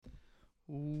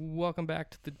Welcome back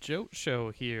to the Jote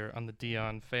Show here on the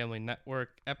Dion Family Network,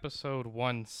 episode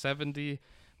 170.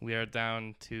 We are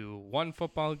down to one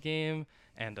football game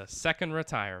and a second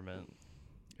retirement.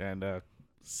 And a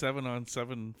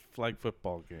 7-on-7 flag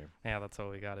football game. Yeah, that's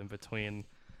what we got in between.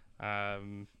 So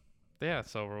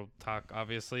we'll talk,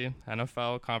 obviously,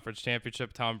 NFL Conference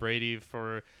Championship. Tom Brady,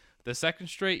 for the second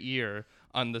straight year,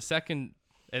 on the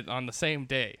same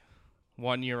day,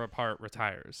 1 year apart,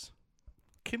 retires.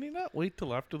 Can he not wait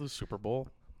till after the Super Bowl?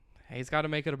 He's got to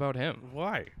make it about him.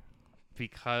 Why?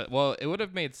 Because, it would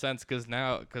have made sense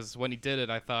because when he did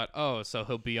it, I thought, so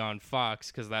he'll be on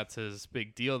Fox because that's his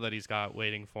big deal that he's got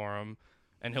waiting for him.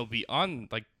 And he'll be on,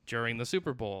 during the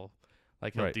Super Bowl.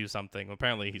 He'll do something.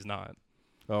 Apparently, he's not.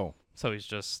 Oh. So he's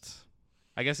just,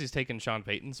 I guess he's taking Sean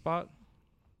Payton's spot.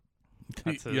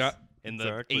 That's his, in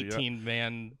the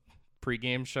 18-man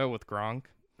pregame show with Gronk.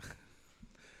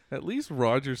 At least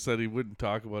Roger said he wouldn't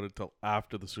talk about it till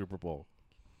after the Super Bowl.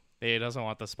 He doesn't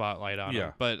want the spotlight on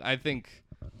him. But I think,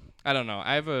 I don't know.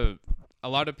 A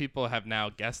lot of people have now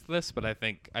guessed this, but I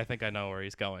think I know where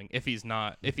he's going. If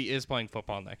he is playing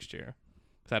football next year,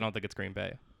 because I don't think it's Green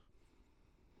Bay.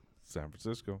 San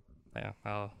Francisco. Yeah,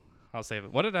 I'll save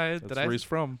it. What did I? That's where he's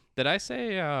from. Did I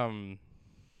say?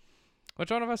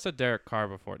 Which one of us said Derek Carr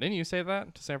before? Didn't you say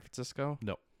that to San Francisco?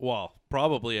 No. Well,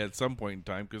 probably at some point in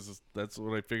time, because that's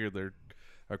what I figured. They're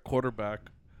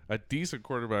a decent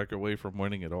quarterback away from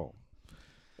winning it all.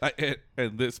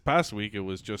 And this past week, it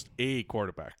was just a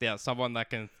quarterback. Yeah, someone that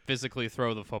can physically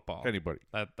throw the football. Anybody.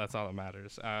 That's all that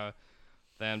matters.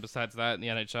 Then besides that, in the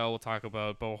NHL, we'll talk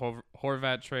about Bo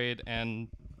Horvat trade and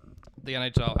the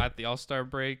NHL at the All-Star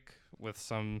break with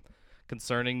some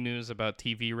concerning news about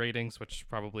TV ratings, which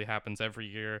probably happens every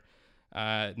year.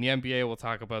 In the NBA, we'll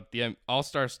talk about the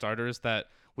All-Star starters that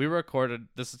we recorded.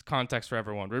 This is context for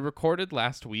everyone. We recorded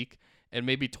last week, and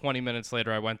maybe 20 minutes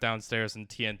later, I went downstairs and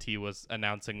TNT was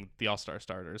announcing the All-Star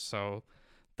starters. So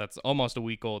that's almost a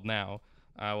week old now.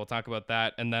 We'll talk about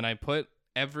that. And then I put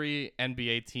every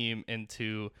NBA team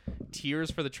into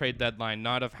tiers for the trade deadline,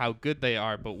 not of how good they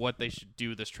are, but what they should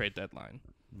do this trade deadline.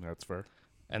 That's fair.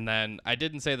 And then I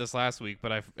didn't say this last week,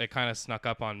 but it kind of snuck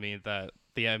up on me that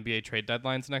the NBA trade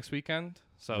deadline's next weekend.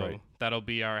 So That'll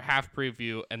be our half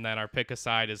preview, and then our pick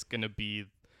aside is going to be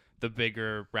the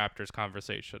bigger Raptors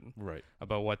conversation. Right.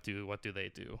 About what do they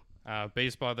do.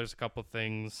 Baseball, there's a couple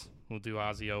things. We'll do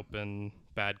Aussie Open,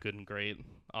 bad, good, and great,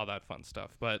 all that fun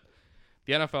stuff. But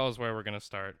the NFL is where we're going to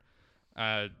start.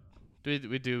 Do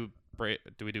we do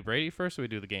Brady first, or do we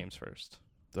do the games first?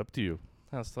 It's up to you.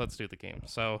 Let's do the game.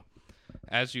 So,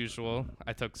 as usual,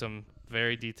 I took some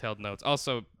very detailed notes.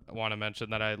 Also, I want to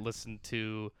mention that I listened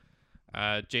to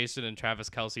Jason and Travis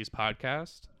Kelce's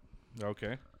podcast.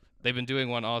 Okay. They've been doing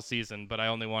one all season, but I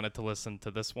only wanted to listen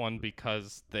to this one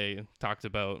because they talked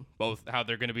about both how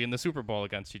they're going to be in the Super Bowl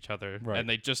against each other. Right. And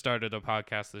they just started a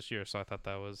podcast this year, so I thought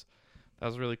that was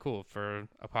really cool for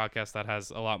a podcast that has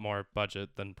a lot more budget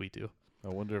than we do. I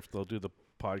wonder if they'll do the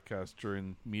podcast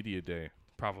during Media Day.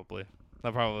 Probably.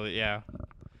 Yeah.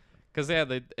 Because,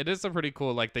 it is a pretty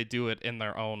cool, they do it in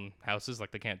their own houses.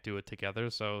 They can't do it together.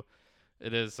 So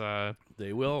it is.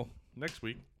 They will next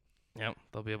week. Yep,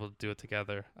 they'll be able to do it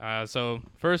together. So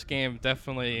first game,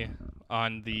 definitely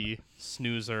on the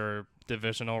snoozer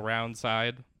divisional round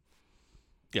side.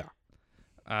 Yeah.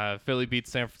 Philly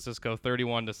beats San Francisco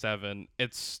 31-7.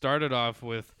 It started off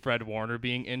with Fred Warner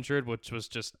being injured, which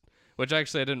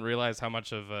actually I didn't realize how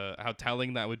much of how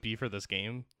telling that would be for this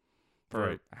game.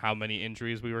 For how many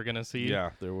injuries we were going to see.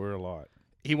 Yeah, there were a lot.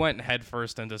 He went head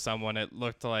first into someone. It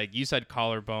looked like, you said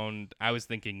collarbone. I was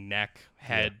thinking neck,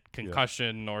 head,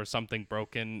 concussion, or something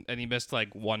broken. And he missed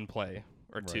one play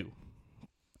or two.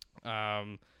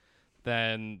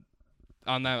 Then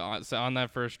on that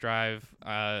first drive,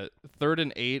 3rd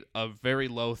and 8, a very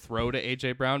low throw to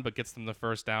A.J. Brown, but gets them the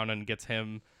first down and gets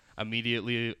him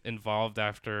immediately involved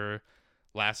after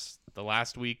the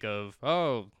last week of,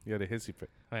 He had a hissy fit.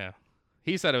 Oh, yeah.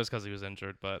 He said it was because he was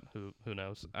injured, but who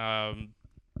knows? 4th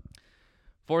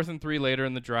and 3 later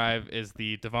in the drive is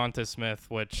the Devonta Smith,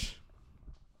 which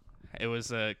it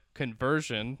was a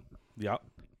conversion. Yep.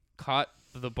 Caught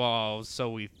the ball,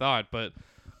 so we thought, but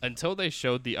until they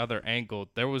showed the other angle,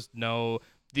 there was no.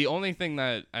 The only thing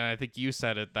that, and I think you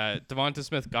said it, that Devonta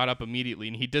Smith got up immediately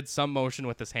and he did some motion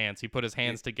with his hands. He put his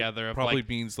hands together. Probably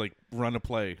means run a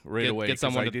play away because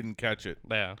I didn't catch it.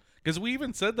 Yeah. Because we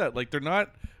even said that they're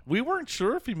not. We weren't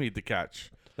sure if he made the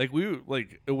catch. It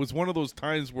was one of those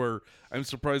times where I'm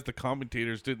surprised the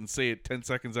commentators didn't say it 10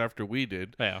 seconds after we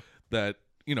did. Yeah. That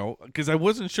because I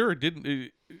wasn't sure.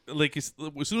 Like as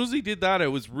soon as he did that, I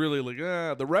was really like,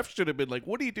 the ref should have been like,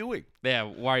 "What are you doing?" Yeah,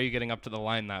 why are you getting up to the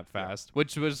line that fast?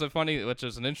 Which was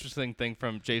an interesting thing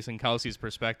from Jason Kelsey's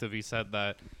perspective. He said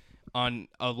that on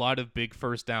a lot of big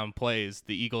first down plays,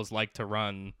 the Eagles like to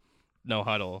run no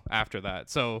huddle after that.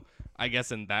 So I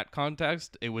guess in that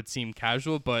context, it would seem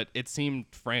casual, but it seemed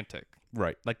frantic.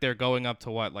 Right. Like they're going up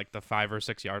to what, like the 5 or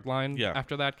 6 yard line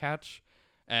after that catch.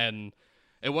 And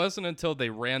it wasn't until they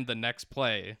ran the next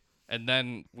play and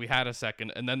then we had a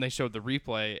second and then they showed the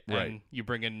replay and you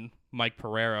bring in Mike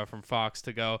Pereira from Fox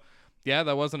to go, yeah,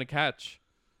 that wasn't a catch.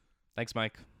 Thanks,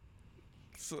 Mike.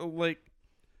 So, like,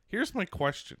 here's my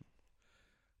question.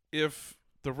 If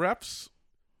the refs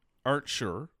aren't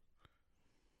sure,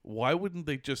 why wouldn't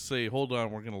they just say, hold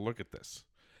on, we're going to look at this?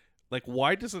 Like,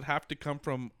 why does it have to come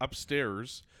from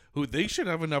upstairs, who they should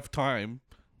have enough time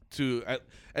to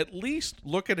at least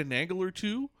look at an angle or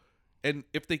two? And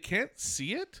if they can't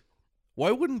see it,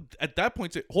 why wouldn't, at that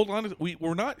point, say, hold on,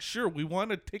 we're not sure. We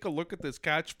want to take a look at this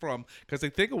catch from, because I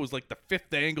think it was like the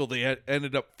 5th angle they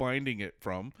ended up finding it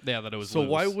from. Yeah, that it was So loose.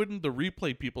 why wouldn't the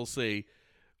replay people say,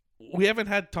 we haven't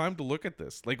had time to look at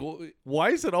this? Like, why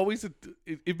is it always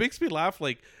it makes me laugh,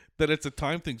 like, that it's a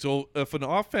time thing. So if an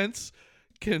offense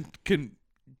can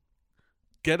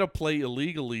get a play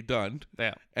illegally done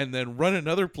and then run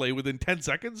another play within 10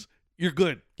 seconds, you're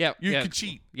good. Yeah, you can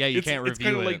cheat. Yeah, you can't review it. It's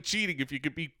kind of like cheating if you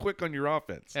could be quick on your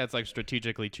offense. Yeah, it's like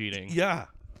strategically cheating. Yeah.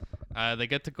 They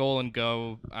get to goal and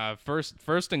go.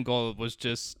 First and goal was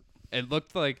just, it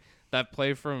looked like that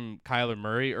play from Kyler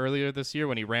Murray earlier this year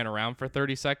when he ran around for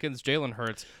 30 seconds. Jalen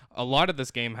Hurts, a lot of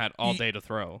this game had all day to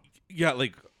throw. Yeah,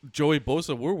 like Joey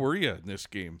Bosa, where were you in this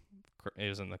game? He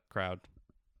was in the crowd.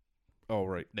 Oh,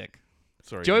 right. Nick.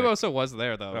 Sorry. Joey Nick. Bosa was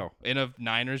there, though, in a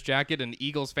Niners jacket, and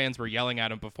Eagles fans were yelling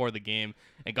at him before the game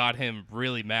and got him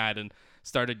really mad and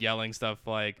started yelling stuff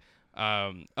like,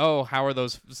 oh, how are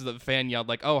those? So the fan yelled,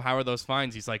 like, oh, how are those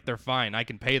fines? He's like, they're fine. I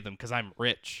can pay them because I'm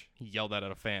rich. He yelled that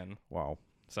at a fan. Wow.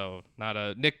 So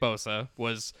Nick Bosa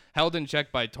was held in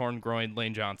check by torn groin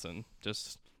Lane Johnson,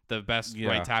 just the best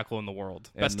right tackle in the world,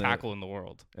 tackle in the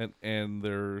world. And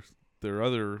their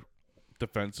other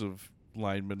defensive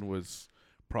lineman was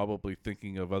probably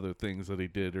thinking of other things that he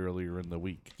did earlier in the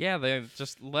week. Yeah, they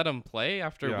just let him play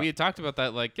after we had talked about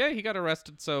that. Like, yeah, he got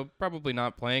arrested, so probably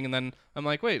not playing. And then I'm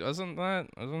like, wait, wasn't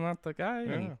that the guy?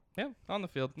 Yeah. And on the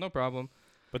field, no problem.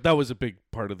 But that was a big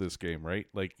part of this game, right?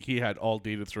 Like, he had all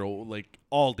day to throw, like,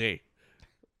 all day.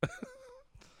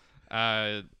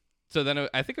 So then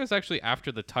I think it was actually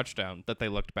after the touchdown that they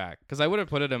looked back, because I would have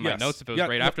put it in my notes if it was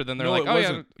right after. Then they're like, oh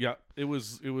wasn't. Yeah, it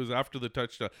was after the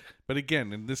touchdown. But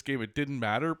again, in this game, it didn't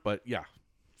matter. But yeah,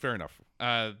 fair enough.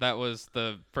 That was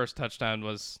the first touchdown,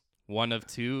 was one of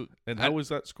two. And how was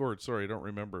that scored? Sorry, I don't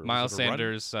remember. Miles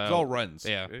Sanders. It's all runs.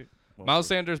 Yeah. Okay. Well, Miles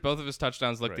Sanders, both of his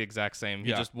touchdowns looked the exact same.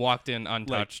 He just walked in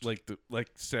untouched. Like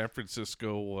San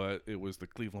Francisco, it was the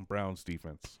Cleveland Browns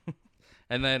defense.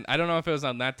 And then, I don't know if it was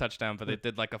on that touchdown, but they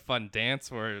did like a fun dance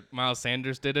where Miles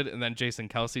Sanders did it, and then Jason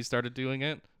Kelsey started doing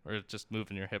it, or just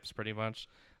moving your hips pretty much.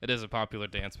 It is a popular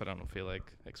dance, but I don't feel like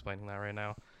explaining that right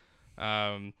now.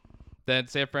 Then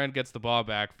San Fran gets the ball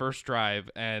back, first drive,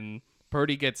 and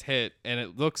Purdy gets hit, and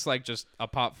it looks like just a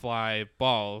pop fly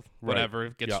ball, whatever,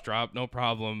 gets dropped, no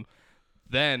problem.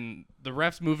 Then the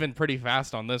refs move in pretty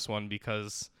fast on this one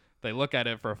because they look at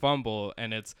it for a fumble,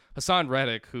 and it's Hassan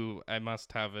Reddick, who I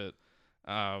must have it.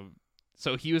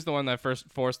 So he was the one that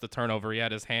first forced the turnover. He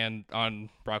had his hand on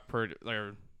Brock Purdy,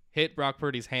 or hit Brock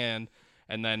Purdy's hand,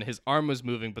 and then his arm was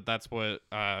moving, but that's what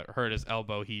hurt his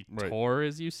elbow. He tore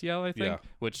his UCL, I think,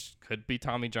 which could be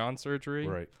Tommy John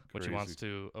surgery, which he wants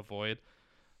to avoid.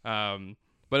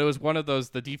 But it was one of those,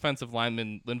 the defensive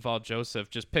lineman, Linval Joseph,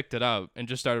 just picked it up and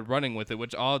just started running with it,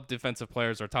 which all defensive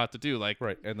players are taught to do. Like,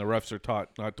 and the refs are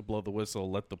taught not to blow the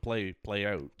whistle, let the play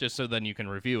out. Just so then you can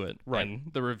review it. And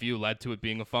the review led to it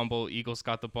being a fumble. Eagles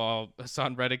got the ball.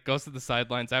 Hassan Reddick goes to the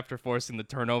sidelines after forcing the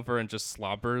turnover and just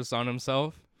slobbers on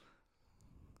himself.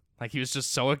 Like, he was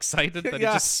just so excited that he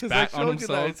just spat on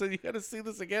himself. I said, you got to see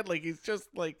this again. Like, he's just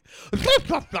like...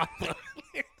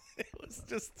 it was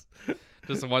just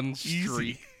one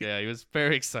streak. Yeah, he was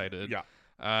very excited.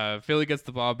 Yeah. Philly gets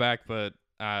the ball back, but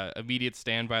immediate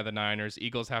stand by the Niners.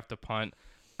 Eagles have to punt.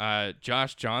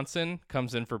 Josh Johnson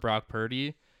comes in for Brock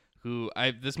Purdy, who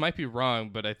this might be wrong,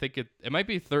 but I think it might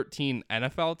be 13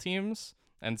 NFL teams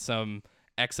and some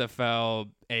XFL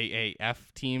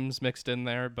AAF teams mixed in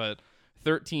there, but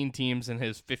 13 teams in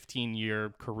his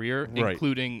 15-year career,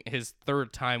 including his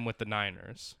third time with the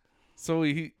Niners. So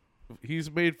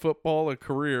he's made football a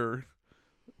career,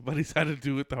 but he's had to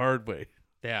do it the hard way.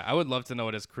 Yeah, I would love to know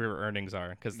what his career earnings are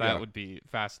because that Yeah. would be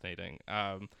fascinating.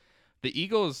 The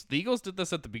Eagles did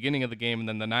this at the beginning of the game, and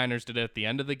then the Niners did it at the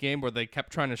end of the game, where they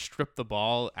kept trying to strip the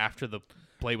ball after the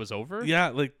play was over. Yeah,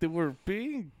 like they were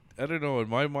being, I don't know, in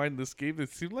my mind, this game, it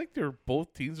seemed like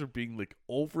both teams are being like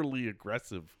overly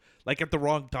aggressive, like at the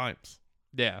wrong times.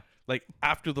 Yeah, Like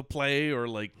after the play or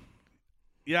like,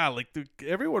 yeah, like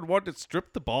everyone wanted to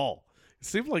strip the ball. It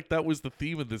seemed like that was the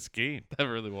theme of this game. that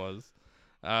really was.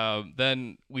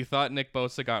 Then we thought Nick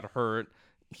Bosa got hurt.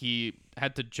 He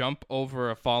had to jump over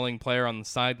a falling player on the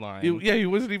sideline. He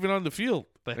wasn't even on the field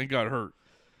But- and got hurt.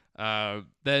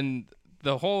 Then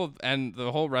the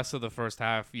whole rest of the first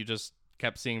half, you just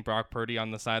kept seeing Brock Purdy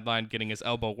on the sideline getting his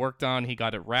elbow worked on. He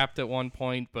got it wrapped at one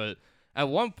point, but at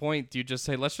one point, you just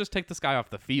say, "Let's just take this guy off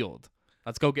the field.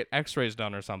 Let's go get X-rays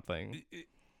done or something."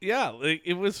 Yeah, like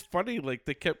it was funny. Like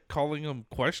they kept calling him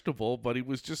questionable, but he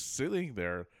was just sitting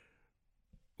there.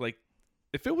 Like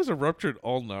if it was a ruptured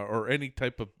ulna or any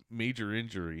type of major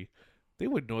injury, they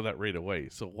would know that right away.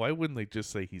 So why wouldn't they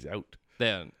just say he's out?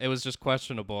 Then it was just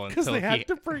questionable Because until they had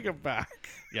to bring him back.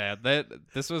 Yeah,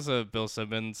 this was a Bill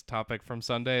Simmons topic from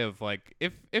Sunday of like,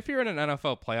 if you're in an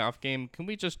NFL playoff game, can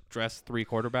we just dress 3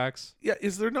 quarterbacks? Yeah,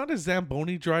 is there not a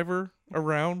Zamboni driver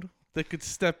around that could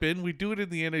step in? We do it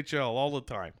in the NHL all the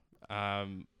time.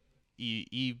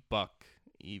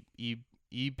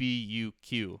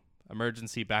 EBUQ,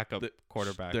 emergency backup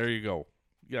quarterback. There you go.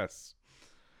 Yes,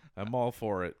 I'm all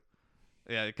for it.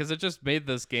 Yeah, because it just made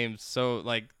this game so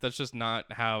like that's just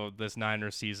not how this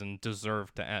Niners season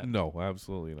deserved to end. No,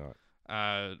 absolutely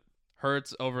not.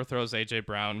 Hurts overthrows AJ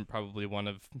Brown, probably one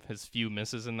of his few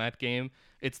misses in that game.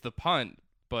 It's the punt,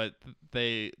 but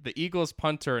the Eagles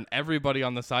punter and everybody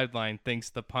on the sideline thinks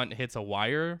the punt hits a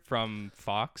wire from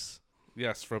Fox,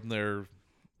 Yes, from their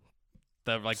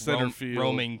the like center field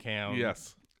roaming cam.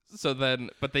 Yes. So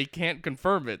then, but they can't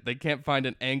confirm it. They can't find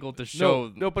an angle to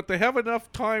show. No, but they have enough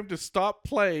time to stop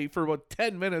play for about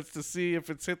 10 minutes to see if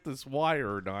it's hit this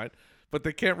wire or not. But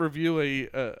they can't review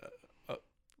a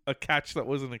catch that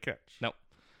wasn't a catch. No.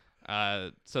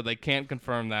 So they can't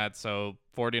confirm that. So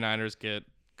 49ers get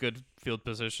good field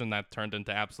position. That turned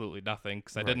into absolutely nothing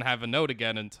because I didn't have a note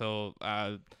again until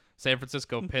San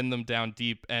Francisco pinned them down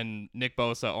deep, and Nick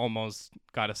Bosa almost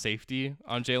got a safety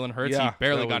on Jalen Hurts. Yeah, he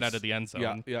barely that got was- out of the end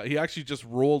zone. Yeah. He actually just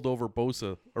rolled over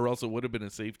Bosa, or else it would have been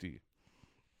a safety.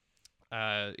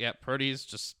 Purdy's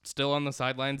just still on the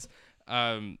sidelines.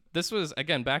 This was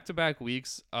again back-to-back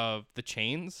weeks of the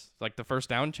chains, like the first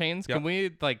down chains. Yep. Can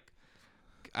we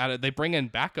they bring in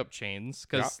backup chains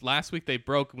because last week they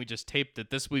broke and we just taped it.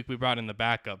 This week we brought in the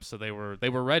backup, so they were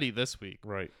ready this week.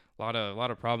 Right. A lot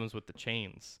of problems with the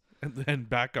chains. And then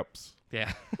backups.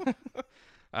 Yeah.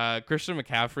 Christian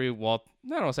McCaffrey, I don't want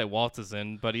to say waltzes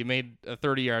in, but he made a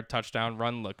 30-yard touchdown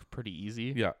run look pretty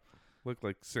easy. Yeah. Looked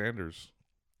like Sanders.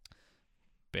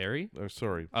 Barry?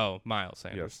 Sorry. Oh, Miles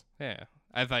Sanders. Yes. Yeah.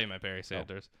 I thought you meant Barry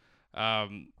Sanders.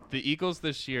 The Eagles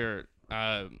this year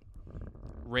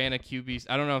ran a QB.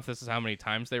 I don't know if this is how many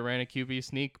times they ran a QB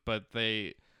sneak, but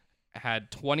they had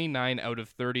 29 out of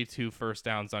 32 first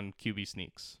downs on QB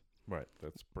sneaks. Right.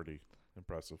 That's pretty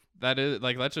impressive. That is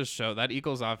like that just show that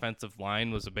Eagles offensive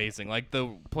line was amazing. Like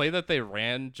the play that they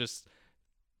ran, just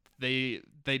they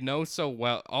know so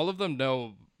well. All of them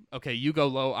know, okay, you go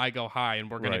low, I go high,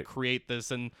 and we're gonna create this.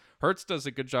 And Hurts does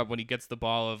a good job when he gets the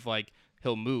ball of like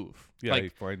he'll move. Yeah, like, he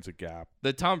finds a gap.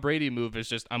 The Tom Brady move is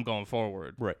just I'm going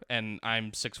forward. Right. And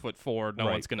I'm 6'4". No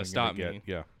one's gonna stop me.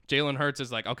 Yeah. Jalen Hurts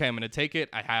is like, okay, I'm gonna take it.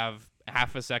 I have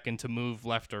half a second to move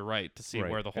left or right to see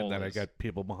where the hole is. And then I got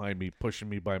people behind me pushing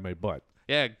me by my butt.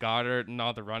 Yeah, Goddard and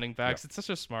all the running backs. Yeah. It's such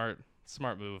a smart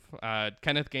move.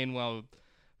 Kenneth Gainwell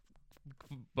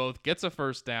both gets a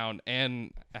first down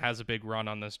and has a big run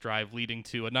on this drive, leading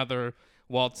to another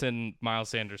Walton Miles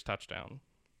Sanders touchdown.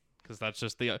 Because that's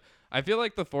just I feel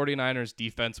like the 49ers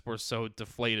defense were so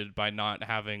deflated by not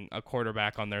having a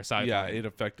quarterback on their side. Yeah, it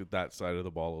affected that side of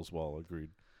the ball as well. Agreed.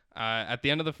 At the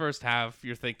end of the first half,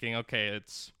 you're thinking, okay,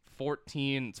 it's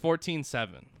 14-7.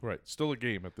 Right. Still a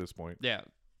game at this point. Yeah.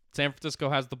 San Francisco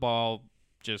has the ball.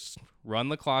 Just run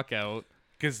the clock out.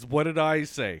 Because what did I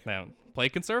say? Now, play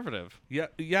conservative. Yeah.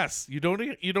 Yes. You don't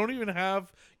even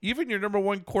have even your number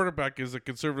one quarterback is a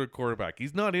conservative quarterback.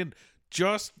 He's not in.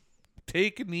 Just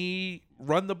take a knee,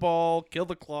 run the ball, kill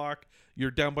the clock.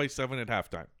 You're down by 7 at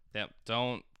halftime. Yep.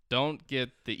 Don't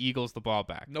get the Eagles the ball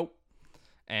back. Nope.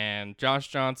 And Josh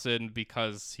Johnson,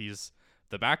 because he's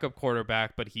the backup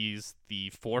quarterback, but he's the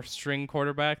fourth string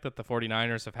quarterback that the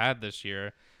 49ers have had this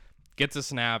year, gets a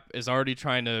snap, is already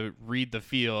trying to read the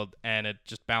field, and it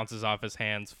just bounces off his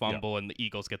hands, fumble, and the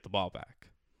Eagles get the ball back.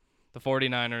 The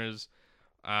 49ers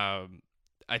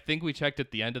I think we checked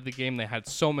at the end of the game. They had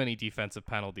so many defensive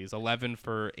penalties, 11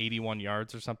 for 81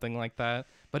 yards or something like that.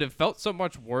 But it felt so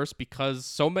much worse because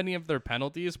so many of their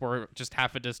penalties were just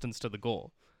half a distance to the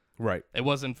goal. Right. It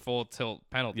wasn't full tilt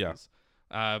penalties.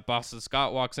 Boston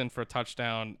Scott walks in for a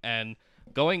touchdown, and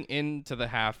going into the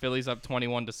half, Philly's up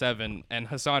 21-7, and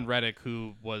Hassan Reddick,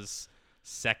 who was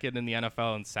second in the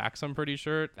NFL in sacks, I'm pretty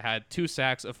sure, had 2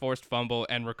 sacks, a forced fumble,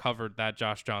 and recovered that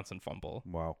Josh Johnson fumble.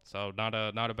 Wow. So not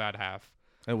a bad half.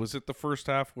 And was it the first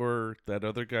half where that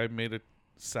other guy made a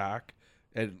sack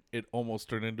and it almost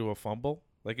turned into a fumble?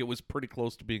 Like, it was pretty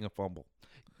close to being a fumble.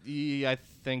 Yeah, I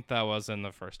think that was in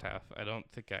the first half. I don't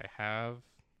think I have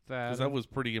that. Because that was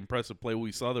pretty impressive play.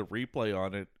 We saw the replay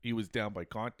on it. He was down by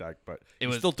contact, but he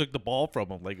was still took the ball from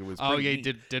him. Like, it was. Oh pretty yeah, he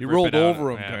neat. did. He rip rolled it out.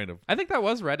 over him, Yeah. kind of. I think that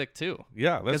was Reddick too.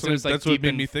 Yeah, that's 'Cause it was, like, that's what deep made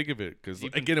in- me think of it. Because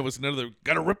deep in- again, it was another.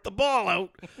 Got to rip the ball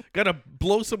out. Got to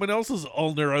blow someone else's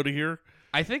ulnar out of here.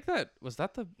 I think that was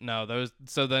that the no. That was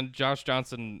so. Then Josh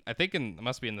Johnson, I think it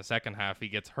must be in the second half. He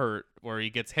gets hurt, where he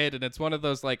gets hit, and it's one of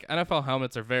those like NFL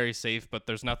helmets are very safe, but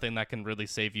there's nothing that can really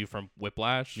save you from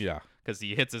whiplash. Yeah, because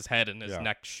he hits his head and his Yeah.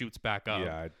 neck shoots back up.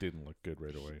 yeah, it didn't look good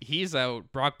right away. He's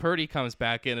out. Brock Purdy comes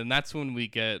back in, and that's when we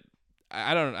get.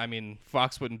 I mean,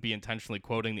 Fox wouldn't be intentionally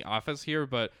quoting The Office here,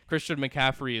 but Christian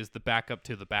McCaffrey is the backup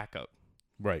to the backup.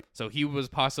 Right. So he was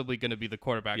possibly going to be the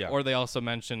quarterback. Yeah. Or they also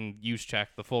mentioned Juszczyk,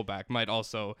 the fullback, might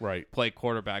also play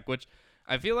quarterback, which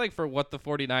I feel like for what the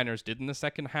 49ers did in the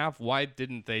second half, why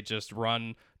didn't they just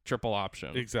run triple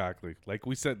option? Exactly. Like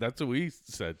we said, that's what we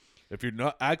said. If you're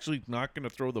not going to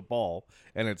throw the ball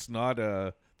and it's not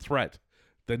a threat,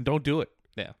 then don't do it.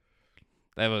 Yeah.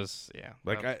 That was, yeah.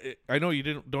 Like I know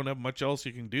you don't have much else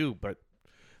you can do, but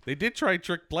they did try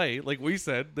trick play. Like we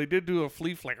said, they did do a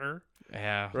flea flicker.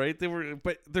 Yeah. Right?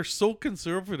 But they're so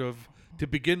conservative to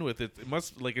begin with. It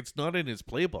must it's not in his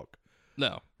playbook.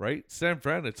 No. Right? San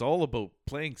Fran, it's all about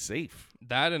playing safe.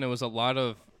 That, and it was a lot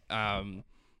of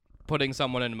putting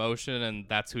someone in motion, and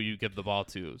that's who you give the ball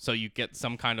to. So you get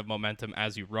some kind of momentum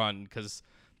as you run, because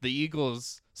the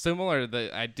Eagles,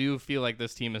 I do feel like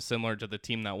this team is similar to the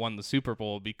team that won the Super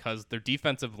Bowl, because their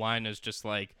defensive line is just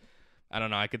like, I don't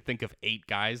know, I could think of 8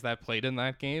 guys that played in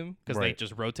that game, because they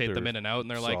just rotate them in and out, and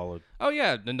they're solid. like, oh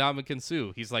yeah, Ndamukong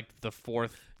Suh, he's like the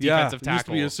 4th Yeah, defensive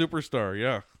tackle. used to be a superstar,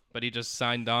 yeah. But he just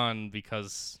signed on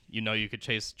because you could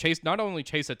chase not only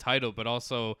chase a title, but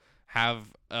also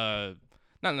have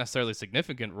not necessarily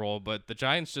significant role, but the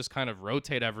Giants just kind of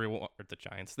rotate everyone, or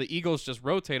the Eagles just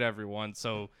rotate everyone,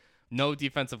 so no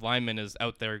defensive lineman is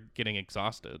out there getting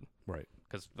exhausted. Right.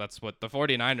 Because that's what the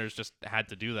 49ers just had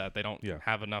to do that. They don't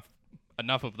have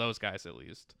enough of those guys, at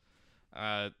least.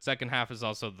 Second half is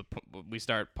also we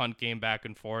start punt game back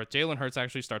and forth. Jalen Hurts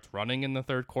actually starts running in the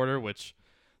third quarter, which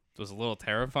was a little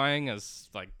terrifying, as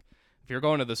like if you're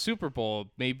going to the Super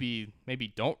Bowl, maybe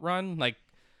don't run. Like,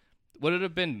 would it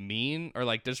have been mean or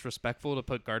like disrespectful to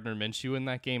put Gardner Minshew in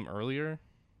that game earlier?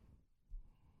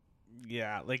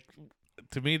 Yeah, like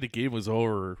to me the game was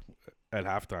over at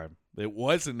halftime. It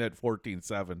wasn't at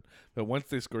 14-7, but once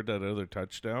they scored that other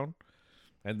touchdown,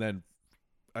 and then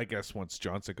I guess once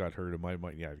Johnson got hurt, in my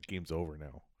mind, the game's over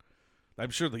now.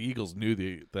 I'm sure the Eagles knew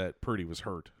that Purdy was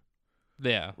hurt.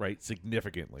 Yeah. Right?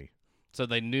 Significantly. So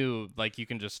they knew, like, you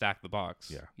can just stack the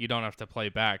box. Yeah. You don't have to play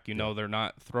back. You know they're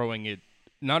not throwing it.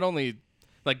 Not only,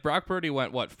 like, Brock Purdy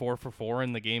went, 4 for 4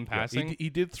 in the game passing? Yeah, he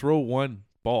did throw one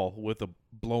ball with a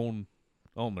blown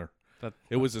ulnar.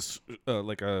 It was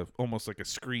almost like a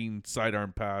screen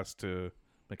sidearm pass to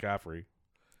McCaffrey.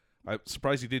 I'm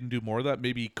surprised he didn't do more of that.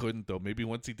 Maybe he couldn't, though. Maybe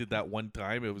once he did that one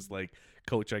time, it was like,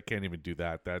 Coach, I can't even do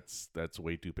that. That's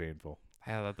way too painful.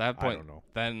 Yeah, at that point, I don't know.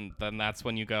 Then that's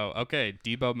when you go, okay,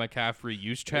 Debo, McCaffrey,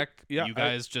 Juszczyk, you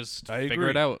guys just figure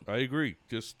it out. I agree.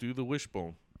 Just do the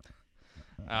wishbone.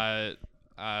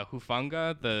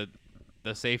 Hufanga,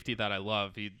 the safety that I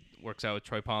love, he works out with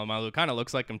Troy Polamalu. Kind of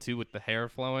looks like him too, with the hair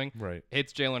flowing. Right.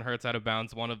 Hits Jalen Hurts out of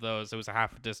bounds. One of those. It was a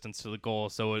half a distance to the goal,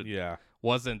 so it Yeah.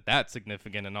 wasn't that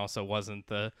significant, and also wasn't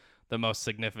the most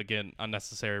significant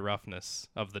unnecessary roughness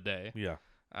of the day. Yeah.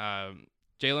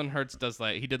 Jalen Hurts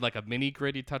he did like a mini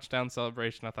gritty touchdown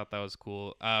celebration. I thought that was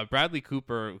cool. Bradley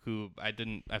Cooper, who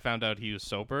I found out he was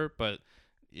sober, but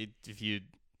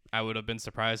I would have been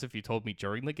surprised if you told me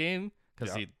during the game,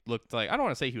 because he looked like, I don't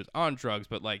want to say he was on drugs,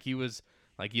 but like he was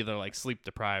like either like sleep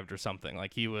deprived or something.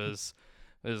 Like it was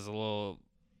a little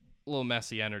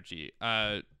messy energy.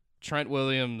 Trent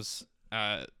Williams,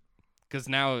 because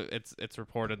now it's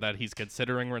reported that he's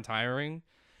considering retiring.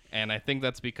 And I think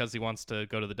that's because he wants to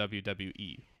go to the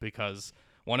WWE, because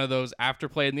one of those after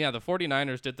play, and the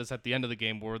 49ers did this at the end of the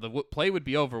game where the play would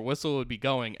be over, whistle would be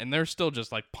going, and they're still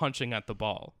just like punching at the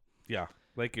ball. Yeah.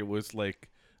 Like it was like,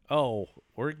 oh,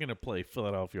 we're gonna play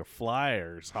Philadelphia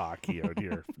Flyers hockey out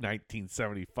here,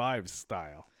 1975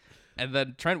 style, And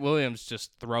then Trent Williams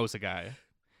just throws a guy.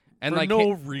 And for like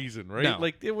no reason, right? no.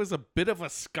 Like it was a bit of a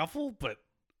scuffle, but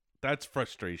that's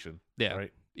frustration. Yeah.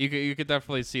 Right. You could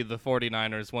definitely see the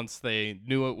 49ers, once they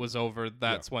knew it was over,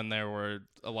 that's when there were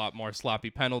a lot more sloppy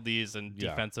penalties and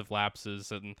defensive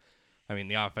lapses. And, I mean,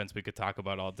 the offense we could talk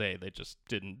about all day. They just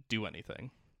didn't do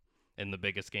anything in the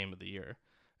biggest game of the year.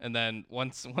 And then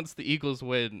once the Eagles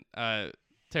win,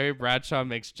 Terry Bradshaw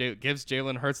gives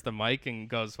Jalen Hurts the mic and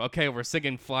goes, "Okay, we're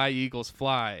singing 'Fly Eagles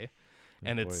Fly,'"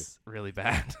 and it's really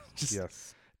bad.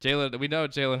 Yes. Jalen, we know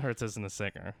Jalen Hurts isn't a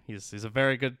singer. He's a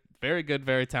very good,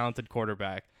 very talented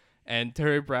quarterback. And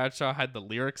Terry Bradshaw had the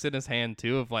lyrics in his hand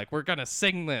too, of like, "We're gonna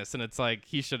sing this," and it's like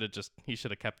he should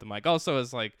have kept the mic. Also,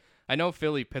 is like, I know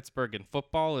Philly Pittsburgh in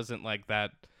football isn't like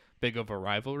that big of a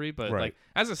rivalry, but like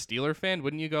as a Steeler fan,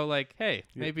 wouldn't you go like, "Hey,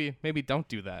 maybe don't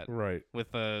do that," Right.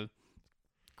 with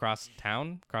cross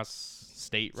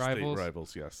state rivals? State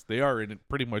rivals, yes, they are in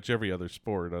pretty much every other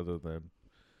sport other than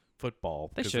football.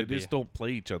 They because should they just don't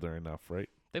play each other enough, right?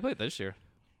 They played this year.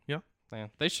 Yeah.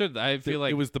 They should. I feel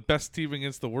like it was the best team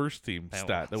against the worst team That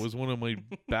stat. That was one of my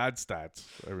bad stats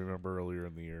I remember earlier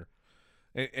in the year.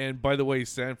 And by the way,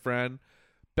 San Fran,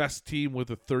 best team with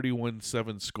a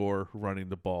 31-7 score running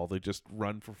the ball. They just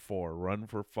run for 4, run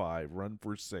for 5, run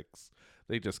for 6.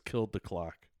 They just killed the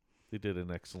clock. They did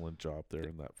an excellent job there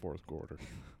in that fourth quarter.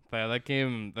 But that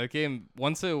game,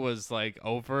 once it was like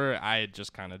over, I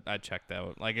just I checked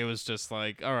out. Like it was just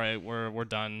like, all right, we're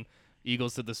done.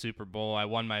 Eagles did the Super Bowl. I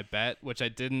won my bet, which I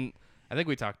didn't. I think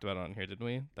we talked about it on here, didn't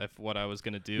we? That's what I was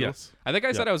gonna do. Yes. I think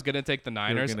I said I was gonna take the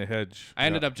Niners. You were gonna hedge. I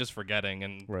ended up just forgetting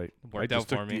and worked out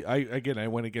for me. I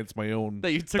went against my own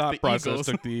That you took thought the process. Eagles.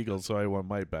 Took the Eagles, so I won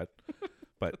my bet.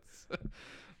 But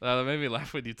that made me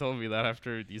laugh when you told me that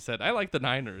after you said I like the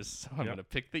Niners, so I'm gonna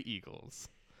pick the Eagles.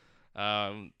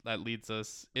 That leads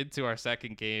us into our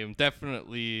second game.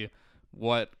 Definitely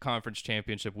what conference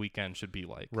championship weekend should be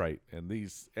like. Right, and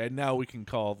now we can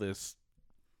call this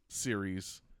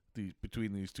series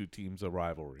between these two teams a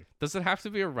rivalry. Does it have to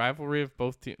be a rivalry if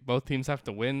both teams have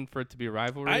to win for it to be a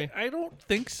rivalry? I don't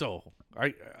think so.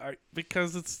 I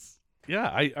because it's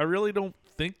I really don't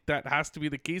think that has to be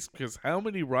the case, because how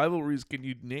many rivalries can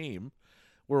you name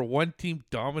where one team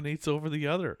dominates over the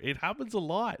other? It happens a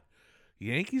lot.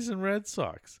 Yankees and Red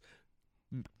Sox,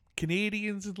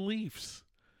 Canadians and Leafs.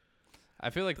 I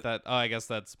feel like that. Oh, I guess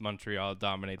that's Montreal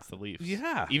dominates the Leafs.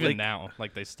 Yeah, even now,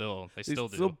 like they still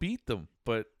do. Beat them,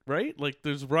 but right, like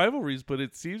there's rivalries, but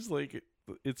it seems like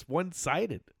it's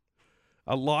one-sided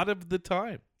a lot of the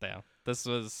time. Yeah, this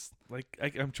was like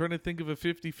I'm trying to think of a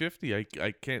 50-50.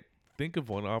 I can't think of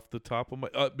one off the top of my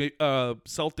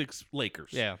Celtics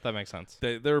Lakers. Yeah, that makes sense.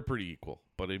 They're pretty equal,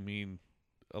 but I mean,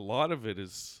 a lot of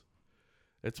it's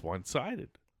one-sided.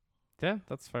 Yeah,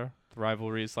 that's fair. The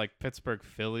rivalries like Pittsburgh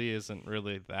Philly isn't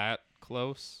really that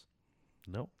close.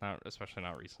 No. Especially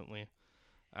not recently.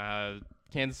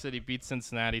 Kansas City beat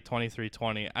Cincinnati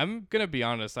 23-20. I'm going to be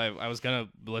honest. I was going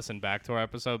to listen back to our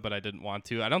episode, but I didn't want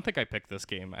to. I don't think I picked this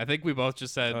game. I think we both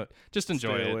just said, just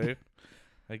enjoy it. Away.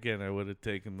 Again, I would have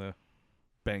taken the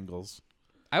Bengals.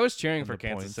 I was cheering for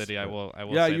Kansas points, City. I will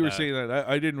yeah, say you were that. saying that.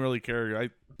 I didn't really care.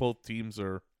 Both teams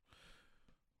are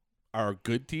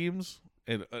good teams.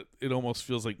 And it almost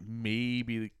feels like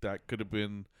maybe that could have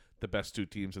been the best two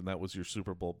teams, and that was your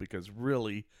Super Bowl. Because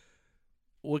really,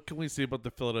 what can we say about the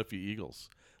Philadelphia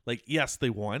Eagles? Like, yes, they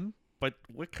won, but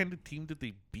what kind of team did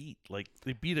they beat? Like,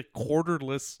 they beat a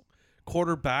quarterbackless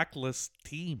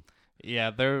team.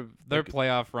 Yeah, their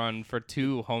playoff run for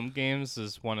 2 home games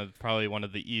is probably one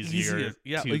of the easier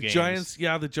yeah, 2 like games. Giants.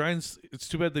 Yeah, the Giants. It's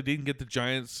too bad they didn't get the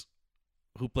Giants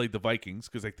who played the Vikings,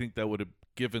 because I think that would have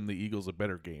given the Eagles a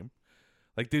better game.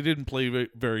 Like, they didn't play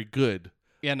very good.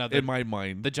 Yeah, no. In my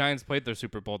mind, the Giants played their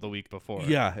Super Bowl the week before.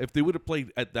 Yeah, if they would have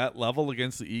played at that level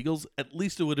against the Eagles, at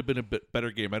least it would have been a bit better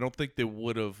game. I don't think they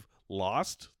would have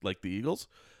lost like the Eagles.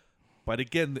 But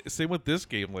again, same with this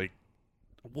game. Like,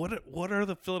 what are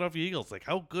the Philadelphia Eagles? Like,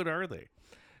 how good are they?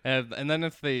 And then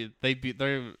if they beat,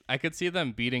 I could see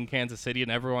them beating Kansas City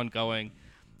and everyone going,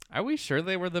 "Are we sure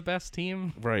they were the best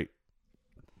team?" Right.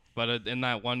 But in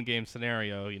that one game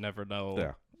scenario, you never know.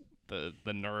 Yeah.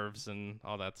 The nerves and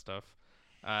all that stuff.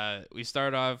 We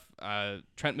start off,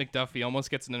 Trent McDuffie almost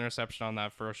gets an interception on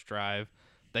that first drive.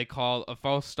 They call a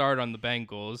false start on the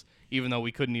Bengals, even though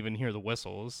we couldn't even hear the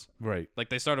whistles. Right. Like,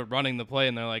 they started running the play,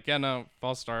 and they're like, yeah, no,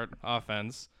 false start,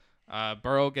 offense.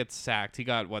 Burrow gets sacked. He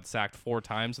got, sacked 4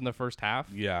 times in the first half?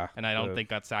 Yeah. And I don't think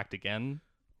got sacked again.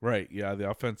 Right, yeah, the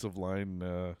offensive line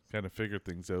kind of figured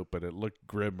things out, but it looked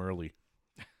grim early.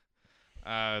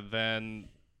 Then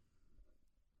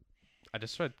I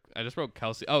just wrote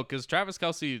Kelsey. Oh, because Travis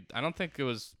Kelsey, I don't think it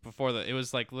was before that. It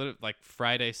was like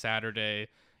Friday, Saturday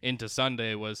into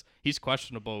Sunday he's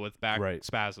questionable with back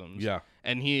spasms. Yeah.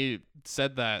 And he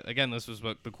said that, again, this was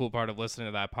what the cool part of listening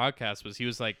to that podcast was. He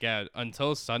was like, yeah,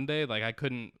 until Sunday, like I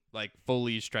couldn't like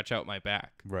fully stretch out my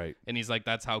back. Right. And he's like,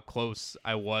 that's how close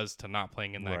I was to not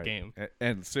playing in that game.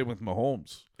 And same with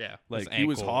Mahomes. Yeah. Like he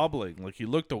was hobbling. Like he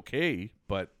looked okay,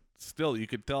 but still you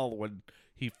could tell when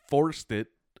he forced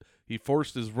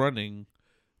his running,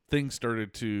 things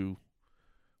started to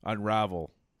unravel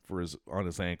on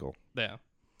his ankle. Yeah.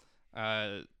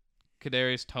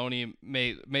 Kadarius Toney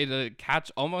made a catch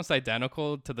almost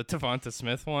identical to the Devonta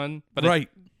Smith one, but I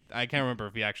can't remember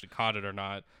if he actually caught it or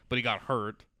not, but he got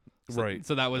hurt.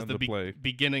 So that was the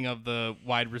beginning of the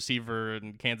wide receiver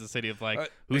in Kansas City of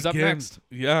like, who's up next?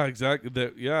 Yeah, exactly.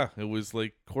 It was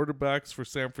like quarterbacks for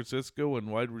San Francisco and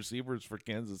wide receivers for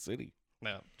Kansas City.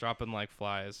 Yeah, dropping like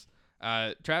flies.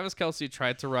 Travis Kelsey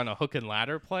tried to run a hook and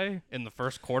ladder play in the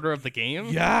first quarter of the game.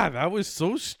 Yeah, that was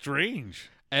so strange.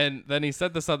 And then he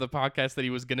said this on the podcast that he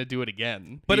was going to do it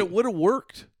again. But it would have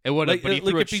worked. It would have, but he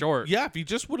threw it short. Yeah, if he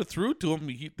just would have threw it to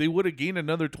him, they would have gained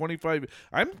another 25.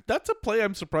 That's a play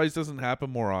I'm surprised doesn't happen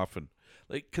more often.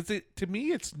 Like, because to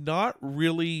me, it's not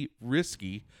really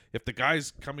risky if the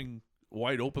guy's coming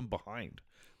wide open behind.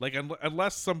 Like,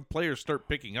 unless some players start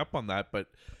picking up on that. But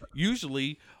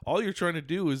usually, all you're trying to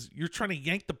do is you're trying to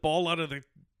yank the ball out of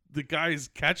the guys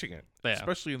catching it. Yeah.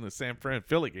 Especially in the San Fran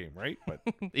Philly game, right? But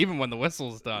even when the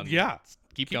whistle's done,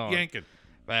 keep going, yanking.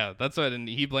 Yeah, that's what, and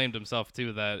he blamed himself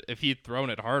too. That if he'd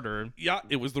thrown it harder,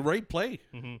 it was the right play.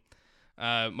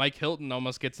 Mm-hmm. Mike Hilton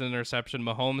almost gets an interception.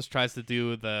 Mahomes tries to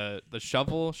do the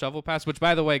shovel pass, which,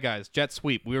 by the way, guys, jet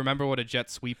sweep. We remember what a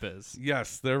jet sweep is.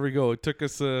 Yes, there we go. It took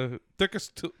us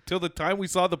till the time we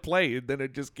saw the play, and then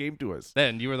it just came to us.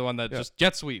 Then you were the one that just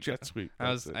jet sweep. Jet sweep.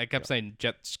 I kept saying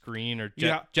jet screen or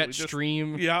jet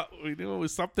stream. Yeah, we knew it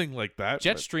was something like that.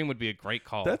 Jet stream would be a great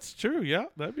call. That's true. Yeah,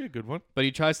 that'd be a good one. But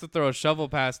he tries to throw a shovel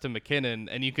pass to McKinnon,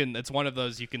 and it's one of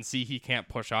those you can see he can't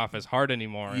push off as hard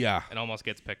anymore. Yeah, and almost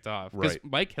gets picked off. Right.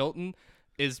 Mike Hilton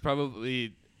is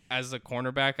probably, as a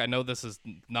cornerback, I know this is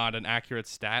not an accurate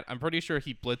stat. I'm pretty sure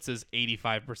he blitzes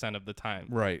 85% of the time.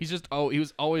 Right. He was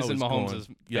always in Mahomes'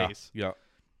 face. Yeah.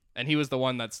 And he was the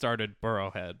one that started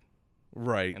Burrowhead.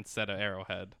 Right. Instead of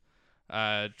Arrowhead.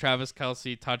 Travis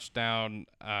Kelsey touchdown.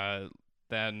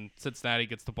 Then Cincinnati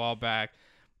gets the ball back.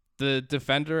 The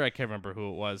defender, I can't remember who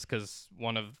it was because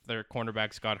one of their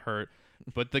cornerbacks got hurt.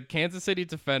 But the Kansas City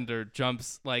defender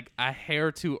jumps like a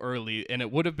hair too early, and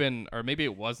it would have been, or maybe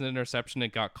it was an interception.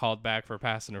 It got called back for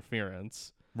pass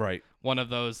interference. Right. One of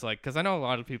those, like, because I know a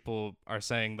lot of people are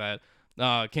saying that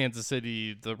Kansas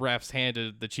City, the refs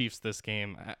handed the Chiefs this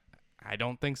game. I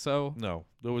don't think so. No,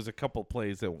 there was a couple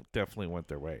plays that definitely went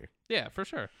their way. Yeah, for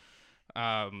sure.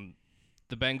 The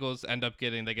Bengals end up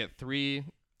they get three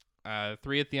at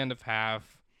the end of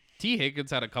half. T.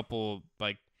 Higgins had a couple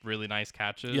like really nice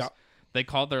catches. Yeah. They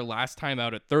called their last time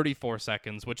out at 34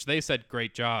 seconds, which they said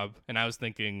great job. And I was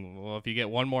thinking, well, if you get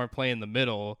one more play in the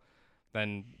middle,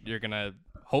 then you're going to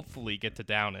hopefully get to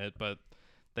down it. But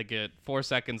they get 4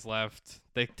 seconds left.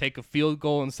 They take a field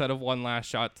goal instead of one last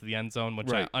shot to the end zone,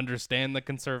 which I understand the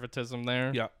conservatism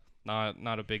there. Yeah.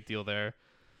 Not a big deal there.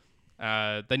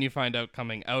 Then you find out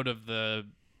coming out of the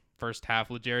first half,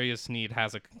 L'Jarius Sneed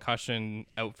has a concussion,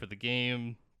 out for the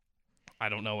game. I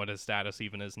don't know what his status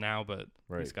even is now, but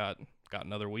he's got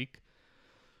another week.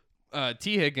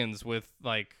 T. Higgins with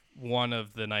like one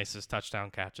of the nicest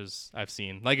touchdown catches I've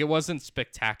seen. Like, it wasn't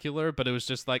spectacular, but it was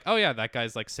just like, oh yeah, that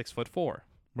guy's like 6'4".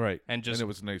 Right. And it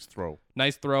was a nice throw.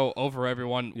 Nice throw over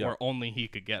everyone where only he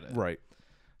could get it. Right.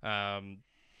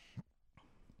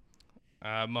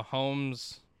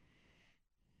 Mahomes.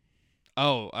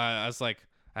 I was like,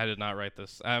 I did not write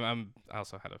this. I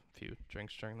also had a few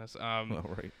drinks during this.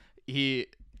 Right.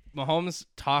 Mahomes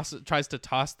tries to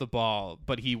toss the ball,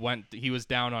 but he was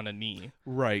down on a knee.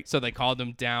 Right. So they called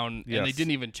him down, and they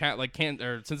didn't even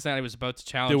Cincinnati was about to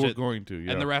challenge it. They were going to,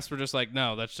 yeah. And the rest were just like,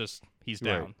 no, that's just, he's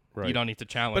down. Right. You don't need to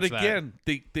challenge that. But again,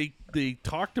 they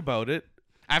talked about it.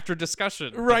 After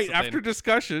discussion. Right, after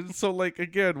discussion. So, like,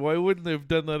 again, why wouldn't they have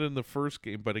done that in the first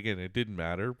game? But again, it didn't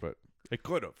matter, but it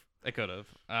could have. It could have.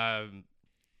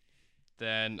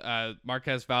 Then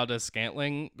Marquez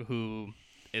Valdez-Scantling, who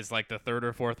is like the third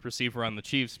or fourth receiver on the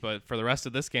Chiefs, but for the rest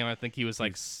of this game, I think he was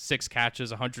like 6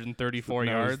 catches, 134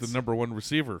 yards. He's the number one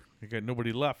receiver. He got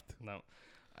nobody left. No.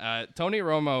 Tony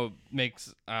Romo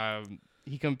makes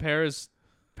he compares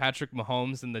Patrick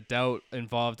Mahomes and the doubt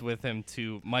involved with him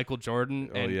to Michael Jordan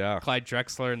and Clyde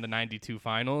Drexler in the 92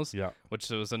 finals, which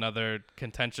was another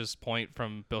contentious point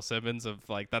from Bill Simmons of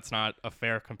like, that's not a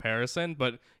fair comparison.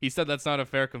 But he said that's not a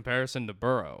fair comparison to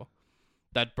Burrow,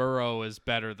 that Burrow is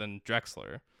better than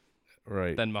Drexler,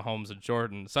 than Mahomes and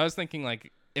Jordan. So I was thinking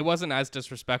like, it wasn't as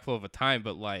disrespectful of a time,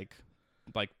 but like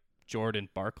Jordan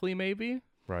Barkley maybe.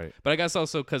 Right. But I guess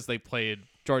also because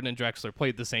Jordan and Drexler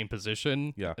played the same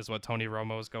position is what Tony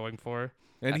Romo was going for.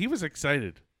 And he was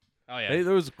excited. Oh, yeah. Hey,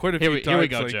 there was quite a few times. Here we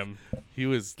go, like, Jim. He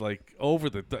was like over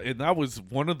and that was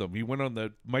one of them. He went on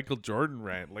the Michael Jordan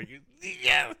rant. Like,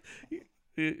 yeah.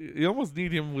 You almost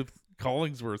need him with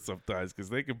Collingsworth sometimes because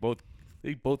they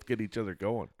both get each other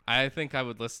going. I think I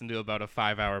would listen to about a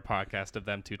 5-hour podcast of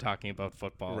them two talking about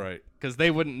football. Right. Because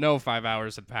they wouldn't know 5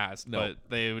 hours had passed, but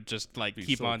they would just like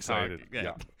keep so on excited. talking.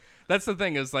 Yeah. That's the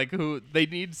thing is like they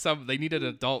need an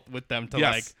adult with them to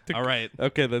all right.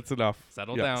 Okay, that's enough.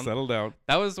 Settle down. Settle down.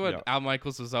 That was what Al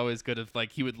Michaels was always good at.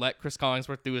 Like he would let Chris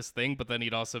Collingsworth do his thing, but then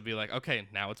he'd also be like, okay,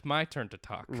 now it's my turn to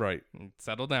talk. Right.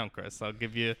 Settle down, Chris. I'll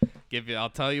I'll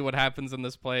tell you what happens in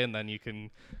this play, and then you can.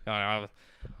 Patrick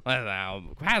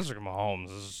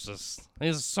Mahomes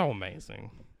he's so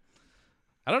amazing.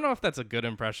 I don't know if that's a good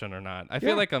impression or not. I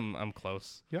feel like I'm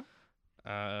close. Yeah.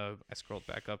 I scrolled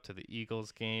back up to the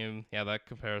Eagles game. Yeah, that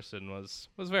comparison was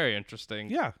very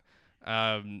interesting. Yeah.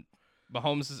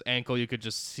 Mahomes' ankle, you could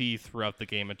just see throughout the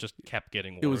game. It just kept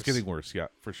getting worse. It was getting worse, yeah,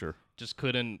 for sure. Just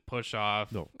couldn't push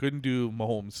off. No, couldn't do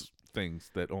Mahomes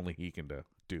things that only he can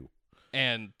do.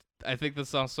 And I think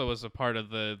this also was a part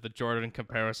of the Jordan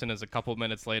comparison. Is a couple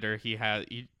minutes later, he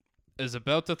is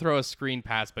about to throw a screen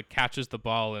pass, but catches the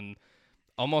ball and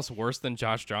almost worse than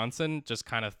Josh Johnson, just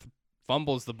kind of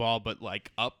fumbles the ball, but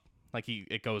like up, like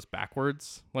it goes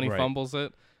backwards when he fumbles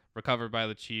it. Recovered by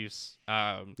the Chiefs.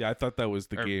 I thought that was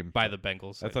the game by the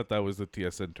Bengals. I thought that was the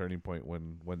TSN turning point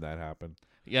when that happened.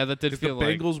 Yeah, that did feel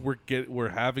like the Bengals were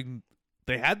having.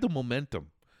 They had the momentum,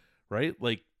 right?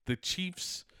 Like the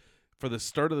Chiefs. For the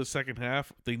start of the second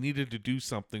half, they needed to do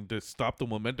something to stop the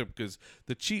momentum because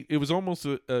it was almost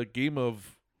a game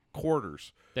of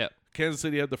quarters. Yeah. Kansas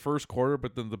City had the first quarter,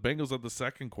 but then the Bengals had the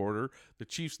second quarter. The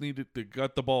Chiefs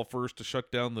got the ball first to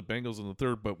shut down the Bengals in the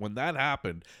third. But when that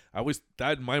happened, I was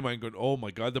in my mind going, "Oh my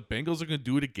God, the Bengals are going to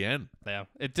do it again." Yeah,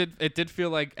 it did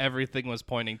feel like everything was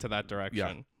pointing to that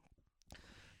direction.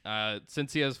 Yeah.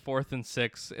 Since he has 4th and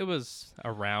 6, it was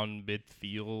around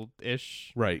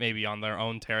midfield-ish, right? Maybe on their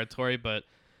own territory, but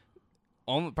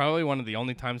probably one of the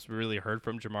only times we really heard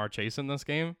from Jamar Chase in this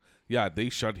game. Yeah, they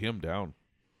shut him down.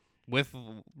 With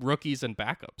rookies and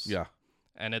backups. Yeah.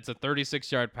 And it's a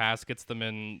 36-yard pass, gets them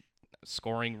in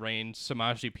scoring range.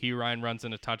 Samaje Perine runs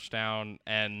in a touchdown,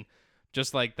 and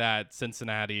just like that,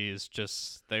 Cincinnati is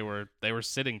just they were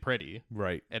sitting pretty.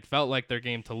 Right. It felt like their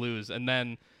game to lose. And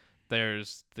then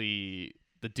there's the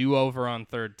do-over on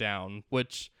 3rd down,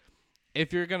 which if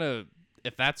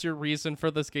that's your reason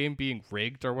for this game being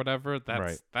rigged or whatever,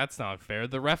 that's not fair.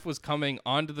 The ref was coming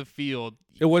onto the field.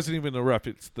 It wasn't even the ref.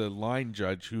 It's the line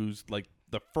judge who's like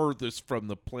the furthest from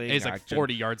the playing He's action. Like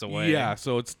 40 yards away. Yeah,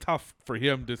 so it's tough for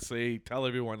him to tell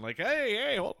everyone like,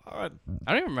 hey, hold on.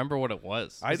 I don't even remember what it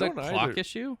was. I don't that either. Clock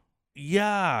issue?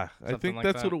 Yeah, Something I think like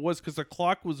that's that. what it was because the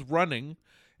clock was running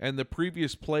and the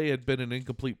previous play had been an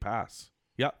incomplete pass.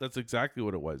 Yeah, that's exactly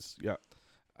what it was. Yeah.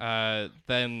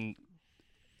 Then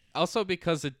also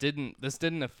because this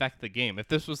didn't affect the game. If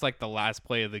this was like the last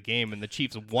play of the game and the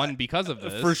Chiefs won because of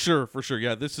this. For sure.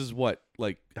 Yeah, this is what,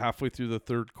 like halfway through the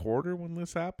third quarter when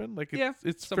this happened? Like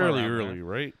it's fairly early,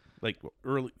 right? Like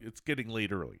early, it's getting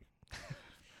late early.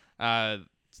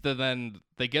 So then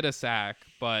they get a sack,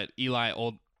 but Eli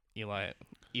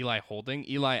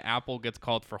Apple gets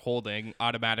called for holding,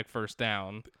 automatic first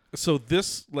down. So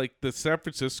this, like the San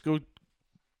Francisco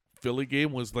Philly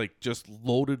game was like just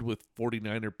loaded with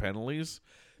 49er penalties.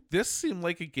 This seemed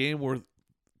like a game where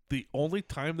the only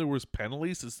time there was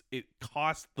penalties is it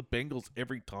cost the Bengals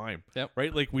every time. Yep.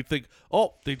 Right? Like we think,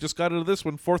 oh, they just got into this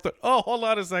one, 4th. Oh, hold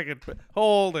on a second.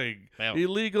 Holding. Yep.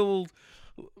 Illegal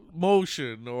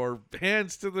motion or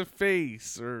hands to the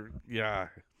face or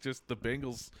just the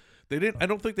Bengals. I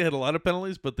don't think they had a lot of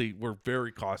penalties, but they were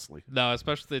very costly. No,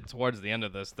 especially towards the end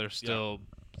of this. There's still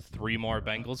 3 more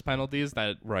Bengals penalties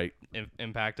that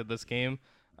impacted this game.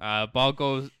 A ball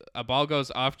goes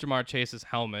off Jamar Chase's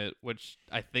helmet, which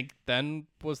I think then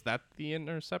was that the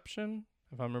interception,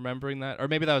 if I'm remembering that, or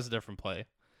maybe that was a different play.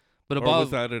 But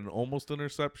was that an almost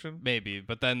interception? Maybe,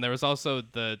 but then there was also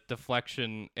the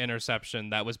deflection interception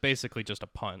that was basically just a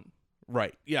punt.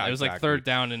 Right. Yeah. It was like 3rd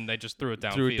down, and they just threw it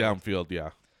downfield. Threw it downfield.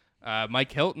 Yeah.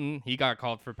 Mike Hilton, he got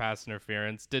called for pass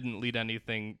interference, didn't lead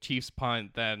anything. Chiefs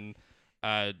punt, then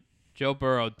Joe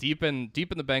Burrow deep in the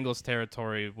Bengals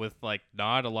territory with like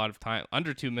not a lot of time,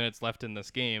 under 2 minutes left in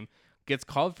this game, gets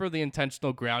called for the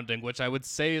intentional grounding, which I would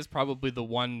say is probably the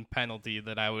one penalty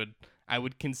that I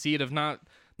would concede of not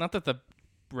that the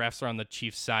refs are on the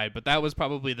Chiefs side, but that was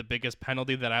probably the biggest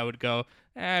penalty that I would go,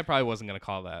 I probably wasn't going to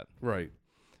call that. Right.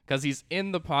 Because he's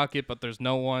in the pocket, but there's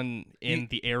no one in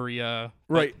the area.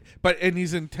 Right. And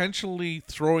he's intentionally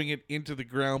throwing it into the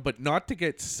ground, but not to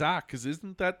get sacked, because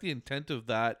isn't that the intent of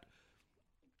that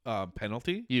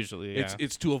penalty? Usually, yeah.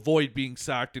 It's to avoid being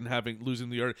sacked and losing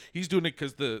the yard. He's doing it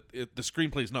because the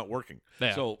screenplay is not working.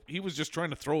 Yeah. So he was just trying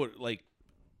to throw it like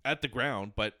at the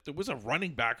ground, but there was a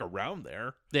running back around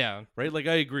there. Yeah. Right? Like,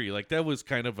 I agree. Like, that was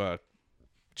kind of a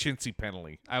chintzy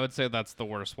penalty. I would say that's the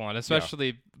worst one,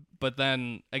 especially, but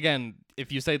then, again,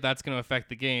 if you say that's going to affect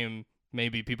the game,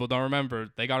 maybe people don't remember.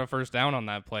 They got a first down on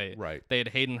that play. Right. They had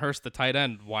Hayden Hurst, the tight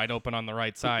end, wide open on the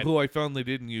right side. Who I found they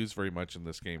didn't use very much in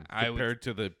this game compared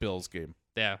to the Bills game.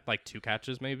 Yeah, like 2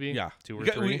 catches maybe. Yeah, 2 or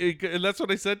 3. And that's what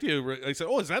I said to you. I said,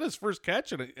 "Oh, is that his first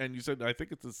catch?" And you said, "I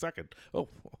think it's his second." Oh,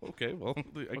 okay. Well,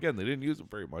 again, they didn't use him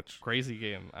very much. Crazy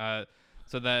game.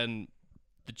 So then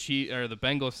the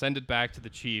Bengals send it back to the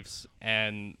Chiefs,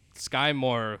 and Sky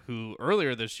Moore, who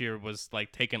earlier this year was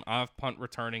like taken off punt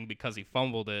returning because he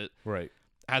fumbled it, right,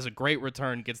 has a great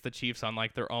return, gets the Chiefs on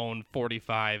like their own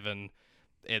 45, and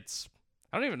it's.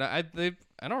 I don't even know.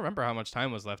 I don't remember how much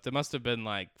time was left. It must have been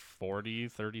like 40,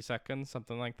 30 seconds,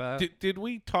 something like that. Did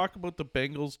we talk about the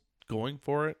Bengals going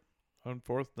for it on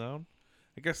 4th down?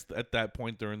 I guess at that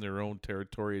point they're in their own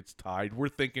territory. It's tied. We're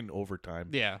thinking overtime.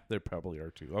 Yeah. They probably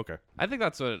are too. Okay. I think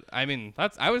that's what I mean.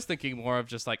 I was thinking more of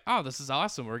just like, oh, this is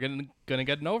awesome. We're gonna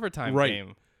get an overtime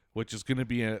game. Which is gonna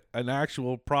be an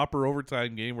actual proper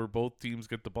overtime game where both teams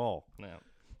get the ball. Yeah.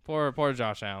 Poor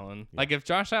Josh Allen. Yeah. Like, if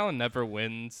Josh Allen never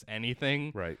wins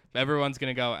anything, right, everyone's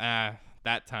going to go,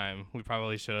 that time we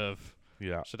probably should have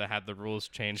had the rules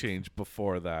changed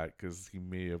before that because he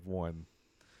may have won.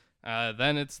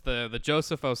 Then it's the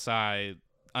Joseph Osai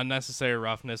unnecessary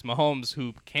roughness. Mahomes,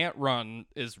 who can't run,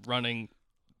 is running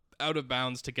out of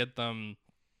bounds to get them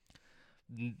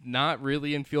not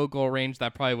really in field goal range.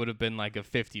 That probably would have been like a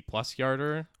 50-plus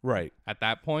yarder right at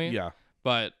that point. Yeah.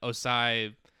 But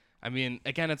Osai... I mean,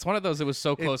 again, it's one of those. It was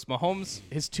so close. Mahomes,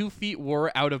 his 2 feet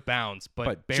were out of bounds,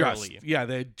 but barely.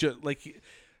 They just like.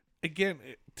 Again,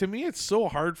 to me, it's so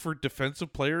hard for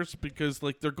defensive players because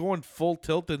like they're going full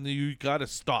tilt and you got to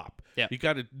stop. Yeah, you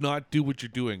got to not do what you're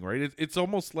doing. Right. It's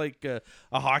almost like a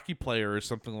hockey player or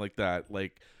something like that.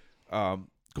 Like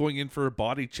going in for a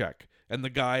body check and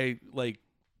the guy like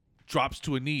drops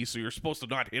to a knee, so you're supposed to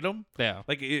not hit him. Yeah,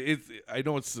 like it's. I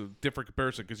know it's a different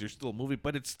comparison because you're still moving,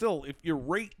 but it's still if you're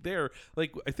right there.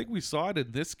 Like I think we saw it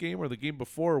in this game or the game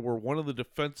before, where one of the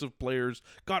defensive players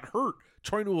got hurt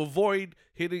trying to avoid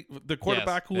hitting the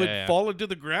quarterback who had fallen to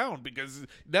the ground because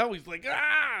now he's like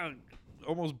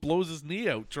almost blows his knee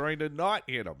out trying to not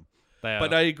hit him. Yeah.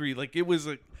 But I agree. Like it was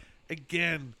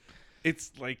again,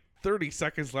 it's like 30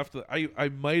 seconds left. I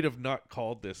might have not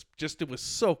called this. Just it was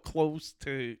so close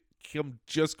to him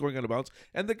just going out of bounds,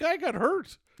 and the guy got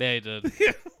hurt. Yeah, he did.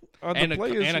 On the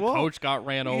play as well. A coach got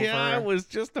ran over. Yeah, it was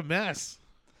just a mess.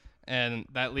 And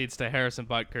that leads to Harrison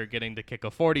Butker getting to kick a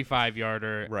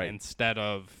 45-yarder instead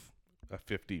of a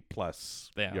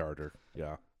 50-plus yarder.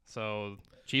 Yeah. So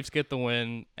Chiefs get the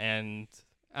win, and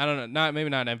I don't know, maybe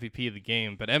not MVP of the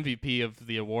game, but MVP of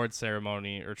the award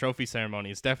ceremony or trophy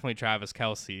ceremony is definitely Travis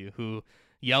Kelce, who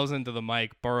yells into the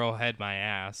mic, "Burrow had my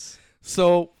ass."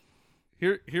 So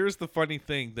here's the funny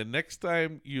thing. The next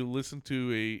time you listen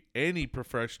to any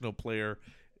professional player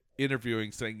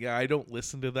interviewing saying, "Yeah, I don't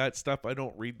listen to that stuff. I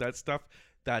don't read that stuff,"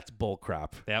 that's bull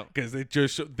crap. Yeah. Because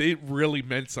they really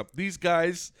meant something. These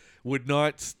guys would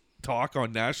not talk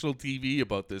on national TV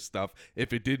about this stuff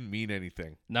if it didn't mean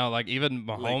anything. No, like even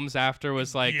Mahomes after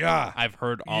was like, "Yeah, I've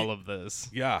heard all of this."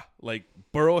 Yeah, like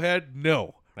Burrowhead,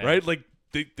 no, right? Like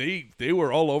they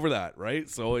were all over that, right?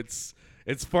 So it's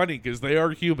funny because they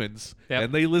are humans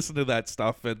and they listen to that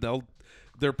stuff, and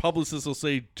their publicists will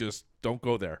say, "Just don't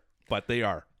go there," but they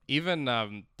are.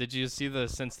 Even did you see the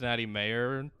Cincinnati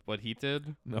mayor, what he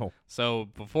did? No. So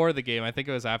before the game, I think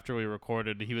it was after we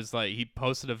recorded, he was like, he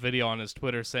posted a video on his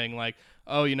Twitter saying like,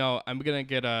 "Oh, I'm gonna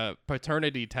get a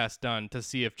paternity test done to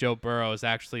see if Joe Burrow is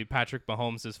actually Patrick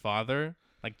Mahomes' father,"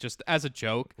 like just as a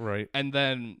joke. Right. And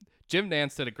then Jim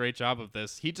Nantz did a great job of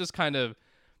this. He just kind of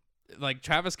like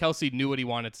Travis Kelce knew what he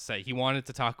wanted to say. He wanted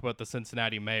to talk about the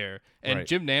Cincinnati mayor, and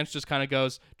Jim Nantz just kind of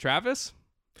goes, "Travis,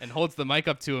 and holds the mic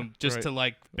up to him just Right. to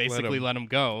like basically let him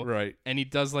go. Right. And he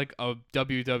does like a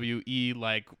WWE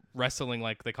like wrestling,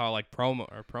 like they call it, like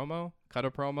promo, cut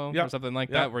a promo Yeah. or something like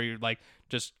Yeah. that, where you're like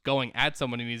just going at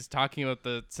someone, and he's talking about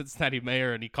the Cincinnati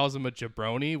mayor, and he calls him a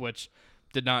jabroni, which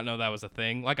did not know that was a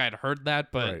thing. Like I'd heard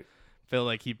that, but Right. feel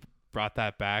like he brought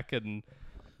that back.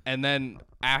 And then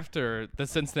after, the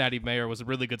Cincinnati mayor was a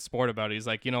really good sport about it. He's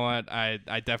like, you know what? I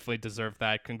definitely deserve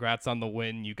that. Congrats on the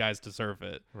win. You guys deserve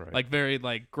it. Right. Like very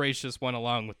like gracious, went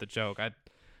along with the joke.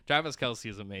 Travis Kelce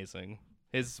is amazing.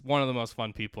 He's one of the most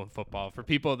fun people in football. For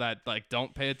people that like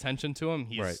don't pay attention to him,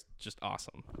 he's Right. just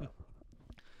awesome.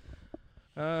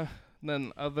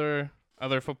 Then other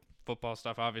football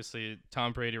stuff. Obviously,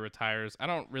 Tom Brady retires. I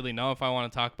don't really know if I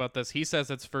want to talk about this. He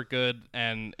says it's for good,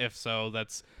 and if so,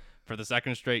 that's for the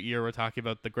second straight year we're talking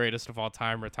about the greatest of all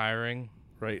time retiring.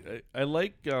 Right. I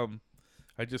like.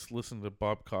 I just listened to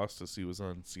Bob Costas. He was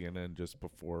on CNN just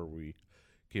before we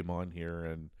came on here,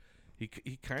 and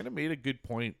he kind of made a good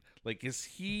point. Like, is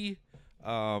he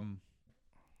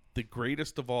the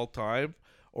greatest of all time,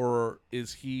 or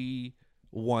is he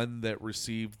one that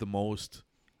received the most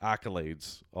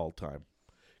accolades all time?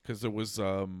 Because there was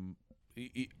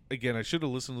again, I should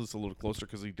have listened to this a little closer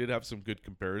because he did have some good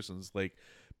comparisons. Like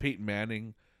Peyton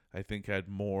Manning, I think, had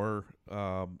more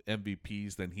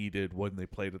MVPs than he did when they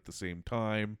played at the same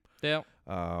time. Yeah.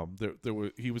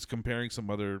 He was comparing some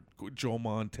other Joe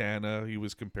Montana. He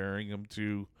was comparing him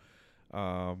to,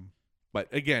 but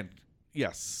again,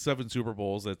 yes, 7 Super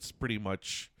Bowls. That's pretty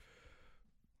much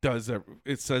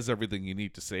it says everything you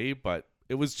need to say. But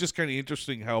it was just kind of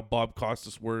interesting how Bob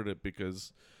Costas worded it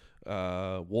because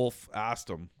Wolf asked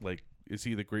him, like, is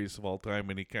he the greatest of all time?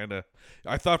 And he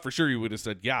I thought for sure he would have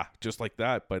said, yeah, just like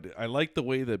that. But I like the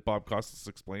way that Bob Costas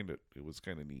explained it. It was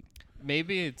kind of neat.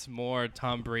 Maybe it's more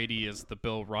Tom Brady is the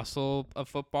Bill Russell of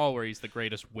football, where he's the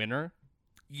greatest winner.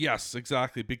 Yes,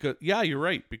 exactly. Because, yeah, you're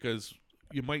right. Because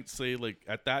you might say, like,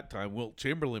 at that time, Wilt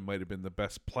Chamberlain might have been the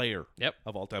best player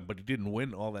of all time, but he didn't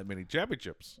win all that many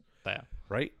championships. Yeah.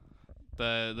 Right?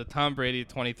 The Tom Brady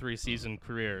 23 season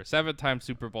career, 7-time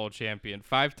Super Bowl champion,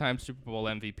 5-time Super Bowl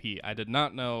MVP. I did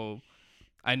not know.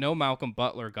 I know Malcolm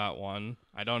Butler got one.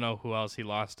 I don't know who else he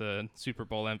lost a Super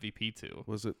Bowl MVP to.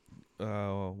 Was it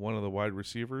one of the wide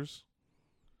receivers?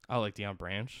 Oh, like Deion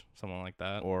Branch, someone like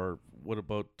that. Or what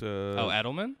about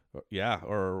Edelman? Yeah,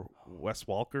 or Wes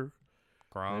Walker.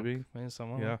 Gronk, maybe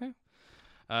someone. Yeah. Like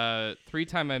that.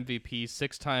 3-time MVP,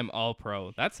 6-time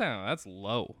All-Pro. That's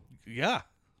low. Yeah.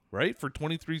 Right? For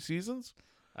 23 seasons?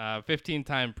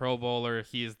 15-time Pro Bowler.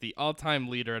 He is the all-time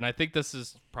leader, and I think this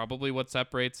is probably what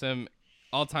separates him.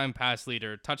 All-time pass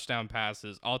leader, touchdown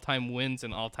passes, all-time wins,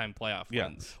 and all-time playoff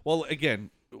wins. Well,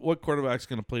 again, what quarterback's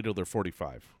going to play till they're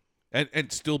 45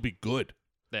 and still be good?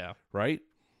 Yeah. Right?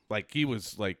 Like, he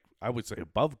was, like, I would say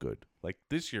above good. Like,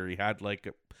 this year he had,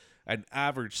 like, an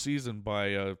average season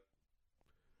by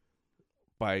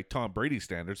Tom Brady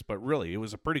standards, but really, it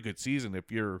was a pretty good season if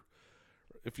you're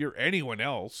anyone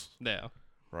else. Yeah.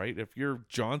 Right? If you're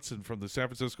Johnson from the San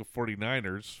Francisco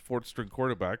 49ers, fourth string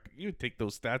quarterback, you'd take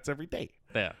those stats every day.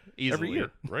 Yeah. Easily. Every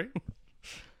year, right?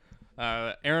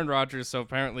 Aaron Rodgers, so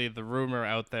apparently the rumor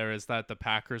out there is that the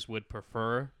Packers would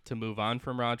prefer to move on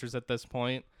from Rodgers at this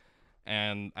point.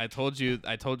 And I told you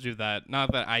that,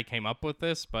 not that I came up with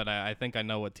this, but I think I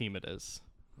know what team it is.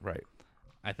 Right.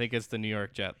 I think it's the New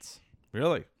York Jets.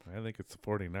 Really? I think it's the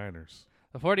 49ers.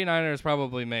 The 49ers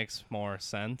probably makes more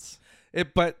sense.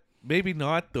 But maybe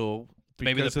not, though.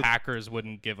 Maybe the Packers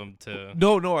wouldn't give him to...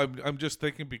 No, I'm just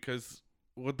thinking because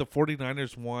what the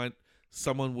 49ers want,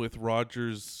 someone with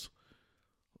Rodgers'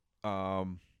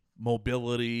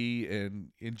 mobility and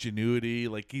ingenuity.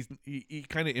 Like, he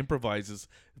kind of improvises.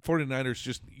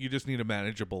 49ers, you just need a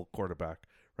manageable quarterback,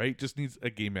 right? Just needs a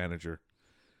game manager.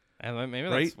 And maybe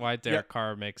right? That's why Derek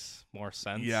Carr makes more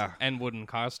sense. Yeah. And wouldn't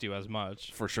cost you as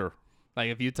much. For sure. Like,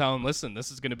 if you tell him, listen,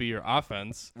 this is going to be your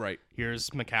offense. Right. Here's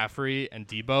McCaffrey and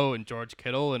Debo and George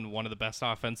Kittle and one of the best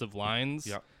offensive lines.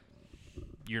 Yeah.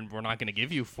 We're not going to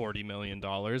give you $40 million,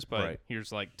 but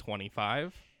here's like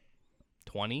 25,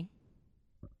 20.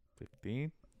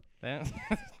 15. Yeah.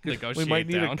 We might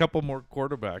need a couple more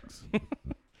quarterbacks.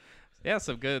 Yeah,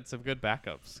 some good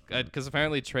backups. Because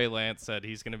apparently Trey Lance said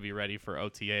he's going to be ready for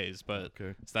OTAs, but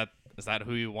is that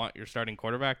who you want your starting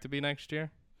quarterback to be next year?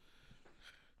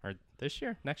 Or this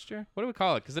year? Next year? What do we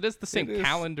call it? Because it is the same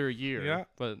calendar year. Yeah,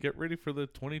 but get ready for the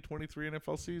 2023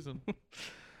 NFL season.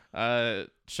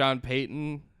 Sean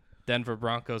Payton, Denver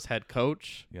Broncos head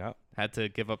coach. Yeah. Had to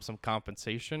give up some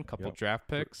compensation, couple draft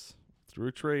picks. Through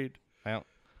a trade. Yeah.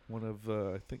 One of,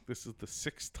 I think this is the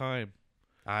 6th time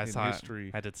in history.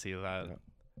 I did see that.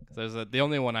 The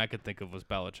only one I could think of was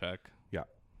Belichick. Yeah.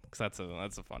 Because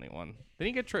that's a funny one. Did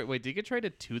he get traded? Wait, did he get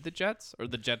traded to the Jets, or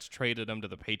the Jets traded him to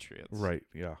the Patriots? Right.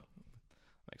 Yeah.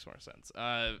 Makes more sense.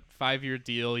 5-year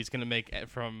deal. He's gonna make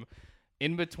from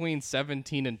in between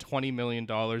 $17 and $20 million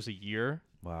a year.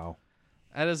 Wow.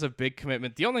 That is a big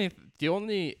commitment. The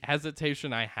only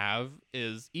hesitation I have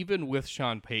is even with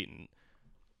Sean Payton,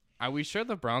 are we sure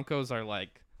the Broncos are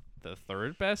like the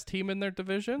third best team in their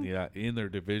division? Yeah, in their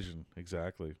division,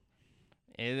 exactly.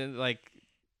 And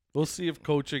We'll see if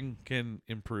coaching can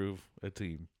improve a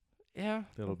team. yeah,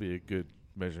 That'll be a good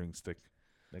measuring stick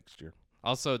next year.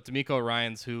 Also, D'Amico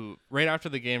Ryans, who right after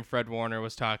the game, Fred Warner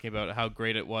was talking about how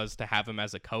great it was to have him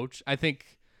as a coach. I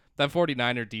think that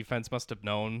 49er defense must have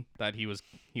known that he was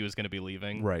going to be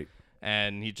leaving. Right.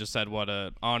 And he just said what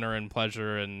an honor and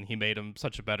pleasure, and he made him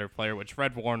such a better player, which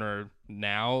Fred Warner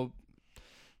now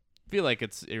feel like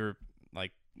you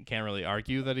can't really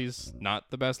argue that he's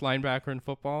not the best linebacker in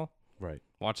football. Right.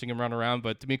 Watching him run around,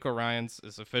 but D'Amico Ryans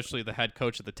is officially the head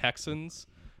coach of the Texans.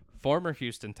 Former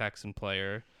Houston Texan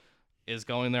player is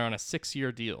going there on a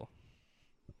 6-year deal.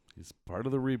 He's part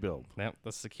of the rebuild. Yep,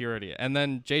 the security. And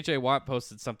then J.J. Watt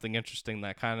posted something interesting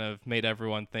that kind of made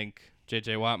everyone think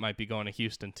J.J. Watt might be going to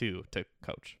Houston too to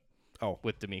coach. Oh.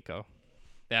 With D'Amico.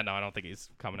 Yeah, no, I don't think he's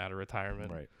coming out of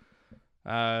retirement.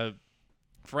 Right.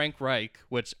 Frank Reich,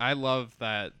 which I love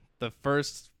that the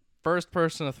first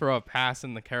person to throw a pass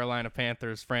in the Carolina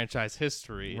Panthers franchise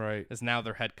history is now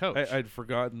their head coach. I'd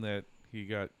forgotten that he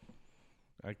got,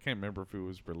 I can't remember if it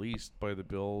was released by the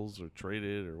Bills or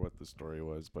traded or what the story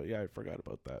was, but yeah, I forgot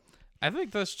about that. I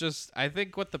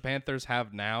think what the Panthers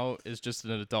have now is just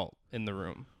an adult in the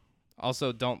room.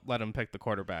 Also, don't let him pick the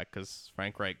quarterback because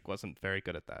Frank Reich wasn't very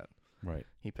good at that. Right.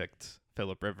 He picked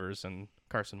Phillip Rivers and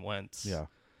Carson Wentz. Yeah.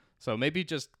 So maybe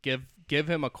just give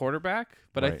him a quarterback.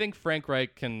 But I think Frank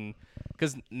Reich can,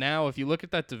 because now if you look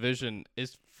at that division,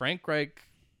 is Frank Reich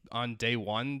on day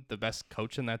one the best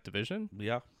coach in that division?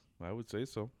 Yeah, I would say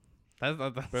so. That's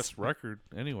Best record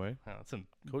anyway. That's a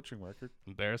Coaching record.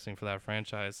 embarrassing for that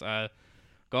franchise.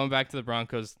 Going back to the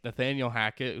Broncos, Nathaniel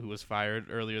Hackett, who was fired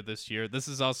earlier this year. This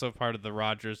is also part of the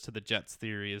Rodgers to the Jets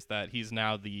theory, is that he's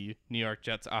now the New York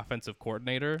Jets offensive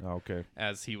coordinator. Okay.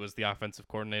 As he was the offensive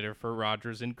coordinator for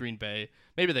Rodgers in Green Bay.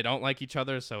 Maybe they don't like each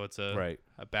other, so it's a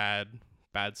bad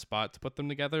spot to put them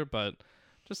together, but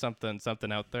just something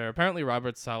out there. Apparently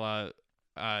Robert Saleh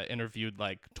interviewed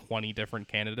like 20 different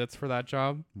candidates for that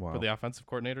job, for the offensive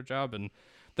coordinator job, and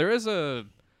there is a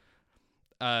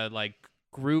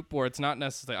group where it's not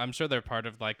necessarily, I'm sure they're part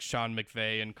of like Sean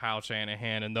McVay and Kyle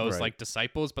Shanahan and those like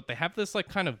disciples, but they have this like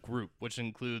kind of group which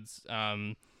includes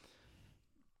Matt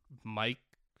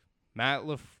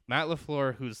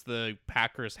LaFleur, who's the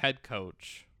Packers head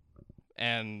coach,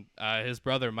 and his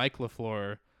brother Mike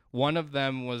LaFleur. One of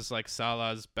them was like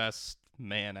Salah's best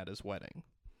man at his wedding.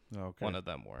 Okay. One of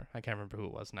them were. I can't remember who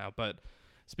it was now, but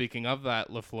speaking of that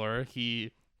LaFleur,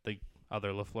 the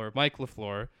other LaFleur, Mike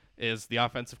LaFleur, is the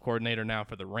offensive coordinator now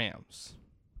for the Rams.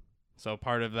 So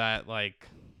part of that, like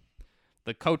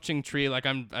the coaching tree, like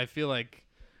I feel like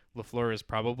LaFleur is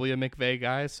probably a McVay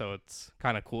guy, so it's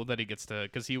kind of cool that he gets to,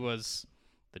 because he was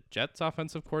the Jets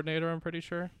offensive coordinator, I'm pretty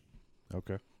sure.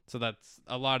 Okay. So that's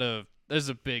there's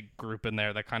a big group in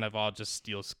there that kind of all just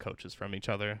steals coaches from each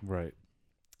other. Right.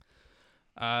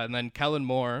 And then Kellen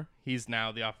Moore, he's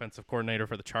now the offensive coordinator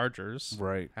for the Chargers.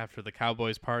 Right. After the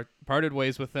Cowboys parted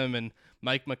ways with him, and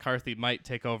Mike McCarthy might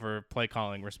take over play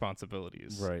calling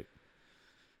responsibilities. Right.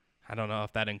 I don't know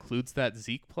if that includes that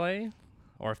Zeke play,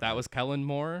 or if that was Kellen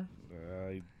Moore.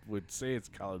 I would say it's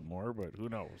Kellen Moore, but who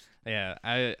knows? Yeah,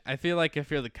 I feel like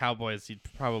if you're the Cowboys, you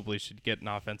probably should get an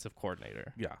offensive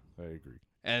coordinator. Yeah, I agree.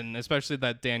 And especially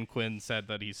that Dan Quinn said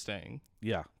that he's staying.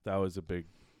 Yeah, that was a big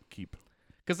keep.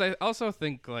 Because I also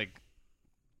think, like,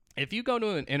 if you go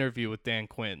to an interview with Dan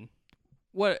Quinn,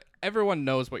 everyone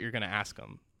knows what you're going to ask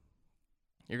him.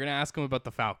 You're going to ask him about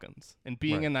the Falcons and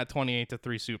being in that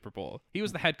 28-3 Super Bowl. He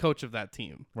was the head coach of that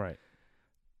team. Right.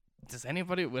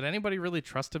 Would anybody really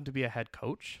trust him to be a head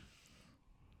coach?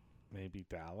 Maybe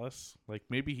Dallas. Like,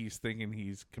 maybe he's thinking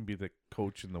can be the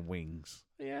coach in the wings.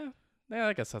 Yeah,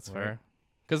 I guess that's fair.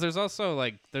 Because there's also,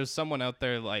 there's someone out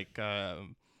there like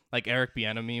Eric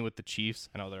Bieniemy with the Chiefs.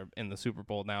 I know they're in the Super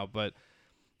Bowl now, but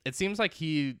it seems like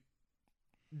this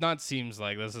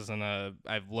isn't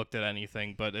I've looked at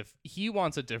anything, but if he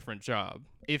wants a different job,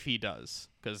 if he does,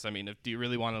 because, do you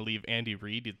really want to leave Andy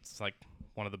Reid? It's like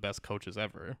one of the best coaches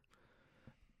ever.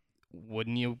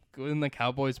 Wouldn't the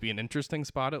Cowboys be an interesting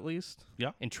spot at least?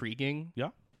 Yeah. Intriguing? Yeah.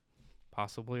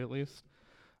 Possibly at least.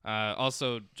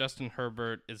 Also, Justin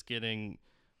Herbert is getting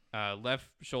left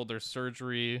shoulder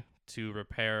surgery to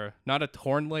repair not a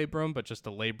torn labrum, but just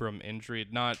a labrum injury,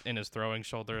 not in his throwing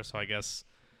shoulder. So I guess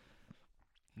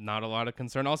not a lot of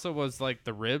concern. Also, was like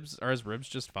the ribs, are his ribs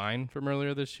just fine from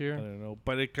earlier this I year? don't know,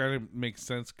 but it kind of makes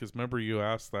sense because remember you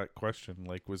asked that question,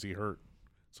 like, was he hurt?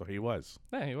 So he was.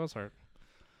 Yeah, he was hurt.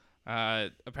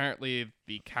 Apparently,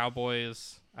 the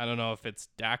Cowboys, I don't know if it's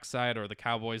Dak's side or the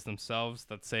Cowboys themselves,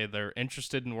 that say they're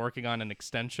interested in working on an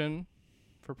extension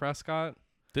for Prescott.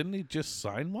 Didn't he just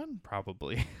sign one?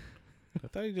 Probably. I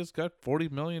thought he just got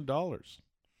 $40 million.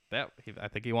 I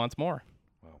think he wants more.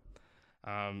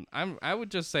 Wow. I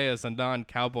would just say, as a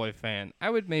non-Cowboy fan,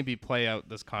 I would maybe play out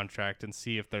this contract and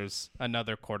see if there's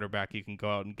another quarterback you can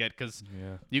go out and get, because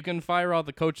you can fire all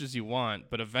the coaches you want,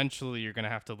 but eventually you're going to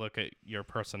have to look at your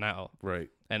personnel. Right.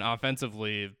 And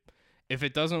offensively, if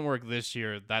it doesn't work this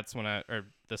year, that's when or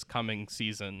this coming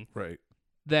season, Right.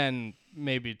 then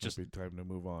maybe just Maybe time to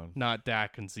move on. not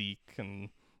Dak and Zeke and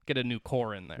get a new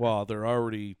core in there. Well, they're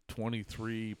already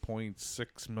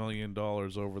 $23.6 million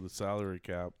over the salary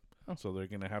cap. So they're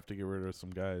gonna have to get rid of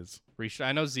some guys.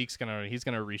 I know Zeke's gonna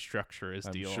restructure his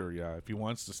deal. I'm sure, yeah. If he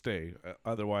wants to stay,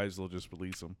 otherwise they'll just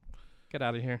release him. Get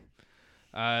out of here.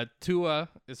 Tua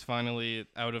is finally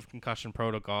out of concussion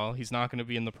protocol. He's not going to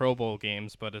be in the Pro Bowl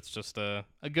games, but it's just a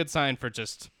good sign for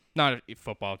just not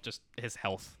football, just his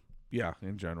health. Yeah,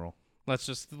 in general. We'll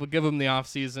give him the off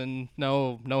season.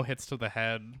 No hits to the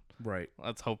head. Right.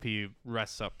 Let's hope he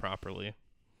rests up properly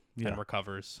and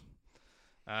recovers.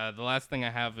 The last thing I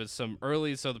have is some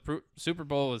early. So the Super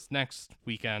Bowl is next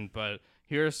weekend, but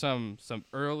here are some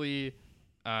early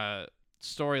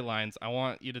storylines. I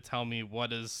want you to tell me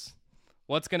what's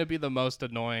going to be the most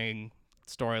annoying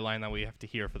storyline that we have to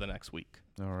hear for the next week.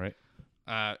 All right.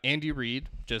 Andy Reid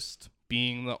just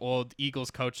being the old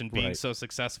Eagles coach and being so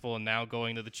successful, and now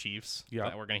going to the Chiefs.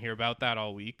 Yeah, we're going to hear about that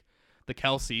all week. The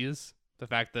Kelce's, the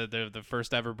fact that they're the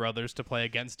first ever brothers to play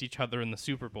against each other in the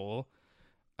Super Bowl.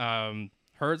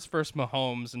 Hurts versus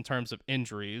Mahomes in terms of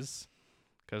injuries,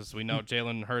 because we know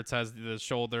Jalen Hurts has the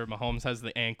shoulder, Mahomes has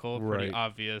the ankle, pretty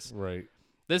obvious. Right.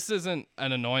 This isn't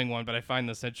an annoying one, but I find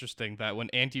this interesting that when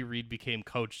Andy Reid became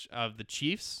coach of the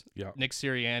Chiefs, Nick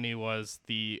Sirianni was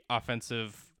the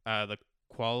offensive, the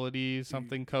quality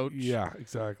something coach. Yeah,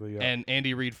 exactly. Yeah. And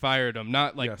Andy Reid fired him,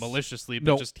 not maliciously,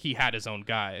 but just he had his own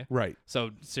guy. Right.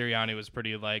 So Sirianni was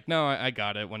pretty like, no, I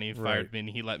got it when he fired me and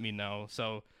he let me know.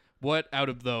 So what out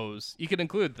of those, you could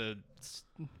include the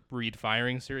Reid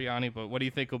firing Sirianni, but what do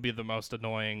you think will be the most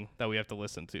annoying that we have to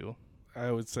listen to?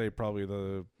 I would say probably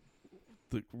the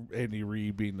Andy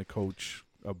Reid being the coach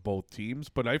of both teams,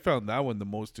 but I found that one the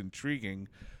most intriguing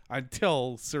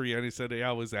until Sirianni said, "Yeah,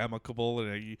 I was amicable,"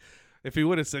 and if he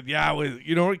would have said, "Yeah, I was,"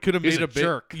 it could have made a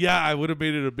jerk. Yeah, I would have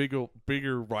made it a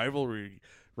bigger rivalry,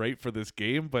 right, for this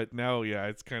game. But now,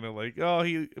 it's kind of like,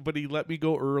 he let me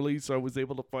go early, so I was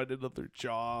able to find another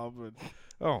job. And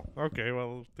okay,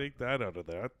 well, take that out of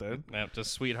that then. Yeah,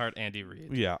 just sweetheart Andy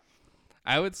Reid. Yeah.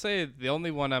 I would say the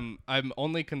only one I'm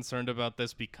only concerned about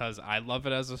this because I love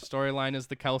it as a storyline is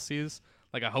the Kelce's.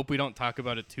 Like, I hope we don't talk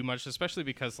about it too much, especially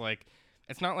because, like,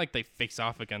 it's not like they face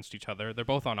off against each other. They're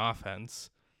both on offense.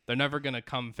 They're never going to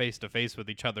come face-to-face with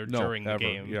each other during the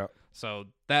game. Yeah. So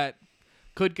that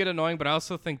could get annoying, but I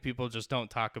also think people just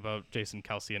don't talk about Jason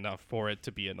Kelce enough for it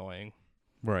to be annoying.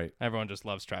 Right. Everyone just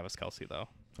loves Travis Kelce, though.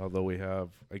 Although we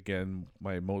have, again,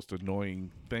 my most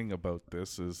annoying thing about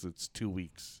this is it's 2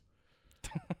 weeks.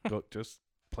 Just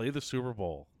play the Super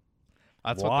Bowl.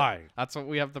 Why? That's what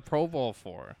we have the Pro Bowl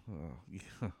for.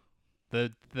 Yeah.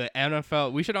 The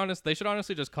NFL. They should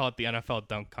honestly just call it the NFL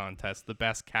dunk contest, the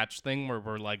best catch thing, where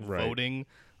we're like voting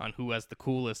on who has the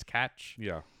coolest catch.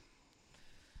 Yeah.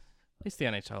 At least the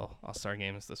NHL All-Star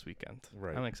Game is this weekend.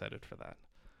 Right. I'm excited for that.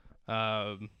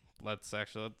 Let's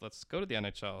go to the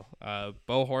NHL.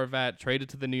 Bo Horvat traded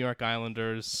to the New York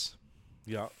Islanders.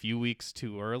 Yeah. A few weeks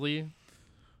too early.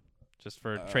 Just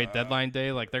for trade deadline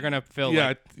day, like they're gonna fill.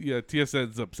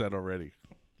 TSN's upset already,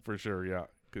 for sure. Yeah,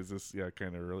 because this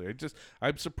kind of early.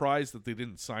 I'm surprised that they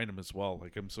didn't sign him as well.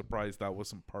 Like, I'm surprised that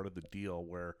wasn't part of the deal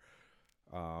where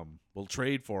we'll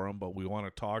trade for him, but we want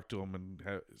to talk to him and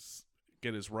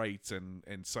get his rights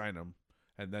and sign him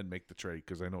and then make the trade.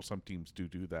 Because I know some teams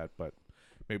do that, but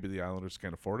maybe the Islanders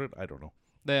can't afford it. I don't know.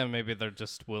 Yeah, maybe they're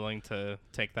just willing to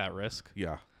take that risk.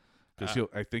 Yeah, because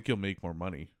I think he'll make more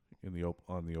money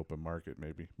on the open market.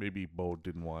 Maybe Bo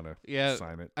didn't want to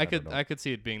sign it. I could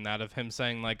see it being that of him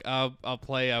saying like, I'll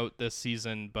play out this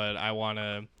season, but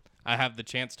I have the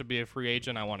chance to be a free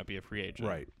agent. I want to be a free agent.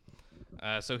 Right.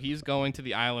 So he's going to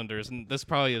the Islanders, and this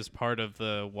probably is part of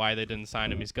the why they didn't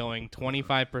sign him. He's going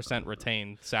 25%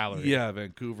 retained salary. Yeah,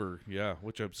 Vancouver. Yeah,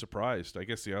 which I'm surprised. I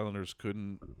guess the Islanders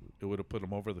couldn't. It would have put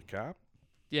him over the cap.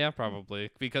 Yeah,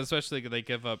 probably. Because especially they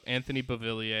give up Anthony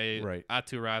Beauvillier, Right.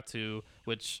 Atu Ratu,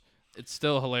 which it's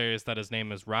still hilarious that his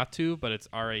name is Ratu, but it's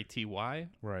Raty.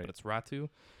 Right. But it's Ratu.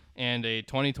 And a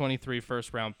 2023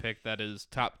 first-round pick that is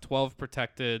top 12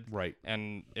 protected. Right.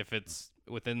 And if it's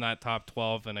within that top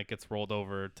 12, and it gets rolled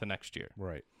over to next year.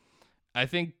 Right. I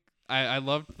think I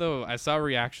loved, though, I saw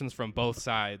reactions from both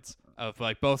sides of,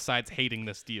 like, both sides hating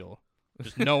this deal.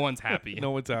 Just no one's happy.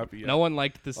 No one's happy. Yeah. No one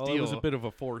liked this Well, deal. it was a bit of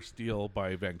a forced deal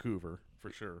by Vancouver,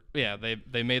 for sure. Yeah,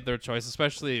 they made their choice,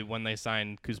 especially when they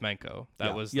signed Kuzmenko.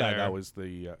 That was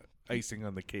the icing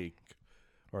on the cake,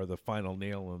 or the final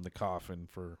nail in the coffin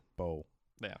for Bo.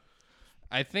 Yeah.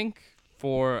 I think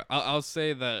I'll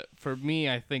say that for me,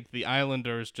 I think the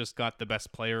Islanders just got the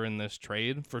best player in this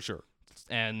trade. For sure.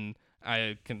 And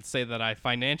I can say that I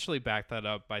financially backed that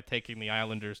up by taking the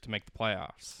Islanders to make the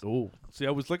playoffs. Oh, see, I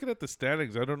was looking at the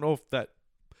standings. I don't know if that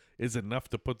is enough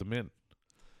to put them in.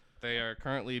 They are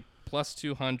currently plus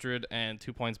 200 and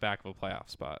 2 points back of a playoff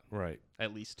spot. Right.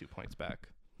 At least 2 points back.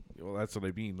 Well, that's what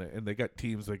I mean. And they got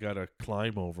teams they got to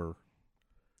climb over.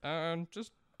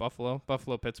 Just Buffalo,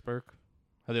 Pittsburgh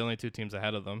are the only two teams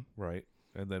ahead of them. Right.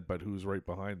 And then, but who's right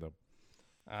behind them?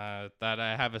 That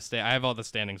I have I have all the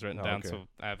standings written down, okay. so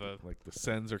I have a Like the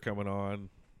Sens are coming on.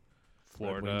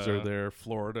 Florida. Red Wings are there.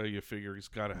 Florida, you figure he's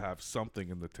got to have something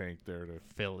in the tank there to.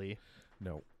 Philly.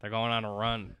 No. They're going on a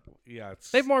run. Yeah,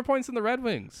 They have more points than the Red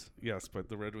Wings. Yes, but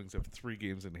the Red Wings have 3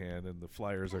 games in hand, and the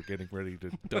Flyers are getting ready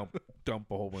to dump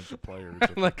a whole bunch of players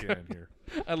if they can here.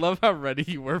 I love how ready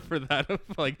you were for that.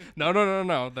 Like,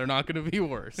 no, they're not going to be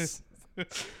worse.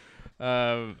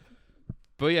 But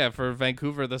yeah, for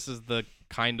Vancouver, this is the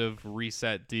kind of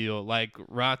reset deal. Like,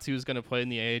 Ratu's going to play in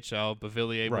the AHL.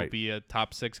 Beauvillier will be a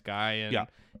top 6 guy. And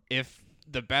if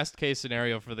the best case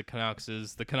scenario for the Canucks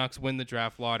is the Canucks win the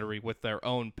draft lottery with their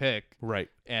own pick. Right.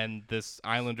 And this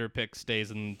Islander pick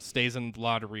stays in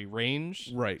lottery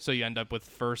range. Right. So you end up with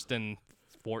first and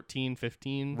 14,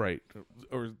 15. Right.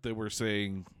 Or they were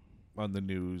saying on the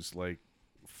news, like,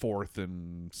 4th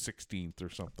and 16th or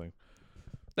something.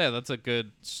 Yeah, that's a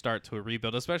good start to a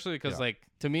rebuild, especially because, like,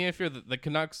 to me, if you're the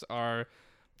Canucks are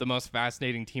the most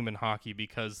fascinating team in hockey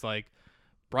because, like,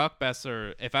 Brock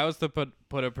Besser, if I was to put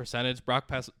a percentage,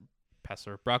 Brock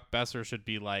Besser should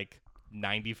be, like,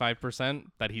 95%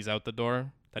 that he's out the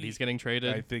door, that he's getting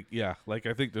traded. I think,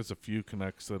 I think there's a few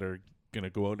Canucks that are going to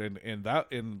go out. And that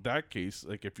in that case,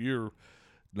 like, if you're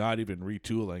not even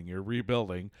retooling, you're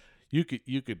rebuilding, you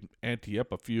could ante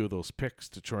up a few of those picks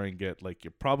to try and get, like, you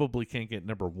probably can't get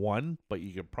number 1, but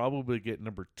you could probably get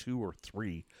number 2 or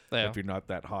 3 if you're not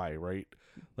that high, right?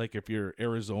 Like, if you're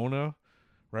Arizona,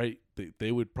 right,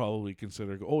 they would probably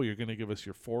consider, you're going to give us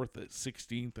your 4th,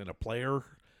 16th, and a player,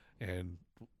 and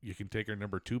you can take our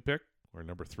number 2 pick or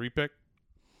number 3 pick.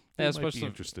 Yeah, especially be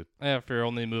interested. Yeah, if you're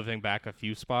only moving back a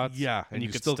few spots. Yeah, and you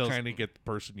could still kind of get the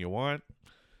person you want.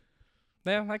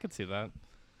 Yeah, I could see that.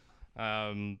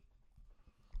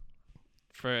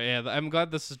 I'm glad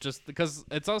this is just because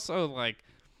it's also like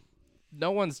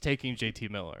no one's taking JT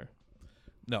Miller.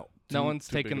 No one's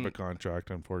taking big of a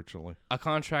contract, unfortunately. A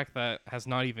contract that has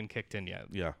not even kicked in yet.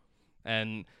 Yeah,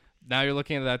 and now you're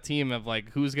looking at that team of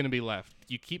like who's going to be left.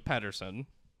 You keep Pedersen.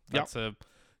 That's a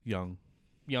young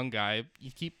guy. You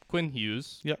keep Quinn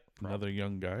Hughes. Yep, another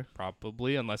young guy.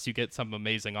 Probably, unless you get some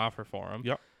amazing offer for him.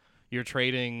 Yep. You're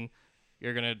trading.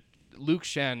 You're gonna. Luke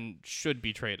Shen should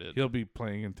be traded. He'll be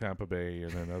playing in Tampa Bay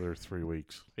in another 3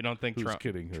 weeks. You don't think Who's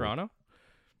kidding? Toronto?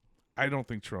 I don't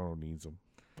think Toronto needs him.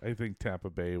 I think Tampa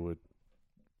Bay would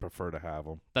prefer to have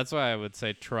him. That's why I would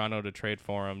say Toronto to trade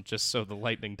for him, just so the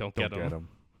Lightning don't get him.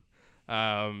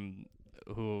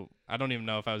 Who I don't even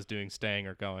know if I was doing staying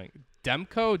or going.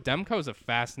 Demko's a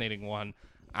fascinating one.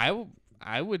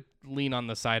 I would lean on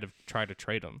the side of try to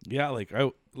trade him. Yeah,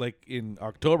 like in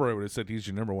October I would have said he's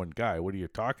your number 1 guy. What are you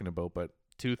talking about? But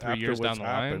 2-3 years down the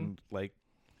line, like,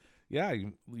 yeah,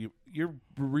 you're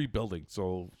rebuilding,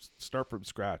 so start from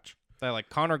scratch. Like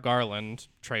Connor Garland,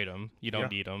 trade him. You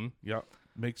don't need him. Yeah,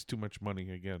 makes too much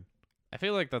money again. I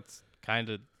feel like that's kind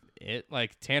of it.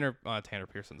 Like Tanner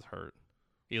Pearson's hurt.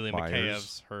 Eli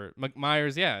Makheyev's hurt.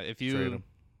 Myers, yeah. If you trade him.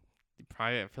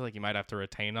 I feel like you might have to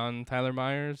retain on Tyler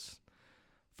Myers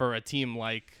for a team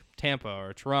like Tampa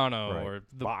or Toronto or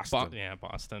the Boston.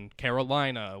 Boston,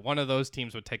 Carolina. One of those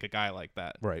teams would take a guy like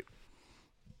that. Right.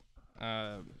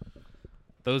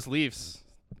 Those Leafs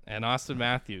and Austin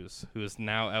Matthews, who is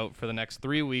now out for the next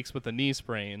 3 weeks with a knee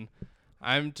sprain.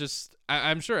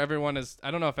 I'm sure everyone is.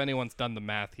 I don't know if anyone's done the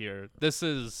math here. This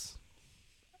is,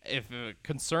 if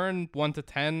concern 1 to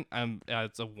 10,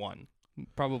 it's a 1,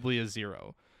 probably a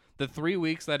 0. The 3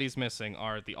 weeks that he's missing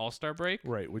are the All-Star break.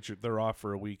 Right, which they're off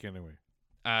for a week anyway.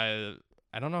 I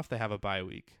don't know if they have a bye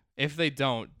week. If they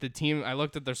don't, the team, I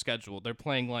looked at their schedule. They're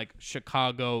playing like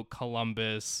Chicago,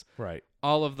 Columbus, Right.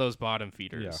 all of those bottom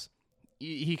feeders.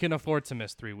 Yeah. He can afford to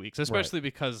miss 3 weeks, especially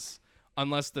because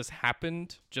unless this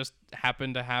happened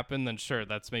to happen, then sure,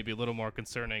 that's maybe a little more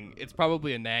concerning. It's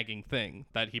probably a nagging thing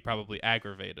that he probably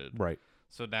aggravated. Right.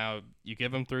 So now you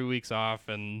give him 3 weeks off,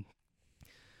 and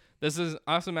this is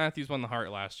Austin Matthews won the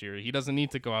Hart last year. He doesn't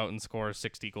need to go out and score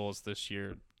 60 goals this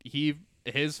year.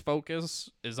 His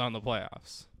focus is on the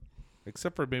playoffs.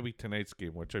 Except for maybe tonight's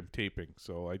game, which I'm taping.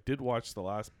 So I did watch the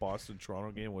last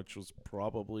Boston-Toronto game, which was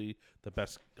probably the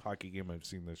best hockey game I've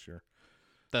seen this year.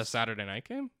 The Saturday night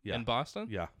game in Boston?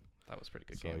 Yeah. That was a pretty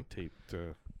good so game. I taped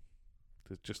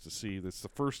just to see. This is the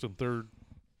first and third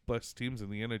best teams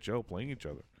in the NHL playing each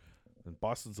other. And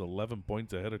Boston's 11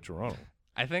 points ahead of Toronto.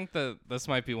 I think that this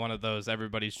might be one of those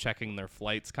everybody's checking their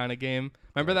flights kind of game.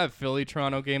 Remember that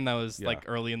Philly-Toronto game that was like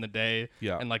early in the day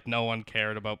and like no one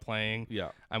cared about playing?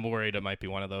 Yeah. I'm worried it might be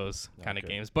one of those kind of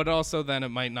games. But also then it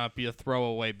might not be a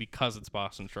throwaway because it's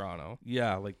Boston-Toronto.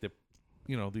 Yeah, like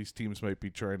these teams might be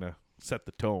trying to set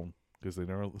the tone because they're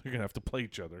going to have to play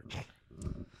each other.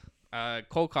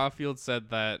 Cole Caulfield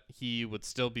said that he would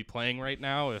still be playing right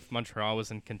now if Montreal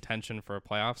was in contention for a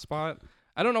playoff spot.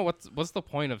 I don't know what's the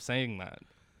point of saying that.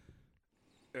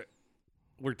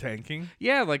 We're tanking.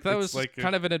 Yeah, like that was like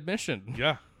kind of an admission.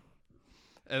 Yeah.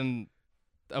 And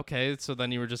okay, so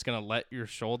then you were just gonna let your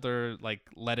shoulder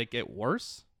let it get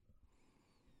worse,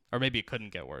 or maybe it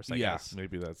couldn't get worse. I guess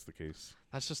maybe that's the case.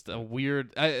 That's just a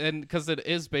weird, and because it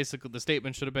is basically the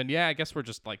statement should have been, I guess we're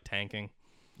just like tanking.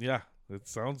 Yeah, that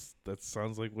sounds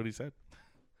like what he said.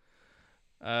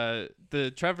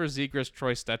 The Trevor Zegras,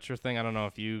 Troy Stetcher thing. I don't know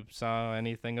if you saw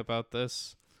anything about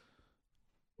this.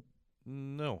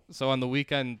 No. So on the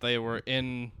weekend they were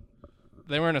in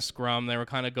a scrum. They were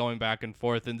kind of going back and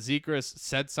forth, and Zegras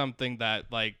said something that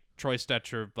Troy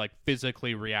Stetcher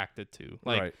physically reacted to,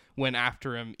 went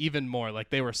after him even more. Like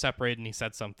they were separated, and he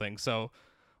said something. So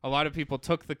a lot of people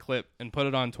took the clip and put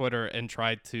it on Twitter and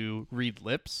tried to read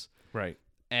lips. Right.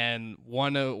 And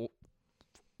one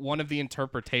of the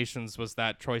interpretations was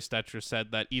that Troy Stetcher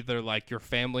said that either your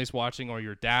family's watching or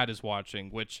your dad is watching,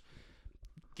 which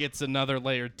gets another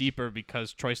layer deeper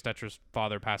because Troy Stetcher's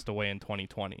father passed away in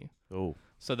 2020. Oh.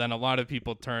 So then a lot of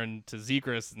people turned to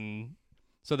Zegras, and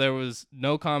so there was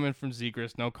no comment from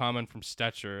Zegras, no comment from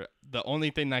Stetcher. The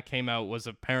only thing that came out was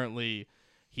apparently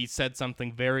he said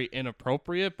something very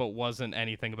inappropriate, but wasn't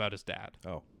anything about his dad.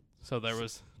 Oh. So there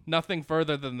was nothing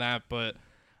further than that, but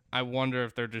I wonder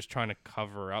if they're just trying to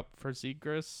cover up for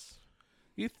Zegras.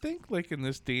 You think in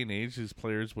this day and age, these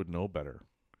players would know better?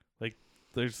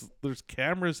 There's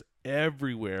cameras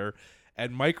everywhere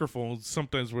and microphones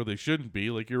sometimes where they shouldn't be.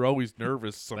 You're always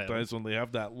nervous sometimes when they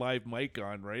have that live mic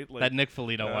on, right? That Nick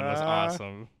Foligno one was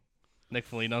awesome. Nick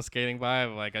Foligno skating by,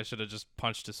 I should have just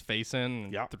punched his face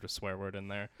in and threw a swear word in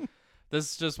there.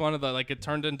 This is just one of the, it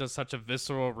turned into such a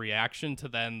visceral reaction to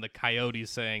then the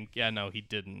Coyotes saying, yeah, no, he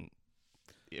didn't.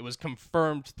 It was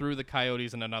confirmed through the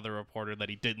Coyotes and another reporter that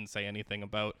he didn't say anything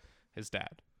about his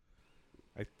dad.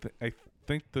 I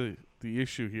think the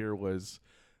issue here was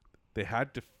they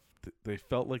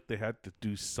felt like they had to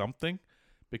do something,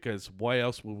 because why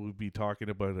else would we be talking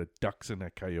about a Ducks and a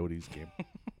Coyotes game?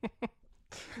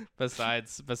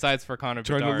 besides for Connor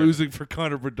Bedard. Trying to losing for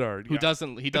Connor Bedard. Who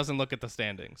doesn't look at the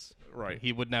standings. Right.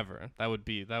 He would never. That would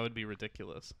be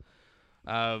ridiculous.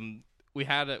 We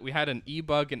had an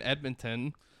e-bug in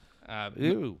Edmonton.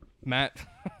 Ew.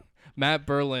 Matt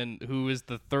Berlin, who is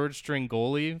the third string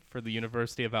goalie for the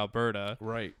University of Alberta.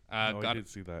 Right. I did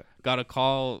see that. Got a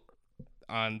call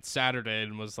on Saturday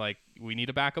and was like, we need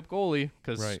a backup goalie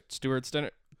because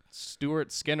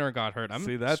Stuart Skinner got hurt.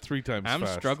 Say that 3 times I'm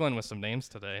fast. struggling with some names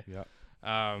today. Yeah.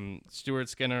 Stuart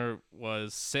Skinner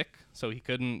was sick, so he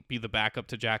couldn't be the backup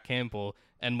to Jack Campbell.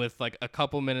 And with a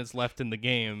couple minutes left in the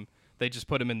game, they just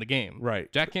put him in the game.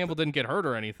 Right. Jack Campbell didn't get hurt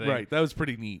or anything. Right. That was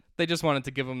pretty neat. They just wanted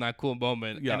to give him that cool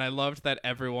moment. Yeah. And I loved that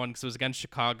everyone, because it was against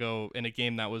Chicago in a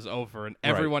game that was over, and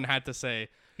everyone had to say,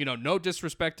 no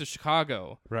disrespect to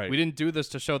Chicago. Right. We didn't do this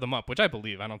to show them up, which I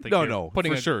believe. I don't think No,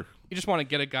 for sure. You just want to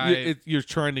get a guy. You're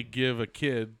trying to give a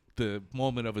kid the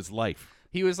moment of his life.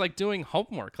 He was doing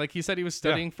homework. He said he was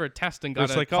studying for a test and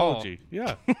got a psychology. Call.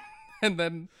 Yeah. And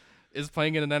then is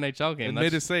playing in an NHL game. And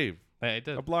made a save. I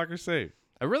did. A blocker save.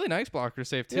 A really nice blocker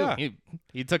save too. Yeah.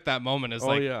 He took that moment as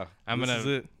yeah. I'm This is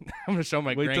gonna it. I'm gonna show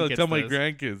my Wait till I grandkids tell my this.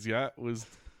 grandkids. Yeah, it was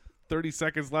 30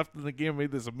 seconds left in the game.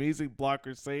 Made this amazing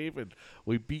blocker save, and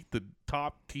we beat the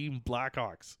top team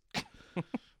Blackhawks.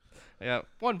 Yeah,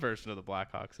 one version of the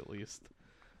Blackhawks at least.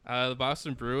 The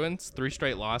Boston Bruins, 3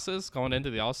 straight losses going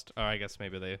into the All-Star. Oh, I guess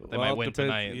maybe they might win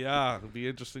tonight. Yeah, it'll be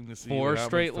interesting to see. 4 what happens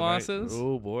straight tonight. losses?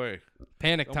 Oh boy,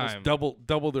 Panic almost time.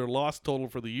 double their loss total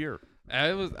for the year.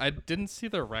 I didn't see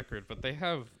their record, but they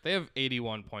have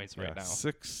 81 points right now.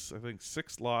 6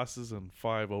 losses and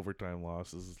 5 overtime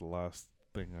losses is the last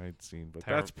thing I'd seen, but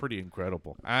Terrible. that's pretty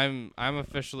incredible. I'm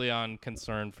officially on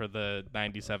concern for the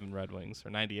 97 Red Wings or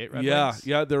 98 Red Wings.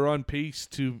 Yeah, they're on pace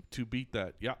to beat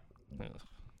that. Yeah. Ugh.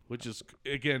 Which is,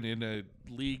 again, in a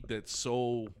league that's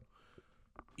so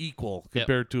equal Yep.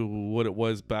 compared to what it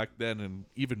was back then, and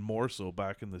even more so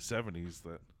back in the 70s,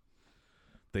 that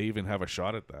they even have a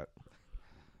shot at that.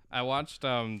 I watched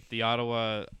the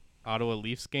Ottawa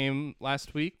Leafs game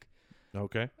last week.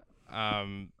 Okay. I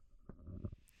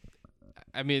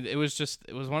mean, it was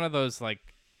one of those,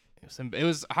 like, it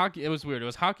was hockey. It was weird. It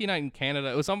was hockey night in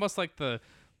Canada. It was almost like the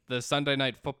Sunday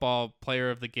night football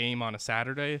player of the game on a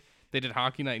Saturday. They did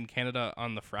hockey night in Canada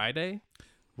on the Friday.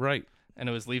 Right. And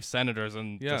it was Leafs Senators,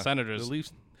 and Yeah. the Senators.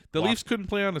 The Leafs couldn't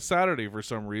play on a Saturday for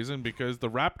some reason because the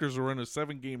Raptors were on a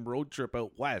 7-game road trip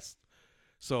out west.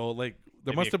 So, like,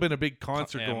 there Maybe must have been a big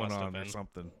concert yeah, going must have on or been.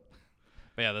 something.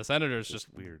 But yeah, the Senators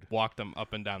just weird. walked them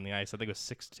up and down the ice. I think it was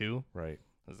 6-2. Right.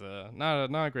 It was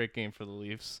not a great game for the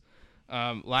Leafs.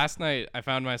 Last night, I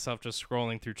found myself just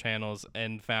scrolling through channels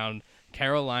and found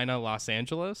Carolina, Los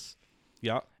Angeles.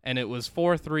 Yeah. And it was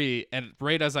 4-3. And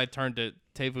right as I turned it,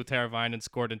 Teuvo Teravainen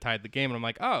scored and tied the game. And I'm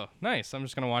like, oh, nice. I'm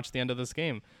just going to watch the end of this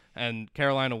game. And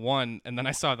Carolina won. And then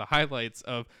I saw the highlights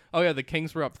of, oh, yeah, the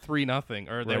Kings were up 3-0.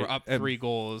 Or they Right. were up And 3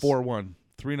 goals. 4-1.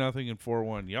 3-0 and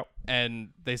 4-1. Yep. And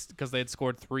because they had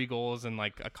scored 3 goals in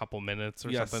like a couple minutes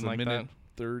or something like minute that.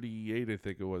 38, I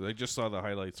think it was. I just saw the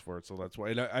highlights for it, so that's why.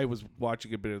 And I was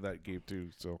watching a bit of that game too.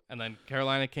 So. And then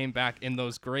Carolina came back in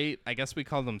those great, I guess we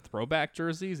call them throwback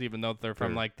jerseys, even though they're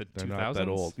from like the 2000s. They're not that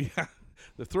old. Yeah.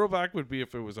 The throwback would be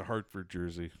if it was a Hartford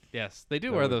jersey. Yes, they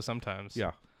do wear those sometimes.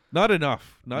 Yeah. Not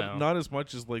enough. No. Not as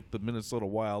much as like the Minnesota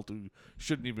Wild, who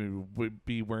shouldn't even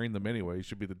be wearing them anyway. It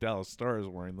should be the Dallas Stars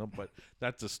wearing them, but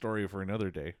that's a story for another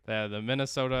day. Yeah, the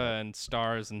Minnesota and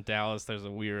Stars and Dallas, there's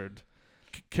a weird...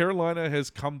 Carolina has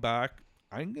come back,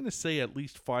 I'm going to say at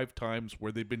least 5 times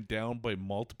where they've been down by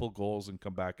multiple goals and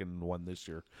come back and won this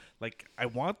year. Like, I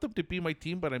want them to be my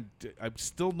team, but I'm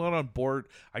still not on board.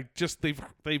 They've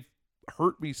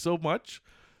hurt me so much.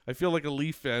 I feel like a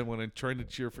Leaf fan when I'm trying to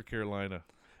cheer for Carolina.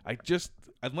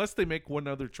 Unless they make one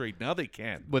other trade. Now they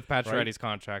can. With Pacioretty's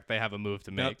contract, they have a move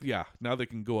to make. Now they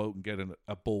can go out and get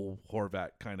a Bo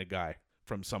Horvat kind of guy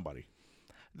from somebody.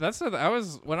 When I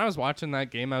was watching that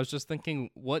game, I was just thinking,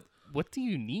 what do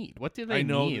you need? What do they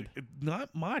need?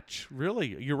 Not much,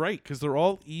 really. You're right, because they're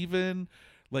all even.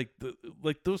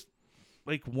 Those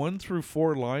 1 through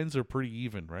 4 lines are pretty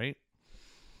even, right?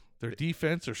 Their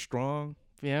defense are strong.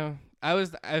 Yeah.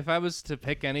 If I was to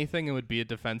pick anything, it would be a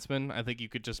defenseman. I think you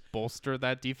could just bolster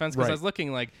that defense. Because I was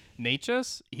looking like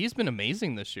Natchez, he's been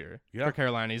amazing this year for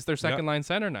Carolina. He's their second line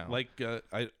center now.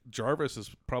 Jarvis is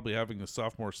probably having a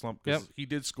sophomore slump because he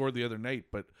did score the other night,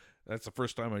 but that's the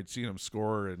first time I'd seen him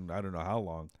score in I don't know how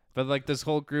long. But like this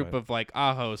whole group of like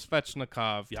Aho,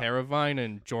 Svechnikov,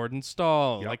 Teravainen, Jordan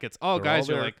Stahl, like it's all guys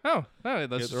who are like,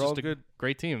 that's just a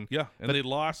great team. Yeah, and they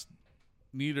lost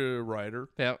Niederreiter.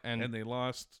 Yeah, and they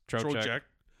lost Trocheck,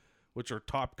 which are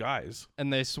top guys.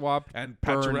 And they swapped and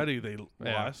Pacioretty. They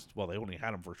lost. Well, they only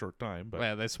had him for a short time,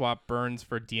 but they swapped Burns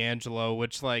for D'Angelo,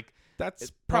 which like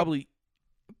that's probably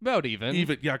about even.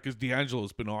 Because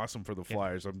D'Angelo's been awesome for the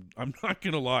Flyers. I'm not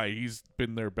gonna lie, he's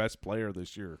been their best player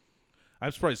this year.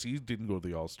 I'm surprised he didn't go to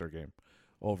the All-Star game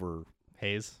over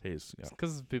Hayes. Yeah,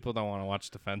 because people don't want to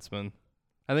watch defensemen.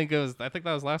 I think that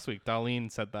was last week.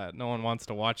 Darlene said that no one wants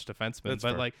to watch defensemen, That's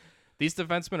but fair. like these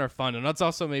defensemen are fun, and that's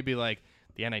also maybe like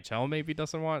the NHL maybe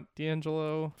doesn't want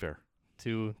D'Angelo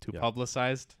too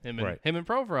publicized. Him and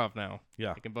Provorov now.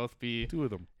 Yeah, they can both be 2 of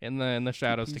them in the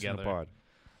shadows together.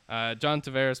 John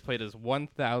Tavares played his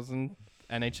 1,000th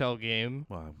NHL game.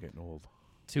 Wow, I'm getting old.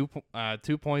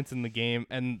 2 points in the game,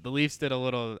 and the Leafs did a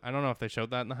little. I don't know if they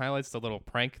showed that in the highlights. The little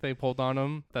prank they pulled on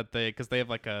him because they have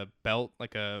like a belt,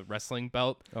 like a wrestling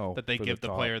belt that they give the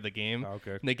player of the game. Oh,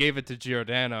 okay, and they gave it to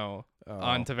Giordano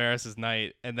on Tavares'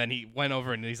 night, and then he went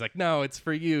over and he's like, "No, it's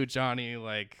for you, Johnny."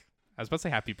 Like I was about to say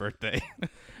happy birthday.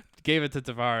 Gave it to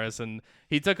Tavares, and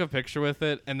he took a picture with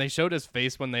it, and they showed his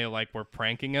face when they like were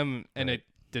pranking him, and it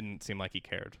didn't seem like he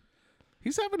cared.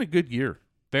 He's having a good year.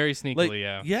 Very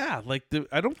sneakily, yeah. Like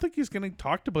I don't think he's getting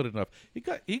talked about enough.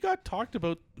 He got talked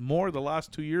about more the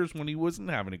last 2 years when he wasn't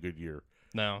having a good year.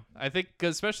 No, I think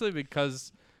especially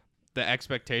because the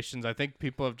expectations, I think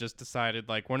people have just decided,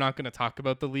 like, we're not going to talk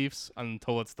about the Leafs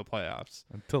until it's the playoffs.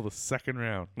 Until the second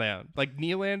round. Yeah. Like,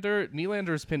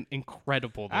 Nylander's been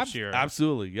incredible this year.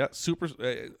 Absolutely. Yeah. Super.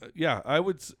 Yeah.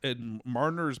 And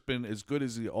Marner's been as good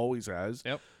as he always has.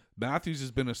 Yep. Matthews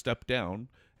has been a step down.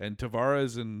 And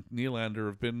Tavares and Nylander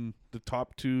have been the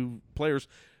top two players.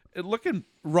 And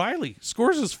Riley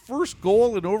scores his first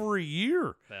goal in over a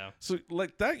year. Yeah. So,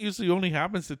 like, that usually only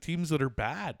happens to teams that are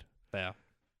bad. Yeah.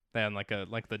 And like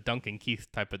the Duncan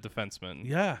Keith type of defenseman.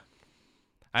 Yeah.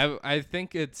 I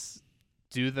think it's,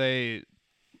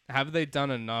 have they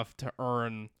done enough to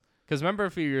earn? Because remember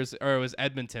a few years, or it was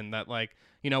Edmonton that, like,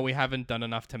 we haven't done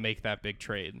enough to make that big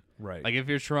trade. Right. Like, if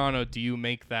you're Toronto, do you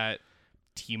make that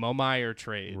Timo Meier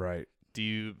trade? Right. Do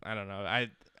you? I don't know.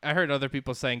 I heard other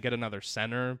people saying get another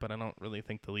center, but I don't really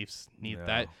think the Leafs need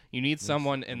that. You need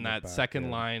someone in that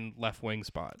second line left wing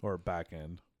spot or back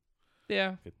end.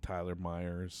 Yeah. Get Tyler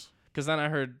Myers. Because then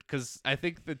I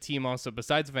think the team also,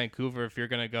 besides Vancouver, if you're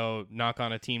going to go knock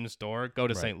on a team's door, go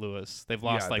to St. Louis. They've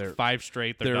lost 5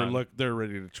 straight. They're done. They're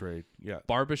ready to trade. Yeah.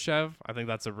 Barbashev, I think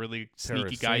that's a really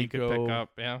sneaky guy you could pick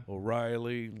up. Yeah.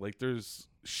 O'Reilly. Like, there's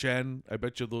Shen. I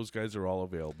bet you those guys are all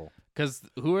available. Because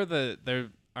there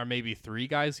are maybe 3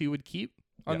 guys he would keep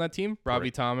on that team.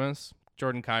 Robbie Thomas,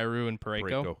 Jordan Kyrou, and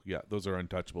Parayko. Yeah, those are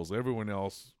untouchables. Everyone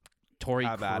else. Torrey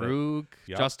Krug,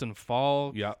 Justin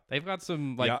Falk. Yeah. They've got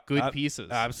some good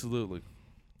pieces. Absolutely.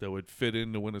 That would fit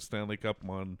in to win a Stanley Cup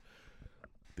on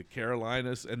the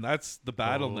Carolinas. And that's the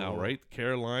battle now, right?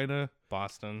 Carolina,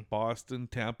 Boston,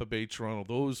 Tampa Bay, Toronto.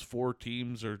 Those 4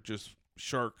 teams are just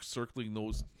sharks circling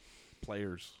those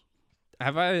players.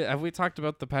 Have we talked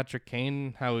about the Patrick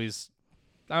Kane, how he's,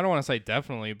 I don't want to say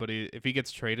definitely, but if he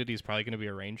gets traded, he's probably going to be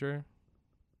a Ranger?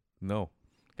 No.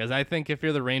 Because I think if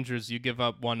you're the Rangers, you give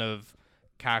up one of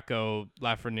Kakko,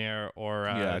 Lafreniere, or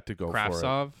to go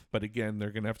Kravtsov. For it. But again,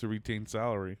 they're going to have to retain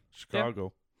salary.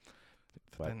 Chicago. Yeah.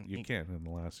 But you can't in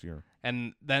the last year.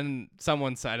 And then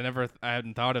someone said, I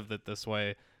hadn't thought of it this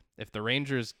way. If the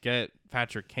Rangers get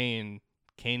Patrick Kane,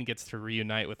 Kane gets to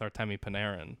reunite with Artemi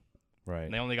Panarin. Right.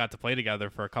 And they only got to play together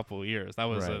for a couple of years. That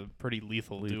was a pretty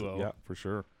lethal duo. Yeah, for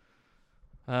sure.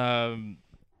 Jordan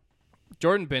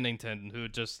Binnington, who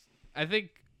just, I think,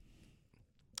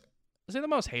 is he the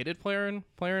most hated player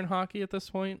in hockey at this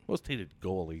point? Most hated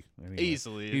goalie. Anyway.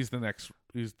 Easily. He's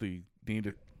the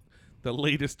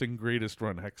latest and greatest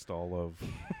Ron Hextall of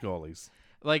goalies.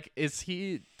 Like, does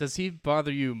he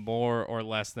bother you more or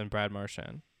less than Brad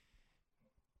Marchand?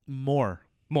 More.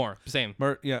 Same.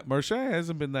 Marchand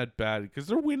hasn't been that bad because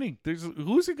they're winning.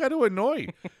 Who's he got to annoy?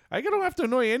 I don't have to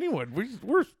annoy anyone.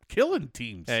 We're killing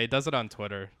teams. Yeah, he does it on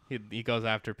Twitter. He goes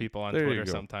after people on Twitter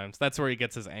sometimes. That's where he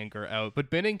gets his anger out. But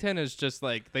Binnington is just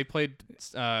like, they played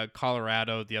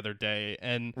Colorado the other day,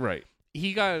 and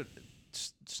he got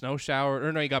snow showered,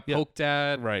 or no, he got poked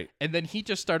at, and then he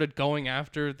just started going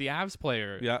after the Avs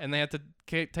player, and they had to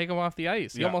take him off the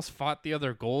ice. He almost fought the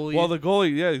other goalie. Well, the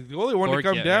goalie wanted to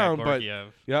come down,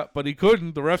 but he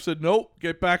couldn't. The ref said, "Nope,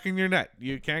 get back in your net.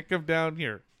 You can't come down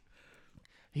here."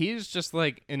 He's just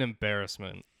like an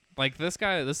embarrassment. Like, this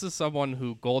guy, this is someone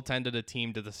who goaltended a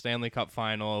team to the Stanley Cup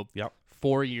final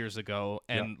 4 years ago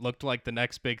and looked like the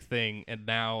next big thing, and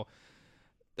now,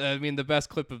 I mean, the best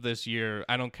clip of this year,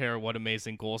 I don't care what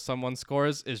amazing goal someone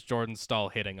scores, is Jordan Stahl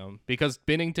hitting him. Because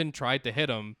Binnington tried to hit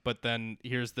him, but then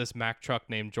here's this Mack truck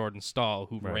named Jordan Stahl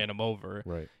who ran him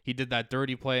over. He did that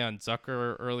dirty play on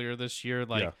Zucker earlier this year.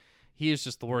 He is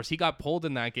just the worst. He got pulled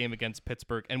in that game against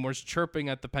Pittsburgh and was chirping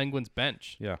at the Penguins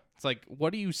bench. Yeah. It's like,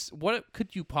 what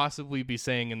could you possibly be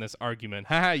saying in this argument?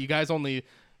 Haha, you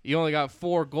only got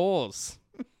 4 goals.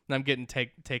 And I'm getting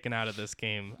taken out of this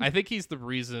game. I think he's the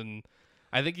reason.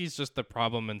 I think he's just the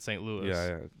problem in St. Louis.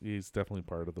 Yeah, he's definitely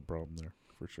part of the problem there,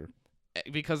 for sure.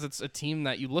 Because it's a team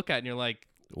that you look at and you're like,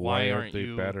 why aren't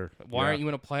you better? Why aren't you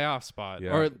in a playoff spot?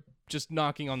 Yeah. Or just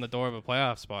knocking on the door of a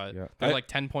playoff spot? Yeah. They're like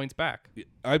 10 points back.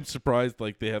 I'm surprised.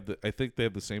 Like, I think they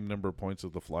have the same number of points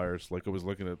as the Flyers. Like, I was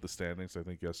looking at the standings, I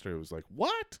think yesterday, it was like,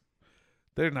 what?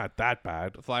 They're not that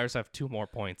bad. The Flyers have 2 more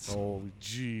points. Oh,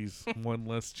 jeez. One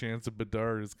less chance of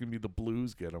Bedard. It's going to be the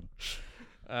Blues get them.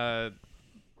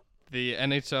 The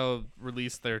NHL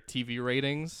released their TV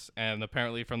ratings, and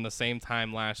apparently from the same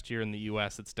time last year in the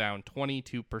U.S., it's down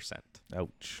 22%.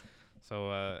 Ouch.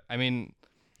 So, I mean,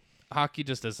 hockey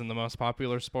just isn't the most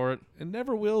popular sport. It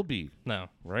never will be. No.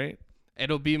 Right?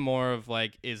 It'll be more of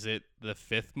like, is it the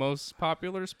 5th most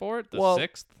popular sport? The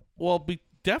 6th? Well,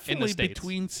 definitely States.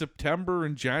 between September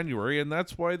and January, and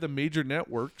that's why the major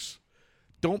networks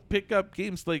don't pick up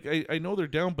games. Like, I know they're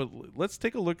down, but let's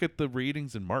take a look at the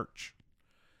ratings in March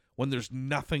when there's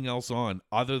nothing else on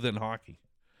other than hockey.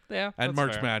 Yeah, And that's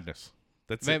March fair. Madness.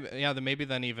 That's maybe, it. Yeah, then maybe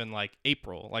then even like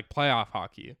April, like playoff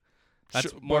hockey.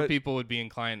 That's Sure, more but- people would be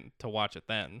inclined to watch it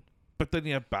then. But then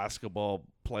you have basketball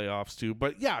playoffs too.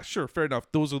 But yeah, sure, fair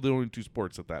enough. Those are the only two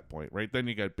sports at that point, right? Then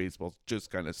you got baseball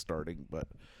just kind of starting. But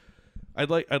I'd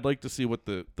like to see what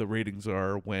the ratings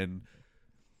are when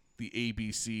the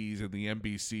ABCs and the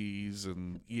NBCs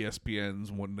and ESPNs,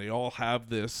 when they all have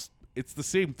this. It's the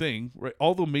same thing, right?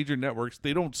 All the major networks,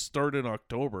 they don't start in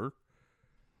October.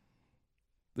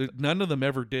 None of them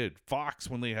ever did. Fox,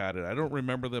 when they had it, I don't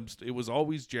remember them. It was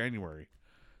always January.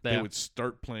 Yeah. They would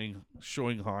start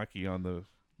showing hockey on the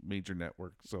major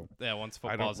network. So Yeah, once I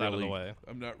don't football's out of the way.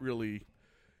 I'm not really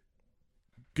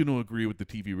going to agree with the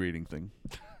TV rating thing.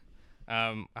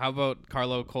 How about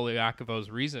Carlo Koliakovo's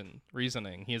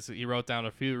reasoning? He wrote down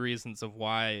a few reasons of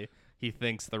why he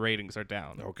thinks the ratings are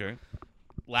down. Okay.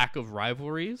 Lack of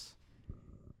rivalries.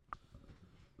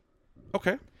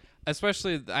 Okay.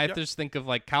 Especially, I just think of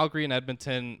like Calgary and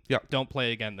Edmonton don't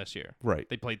play again this year. Right.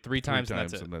 They played three times and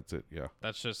that's it. And that's it. Yeah.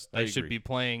 That's just I they should agree. be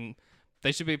playing.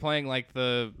 They should be playing like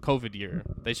the COVID year.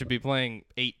 They should be playing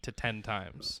 8 to 10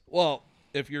 times. Well,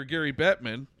 if you're Gary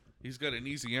Bettman, he's got an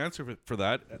easy answer for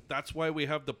that. That's why we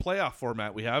have the playoff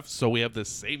format we have. So we have the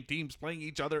same teams playing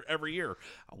each other every year.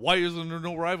 Why isn't there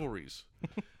no rivalries?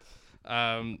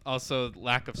 Also,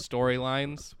 lack of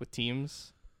storylines with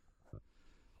teams.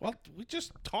 Well, we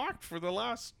just talked for the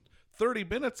last 30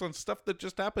 minutes on stuff that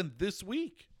just happened this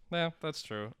week. Yeah, that's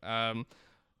true.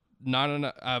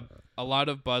 Not a lot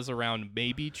of buzz around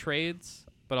maybe trades,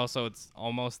 but also it's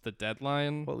almost the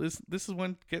deadline. Well, this is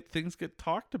when things get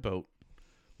talked about.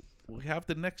 We have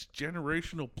the next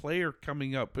generational player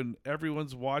coming up, and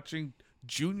everyone's watching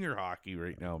junior hockey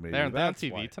right now. Maybe They're on that's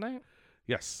TV why. tonight.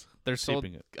 Yes, They're sold.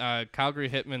 taping it. Calgary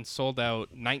Hitmen sold out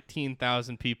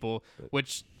 19,000 people,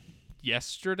 which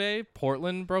yesterday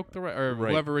Portland broke the or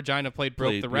Right. whoever Regina broke the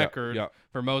Yeah, record yeah.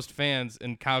 for most fans,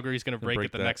 and Calgary's going to break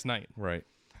it the that. next night. Right.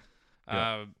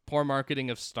 Yeah. Poor marketing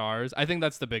of stars. I think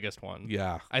that's the biggest one.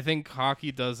 Yeah. I think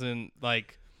hockey doesn't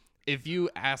like. If you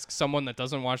ask someone that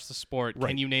doesn't watch the sport, Right.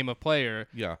 can you name a player?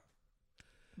 Yeah.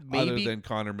 Maybe. Other than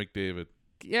Connor McDavid.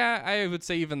 Yeah, I would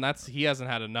say even he hasn't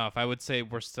had enough. I would say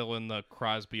we're still in the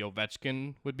Crosby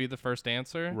Ovechkin would be the first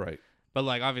answer. Right. But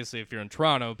like obviously if you're in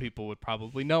Toronto, people would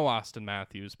probably know Austin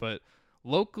Matthews. But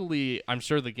locally, I'm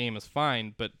sure the game is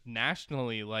fine. But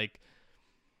nationally, like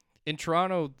in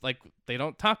Toronto, like they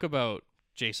don't talk about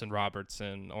Jason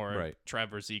Robertson or Right.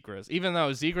 Trevor Zegras. Even though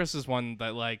Zegras is one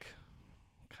that like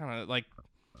kind of like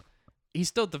he's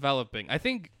still developing. I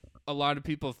think a lot of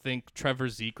people think Trevor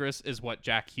Zegras is what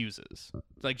Jack Hughes is.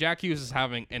 Like Jack Hughes is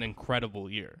having an incredible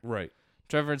year. Right.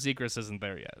 Trevor Zegras isn't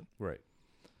there yet. Right.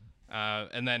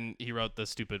 And then he wrote the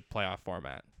stupid playoff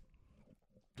format.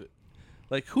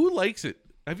 Like, who likes it?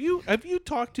 Have you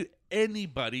talked to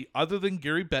anybody other than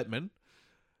Gary Bettman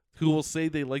who will say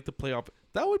they like the playoff?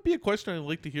 That would be a question I'd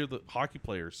like to hear the hockey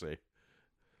players say.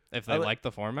 If they like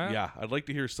the format? Yeah, I'd like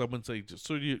to hear someone say,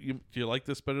 so do you like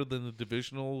this better than the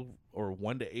divisional or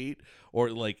 1 to 8 or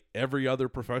like every other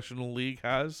professional league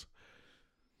has?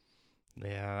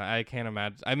 Yeah, I can't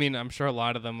imagine. I mean, I'm sure a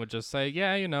lot of them would just say,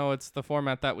 yeah, it's the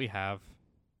format that we have.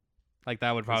 Like,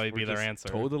 that would probably be their answer.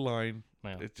 Toe the line.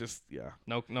 Yeah. It's just, yeah.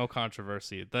 No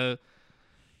controversy.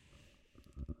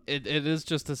 It is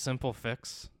just a simple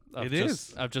fix. Of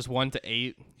just 1 to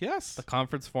 8. Yes. The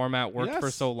conference format worked for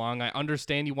Yes. so long. I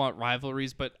understand you want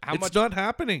rivalries, but It's not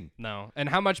happening. No. And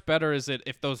how much better is it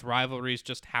if those rivalries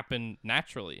just happen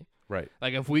naturally? Right.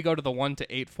 Like if we go to the 1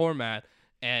 to 8 format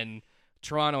and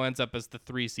Toronto ends up as the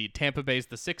 3 seed, Tampa Bay's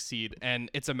the 6 seed,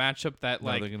 and it's a matchup that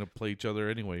Now they're going to play each other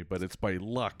anyway, but it's by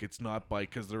luck. It's not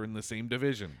because they're in the same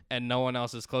division. and no one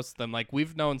else is close to them. Like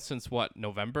we've known since what,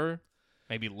 November?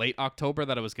 Maybe late October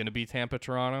that it was going to be Tampa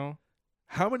Toronto.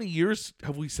 How many years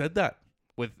have we said that?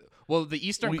 The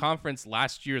Eastern Conference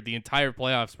last year, the entire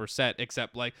playoffs were set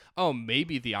except like, oh,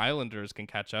 maybe the Islanders can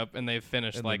catch up, and they've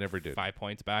finished And they like never did. 5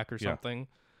 points back or Yeah. something.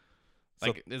 So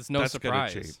Like it's no that's gotta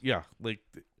surprise. change. Yeah, like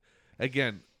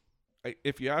again,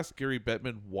 if you ask Gary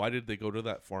Bettman why did they go to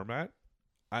that format,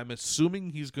 I'm assuming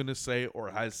he's going to say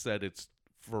or has said it's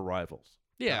for rivals.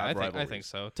 Yeah, I think rivalries.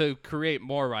 so. To create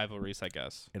more rivalries, I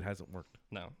guess. It hasn't worked.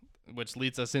 No, which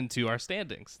leads us into our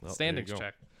standings. Well, there you Standings go.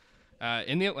 check.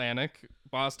 In the Atlantic,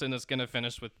 Boston is going to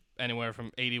finish with anywhere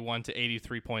from 81 to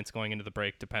 83 points going into the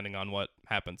break, depending on what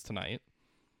happens tonight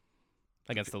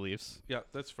against the Leafs. Yeah,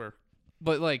 that's fair.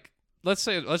 But like, let's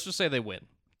just say they win.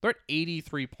 They're at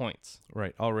 83 points.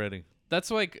 Right, already. That's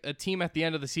like a team at the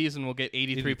end of the season will get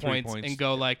 83 points and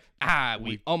go like,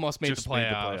 we almost made the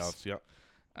playoffs.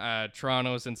 Yeah.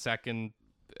 Toronto's in second,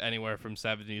 anywhere from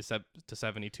 70 to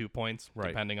 72 points,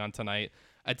 depending on tonight.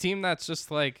 A team that's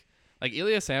just like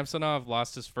Ilya Samsonov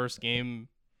lost his first game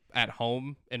at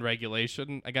home in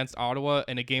regulation against Ottawa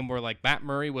in a game where like Matt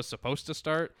Murray was supposed to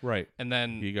start. Right. And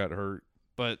then he got hurt.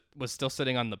 But was still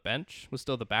sitting on the bench, was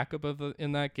still the backup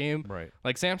in that game. Right.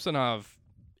 Like Samsonov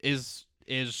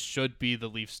should be the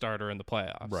Leaf starter in the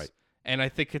playoffs. Right. And I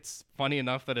think it's funny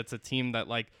enough that it's a team that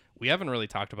like we haven't really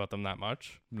talked about them that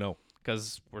much. No.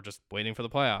 Because we're just waiting for the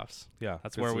playoffs. Yeah.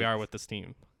 That's where we are with this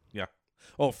team. Yeah.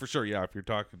 Oh, for sure. Yeah. If you're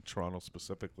talking Toronto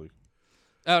specifically.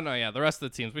 Oh, no, yeah. The rest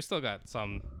of the teams, we still got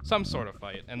some sort of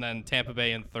fight. And then Tampa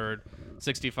Bay in third,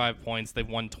 65 points. They've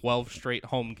won 12 straight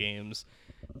home games.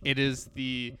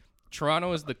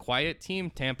 Toronto is the quiet team.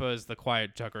 Tampa is the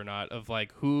quiet juggernaut of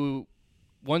like who,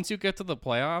 once you get to the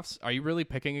playoffs, are you really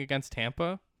picking against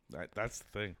Tampa? That's the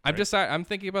thing. Right? I'm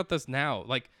thinking about this now.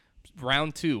 Like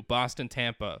round 2, Boston,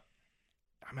 Tampa.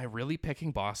 Am I really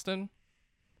picking Boston?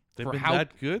 They've been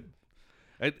that good?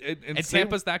 And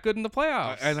Tampa's that good in the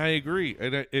playoffs. And I agree.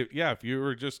 And if you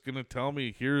were just going to tell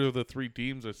me here are the 3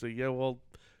 teams, I'd say, yeah, well,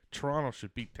 Toronto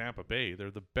should beat Tampa Bay. They're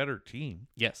the better team.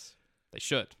 Yes, they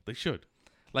should. They should.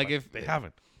 Like but if they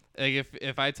haven't. Like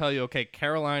if I tell you, okay,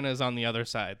 Carolina is on the other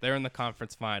side. They're in the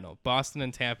conference final. Boston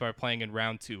and Tampa are playing in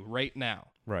round 2 right now.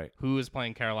 Right. Who is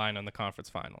playing Carolina in the conference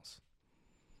finals?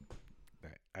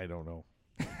 I don't know.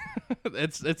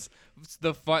 It's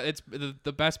the fun. It's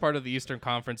the best part of the Eastern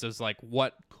Conference is like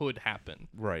what could happen.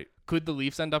 Right. Could the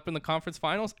Leafs end up in the conference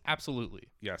finals? Absolutely.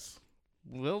 Yes.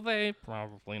 Will they?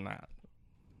 Probably not.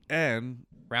 And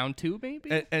round 2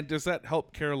 maybe. And does that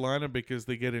help Carolina because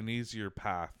they get an easier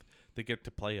path? They get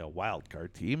to play a wild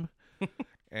card team,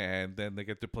 and then they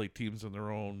get to play teams in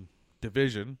their own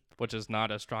division, which is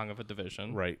not as strong of a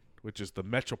division, right? Which is the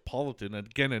Metropolitan.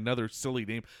 Again, another silly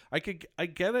name. I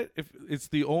get it if it's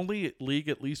the only league.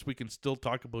 At least we can still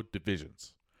talk about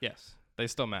divisions. Yes, they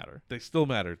still matter. They still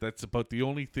matter. That's about the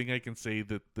only thing I can say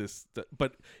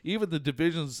but even the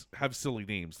divisions have silly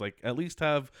names. Like at least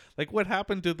have like what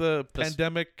happened to the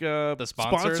pandemic the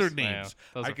sponsor names.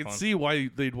 Yeah, I can see why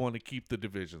they'd want to keep the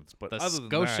divisions. But the other than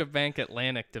Scotiabank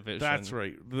Atlantic division. That's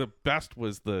right. The best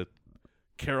was the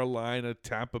Carolina,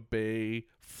 Tampa Bay,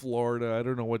 Florida. I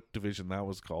don't know what division that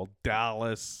was called.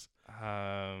 Dallas.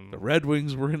 The Red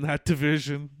Wings were in that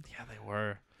division. Yeah, they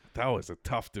were. That was a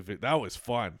tough division. That was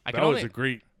fun. Was a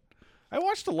great. I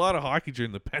watched a lot of hockey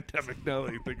during the pandemic. Now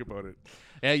that you think about it.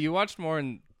 Yeah, you watched more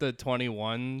in the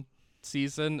 21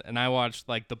 season, and I watched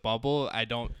like the bubble. I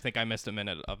don't think I missed a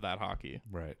minute of that hockey.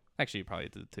 Right. Actually, you probably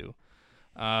did too.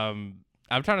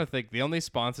 I'm trying to think. The only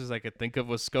sponsors I could think of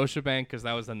was Scotiabank because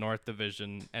that was the North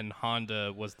Division, and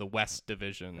Honda was the West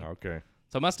Division. Okay.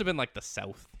 So it must have been like the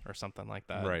South or something like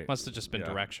that. Right. Must have just been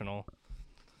directional.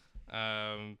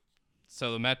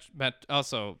 So the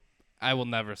also, I will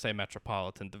never say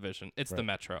Metropolitan Division. It's the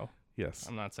Metro. Yes.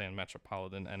 I'm not saying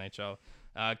Metropolitan NHL.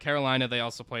 Carolina, they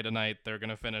also play tonight. They're going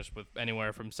to finish with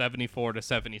anywhere from 74 to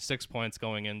 76 points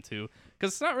going into,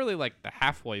 because it's not really like the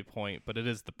halfway point, but it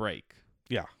is the break.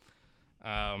 Yeah.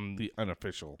 The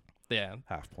unofficial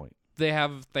half point. They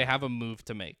have a move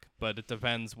to make, but it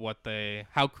depends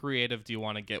how creative do you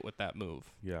want to get with that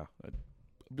move. Yeah.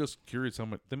 I'm just curious how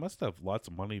much they must have lots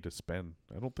of money to spend.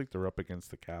 I don't think they're up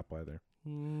against the cap either.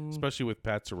 Especially with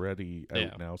Pacioretty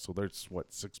out now. So there's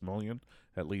 $6 million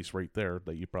at least right there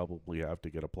that you probably have to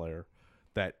get a player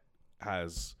that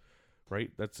has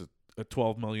that's a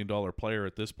 $12 million player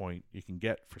at this point you can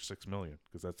get for $6 million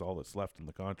because that's all that's left in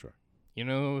the contract. You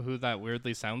know who that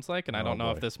weirdly sounds like? And I don't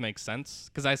know if this makes sense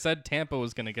because I said Tampa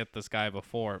was going to get this guy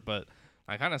before, but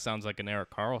that kind of sounds like an Erik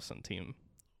Karlsson team.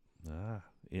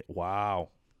 Wow.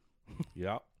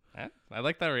 Yeah. I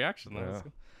like that reaction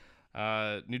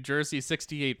though. New Jersey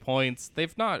 68 points. They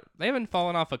haven't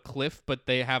fallen off a cliff, but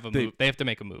they have a move. They have to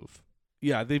make a move.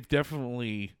 Yeah, they've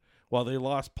definitely. Well, they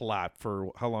lost Palat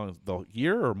for how long? The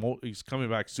year or more? He's coming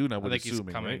back soon. I think he's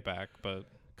coming back, but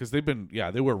because they've been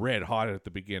they were red hot at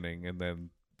the beginning, and then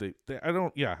I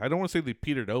don't want to say they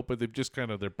petered out, but they've just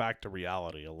they're back to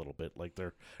reality a little bit. Like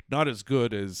they're not as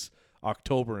good as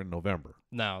October and November.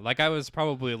 No, like I was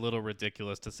probably a little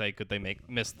ridiculous to say could they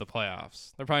miss the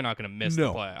playoffs. They're probably not going to miss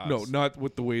the playoffs. No, not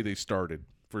with the way they started.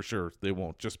 For sure, they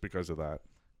won't just because of that.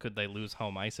 Could they lose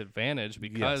home ice advantage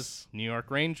because New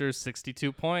York Rangers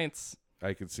 62 points?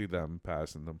 I can see them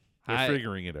passing them. They're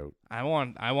figuring it out. I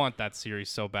want that series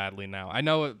so badly now. I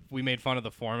know we made fun of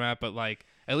the format, but like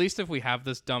at least if we have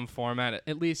this dumb format,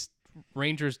 at least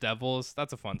Rangers Devils,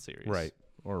 that's a fun series. Right.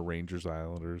 or Rangers,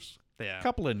 Islanders. Yeah. A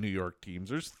couple of New York teams.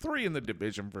 There's 3 in the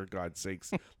division, for God's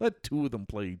sakes. Let 2 of them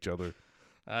play each other.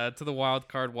 To the wild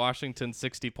card, Washington,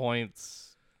 60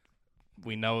 points.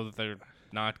 We know that they're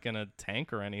not going to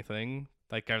tank or anything.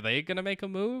 Like, are they going to make a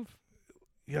move?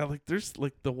 Yeah, like there's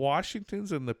like the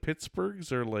Washingtons and the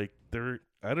Pittsburghs are like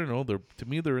I don't know, to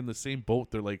me they're in the same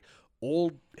boat. They're like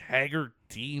old haggard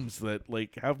teams that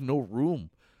like have no room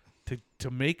to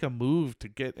make a move to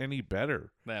get any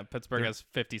better. Yeah, Pittsburgh has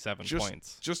 57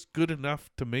 points. Just good enough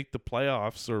to make the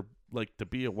playoffs or like to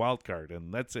be a wild card,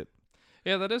 and that's it.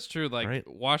 Yeah, that is true. Like Right.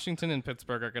 Washington and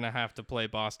Pittsburgh are going to have to play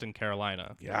Boston,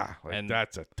 Carolina. Yeah, like And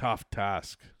that's a tough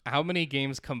task. How many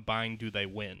games combined do they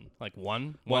win? Like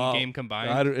one Well, game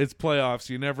combined? It's playoffs.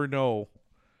 You never know.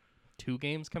 2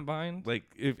 games combined? Like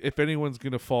if anyone's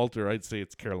gonna falter, I'd say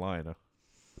it's Carolina.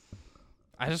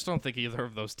 I just don't think either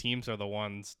of those teams are the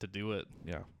ones to do it.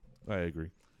 Yeah, I agree.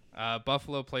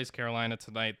 Buffalo plays Carolina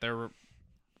tonight.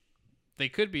 They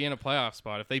could be in a playoff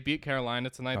spot. If they beat Carolina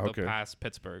tonight, Okay. they'll pass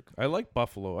Pittsburgh. I like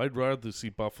Buffalo. I'd rather see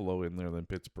Buffalo in there than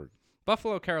Pittsburgh.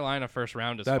 Buffalo, Carolina first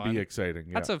round is That'd fun. be exciting.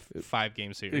 Yeah. That's a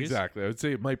 5-game series. Exactly. I would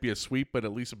say it might be a sweep, but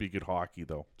at least it'd be good hockey,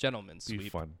 though. Gentlemen's Be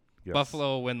sweep. fun. Yes.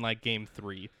 Buffalo win like game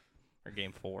 3 or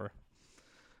game 4.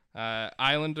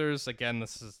 Islanders, again,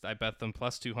 I bet them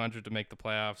plus 200 to make the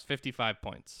playoffs. 55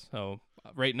 points. So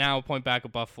right now, a point back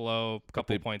of Buffalo, a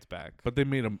couple points back. But they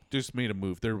made a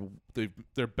move.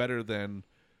 They're better than,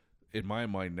 in my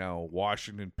mind now,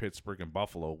 Washington, Pittsburgh, and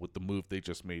Buffalo with the move they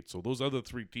just made. So those other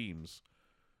 3 teams,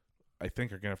 I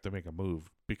think, are gonna have to make a move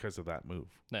because of that move.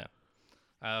 Yeah.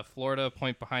 Florida, a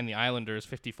point behind the Islanders,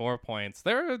 54 points.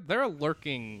 They're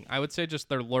lurking. I would say just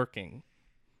they're lurking.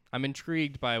 I'm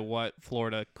intrigued by what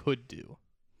Florida could do.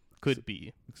 Could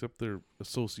be. Except their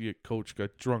associate coach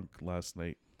got drunk last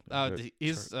night.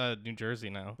 He's New Jersey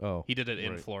now. Oh, He did it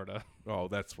in right. Florida. Oh,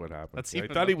 that's what happened. That's I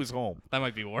even thought he was home. That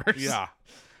might be worse. Yeah.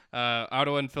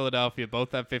 Ottawa and Philadelphia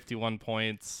both have 51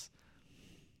 points.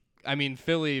 I mean,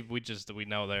 Philly, we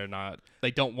know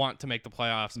they don't want to make the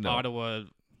playoffs. No. Ottawa,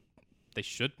 they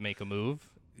should make a move.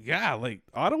 Yeah, like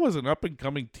Ottawa's an up and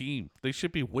coming team. They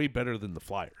should be way better than the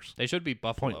Flyers. They should be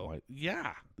Buffalo. Point-wise.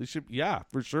 Yeah, they should. Yeah,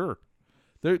 for sure.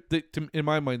 In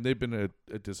my mind, they've been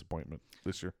a disappointment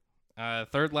this year.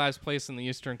 Third last place in the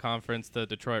Eastern Conference, the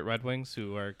Detroit Red Wings,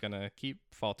 who are gonna keep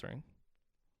faltering.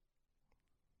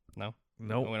 No, we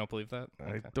don't believe that. I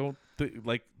Okay. don't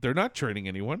they're not trading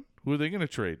anyone. Who are they going to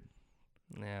trade?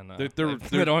 Yeah, no. They're-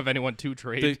 They don't have anyone to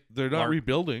trade. They're not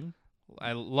rebuilding.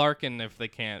 Larkin, if they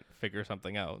can't figure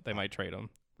something out, they might trade him.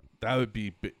 That would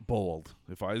be bold.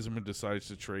 If Yzerman decides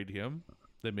to trade him,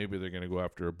 then maybe they're going to go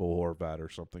after a Bo Horvat or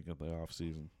something in the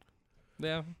offseason.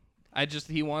 Yeah.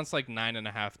 He wants like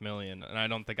 $9.5 million, and I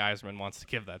don't think Yzerman wants to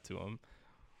give that to him.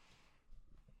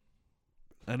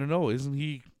 I don't know. Isn't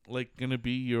he like going to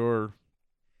be your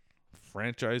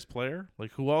franchise player?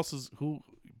 Like who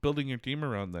building your team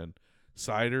around then?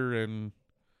 Sider and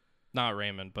Not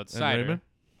Raymond, but and Sider. Raymond?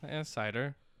 Yeah,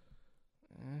 Sider.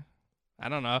 I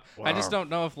don't know. Wow. I just don't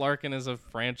know if Larkin is a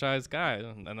franchise guy,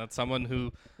 and that's someone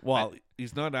who. Well,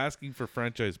 he's not asking for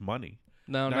franchise money.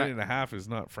 No, Nine and a half is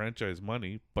not franchise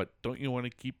money, but don't you want to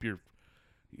keep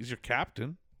he's your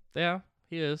captain? Yeah,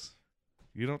 he is.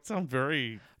 You don't sound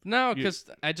very. No, because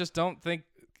I just don't think.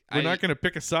 We're not going to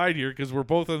pick a side here because we're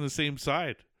both on the same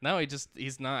side. No,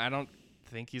 he's not. I don't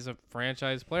think he's a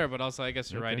franchise player, but also I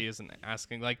guess you're right. Okay. He isn't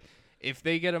asking. Like, if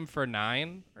they get him for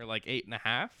 9 or like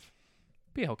 8.5,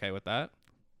 be okay with that.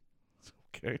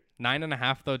 Okay.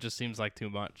 9.5 though just seems like too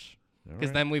much. All Because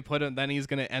right. then we put him. Then he's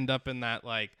gonna end up in that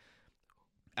like.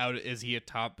 Is he a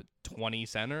top 20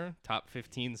 center? Top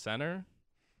 15 center?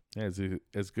 Yeah, is he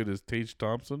as good as Tage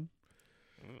Thompson?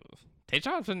 Tage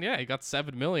Thompson, yeah, he got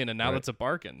 $7 million, and now Right. that's a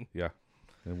bargain. Yeah,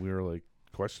 and we were like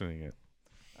questioning it.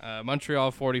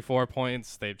 Montreal 44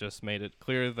 points. They've just made it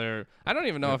clear I don't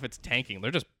even know Yeah. if it's tanking. They're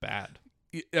just bad.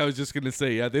 I was just gonna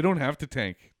say, yeah, they don't have to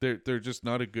tank. They're just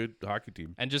not a good hockey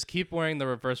team. And just keep wearing the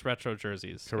reverse retro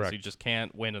jerseys. 'Cause Correct. You just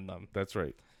can't win in them. That's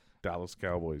right, Dallas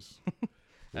Cowboys with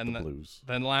And the Blues.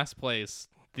 Then last place,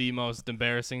 the most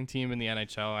embarrassing team in the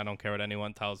NHL. I don't care what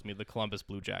anyone tells me. The Columbus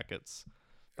Blue Jackets.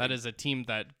 That is a team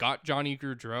that got Johnny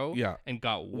Gaudreau. Yeah. And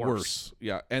got worse.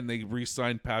 Yeah, and they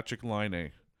re-signed Patrick Laine.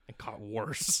 It got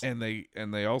worse. And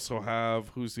they also have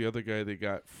who's the other guy they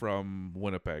got from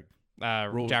Winnipeg?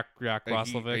 Jack And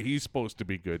Roslovic. he's supposed to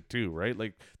be good too, right?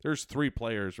 Like there's 3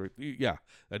 players. Right? Yeah,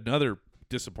 another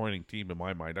disappointing team in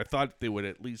my mind. I thought they would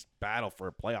at least battle for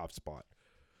a playoff spot.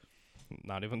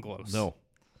 Not even close. No.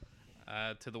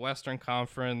 To the Western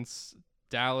Conference,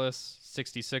 Dallas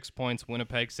 66 points,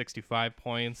 Winnipeg 65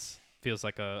 points. Feels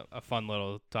like a fun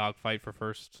little dogfight for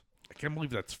first. I can't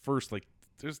believe that's first. Like,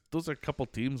 those are a couple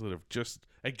teams that have just,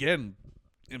 again,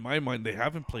 in my mind, they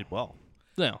haven't played well.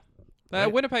 No. Right?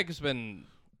 Winnipeg has been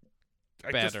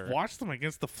I better. just watched them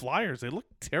against the Flyers. They look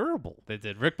terrible. They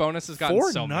did. Rick Bowness has gotten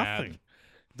 4-0. so mad.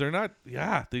 They're not.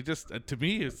 Yeah, they just. To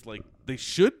me, it's like they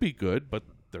should be good, but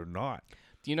they're not.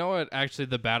 Do you know what actually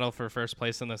the battle for first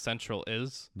place in the Central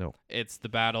is? No. It's the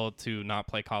battle to not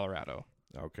play Colorado.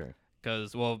 Okay.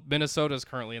 Because, Minnesota's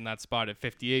currently in that spot at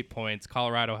 58 points.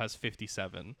 Colorado has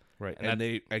 57. Right. And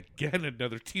they, again,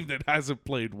 another team that hasn't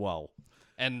played well.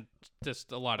 And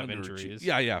just a lot of injuries.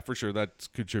 Yeah, for sure. That's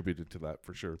contributed to that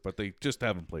for sure. But they just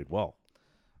haven't played well.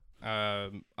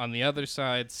 On the other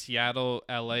side, Seattle,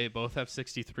 LA both have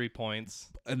 63 points.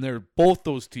 And both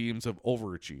those teams have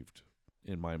overachieved,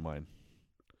 in my mind.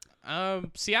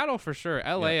 Seattle for sure.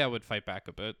 LA, I would fight back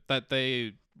a bit. That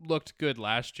they looked good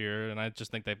last year, and I just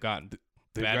think they've gotten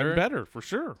better for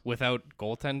sure without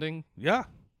goaltending. Yeah,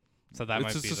 so that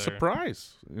might be a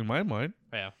surprise in my mind.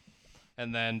 Yeah,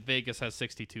 and then Vegas has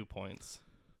 62 points.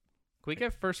 Can we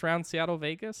get first round Seattle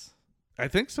Vegas? I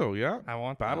think so. Yeah, I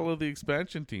want battle of the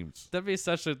expansion teams. That'd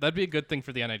be a good thing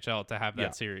for the NHL to have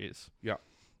that series. Yeah,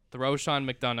 throw Sean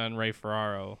McDonough and Ray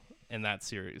Ferraro in that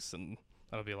series, and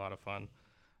that'll be a lot of fun.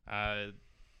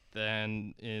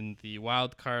 Then in the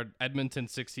wild card, Edmonton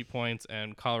 60 points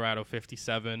and Colorado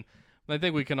 57. I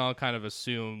think we can all kind of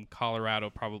assume Colorado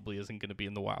probably isn't going to be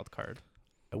in the wild card.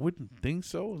 I wouldn't think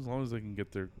so, as long as they can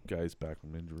get their guys back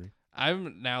from injury.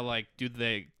 I'm now like, do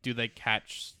they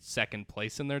catch second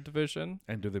place in their division?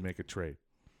 And do they make a trade?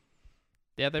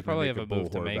 Yeah, they probably have a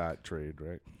move to make. That trade,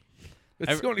 right?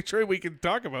 It's the only trade we can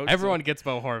talk about. Everyone gets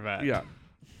Bo Horvat. Yeah.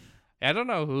 I don't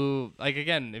know who. Like,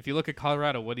 again, if you look at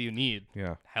Colorado, what do you need?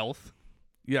 Yeah. Health.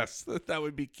 Yes, that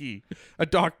would be key. A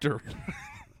doctor.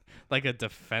 Like a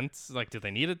defense. Like, do they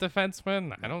need a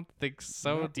defenseman? I don't think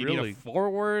so. Not do you really. need a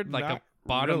forward? Like Not a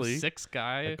bottom really. 6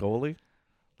 guy? A goalie?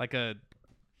 Like a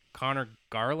Connor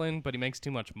Garland, but he makes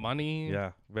too much money.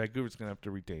 Yeah. Vancouver's going to have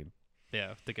to retain.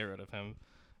 Yeah, to get rid of him.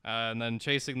 And then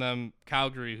chasing them,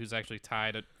 Calgary, who's actually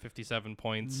tied at 57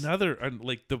 points.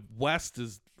 Like the West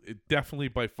is definitely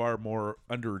by far more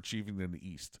underachieving than the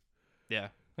East. Yeah.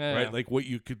 Right? Yeah. Like what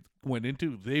you went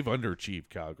into, they've underachieved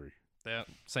Calgary. Yeah.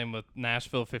 Same with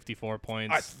Nashville, 54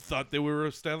 points. I thought they were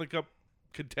a Stanley Cup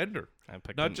contender,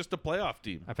 not just a playoff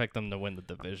team. I picked them to win the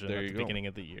division There at you the go. beginning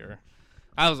of the year.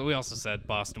 We also said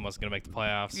Boston wasn't going to make the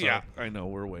playoffs. So Yeah, I know.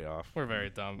 We're way off. we're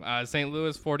very dumb. St.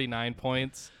 Louis, 49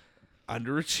 points.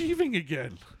 Underachieving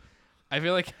again. I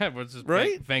feel like we're just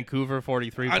Right? Vancouver,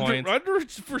 43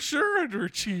 points. For sure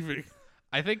underachieving.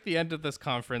 I think the end of this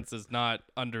conference is not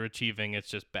underachieving. It's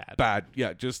just bad. Bad.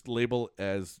 Yeah, just label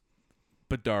as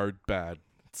Bedard bad.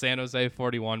 San Jose,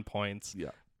 41 points.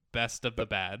 Yeah. Best of the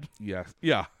bad. Yeah.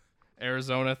 Yeah.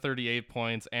 Arizona, 38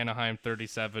 points. Anaheim,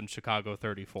 37. Chicago,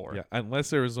 34. Yeah.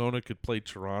 Unless Arizona could play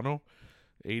Toronto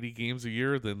 80 games a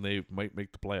year, then they might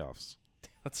make the playoffs.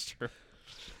 That's true.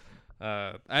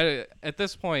 At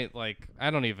this point, like, I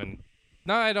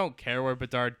don't care where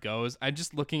Bedard goes. I'm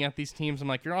just looking at these teams. I'm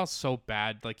like, you're all so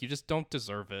bad. Like, you just don't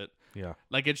deserve it. Yeah.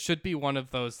 Like, it should be one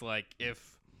of those, like,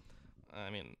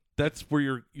 That's where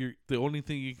you're the only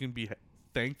thing you can be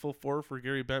thankful for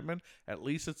Gary Bettman. At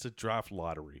least it's a draft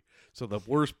lottery. So the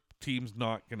worst team's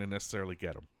not going to necessarily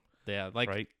get him. yeah, like,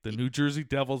 Right? The New Jersey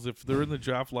Devils, if they're in the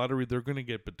draft lottery, they're going to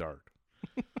get Bedard.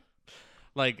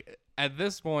 like, at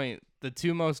this point, the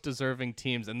two most deserving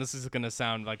teams, and this is going to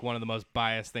sound like one of the most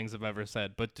biased things I've ever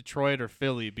said, but Detroit or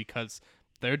Philly, because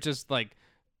they're just, like,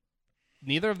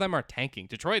 neither of them are tanking.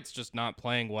 Detroit's just not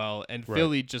playing well, and Right.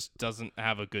 Philly just doesn't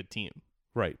have a good team.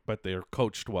 Right, but they're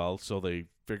coached well, so they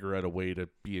figure out a way to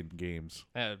be in games.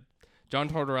 John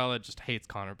Tortorella just hates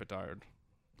Connor Bedard.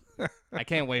 I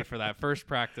can't wait for that first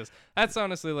practice. That's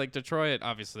honestly like Detroit.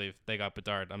 Obviously, if they got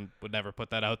Bedard, I would never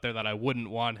put that out there that I wouldn't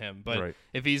want him. But Right.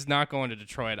 if he's not going to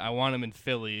Detroit, I want him in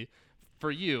Philly for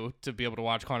you to be able to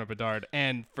watch Connor Bedard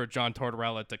and for John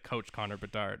Tortorella to coach Connor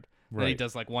Bedard. Then he Right.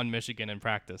 does like one Michigan in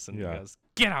practice and Yeah. he goes,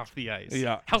 "Get off the ice.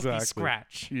 Yeah, Healthy exactly.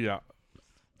 scratch. Yeah.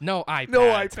 No iPad. No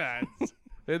iPads.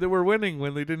 They were winning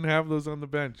when they didn't have those on the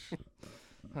bench.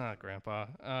 Ah, Grandpa.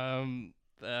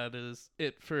 That is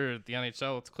it for the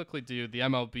NHL. Let's quickly do the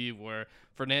MLB, where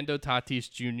Fernando Tatis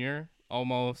Jr.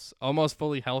 almost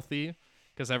fully healthy,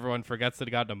 because everyone forgets that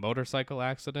he got in a motorcycle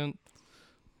accident.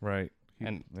 Right.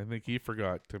 And I think he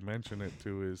forgot to mention it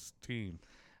to his team.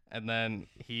 and then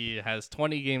he has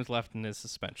 20 games left in his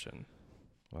suspension.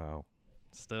 Wow.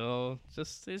 Still,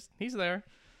 just he's there.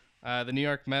 The New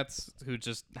York Mets, who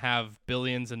just have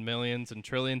billions and millions and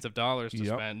trillions of dollars to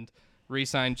Yep. spend,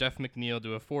 re-signed Jeff McNeil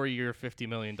to a 4-year, $50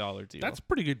 million deal. That's a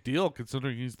pretty good deal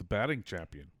considering he's the batting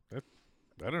champion.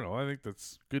 I don't know. I think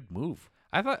that's a good move.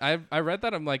 I thought I read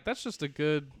that. I'm like, that's just a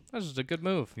good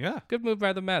move. Yeah. Good move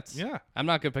by the Mets. Yeah. I'm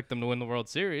not gonna pick them to win the World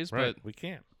Series, Right. but We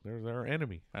can't. They're our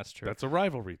enemy. that's true. That's a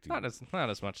rivalry team. Not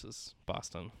as much as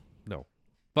Boston. No.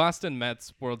 Boston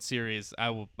Mets World Series. I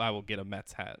will get a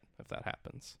Mets hat if that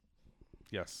happens.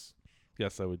 Yes.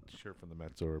 Yes, I would cheer for the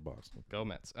Mets over Boston. Go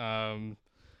Mets. Von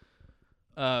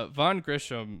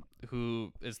Grisham,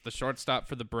 who is the shortstop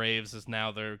for the Braves, is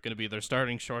now they're going to be their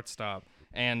starting shortstop.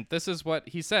 And this is what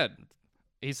he said.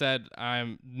 He said,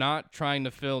 "I'm not trying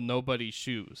to fill nobody's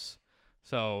shoes."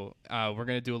 So we're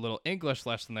going to do a little English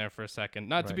lesson there for a second.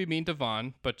 Not to be mean to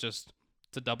Vaughn, but just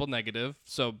it's a double negative.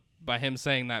 So by him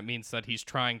saying that means that he's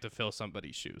trying to fill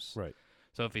somebody's shoes. Right.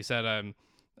 So if he said, I'm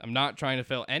not trying to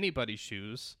fill anybody's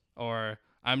shoes, or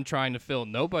I'm trying to fill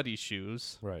nobody's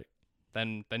shoes, Right.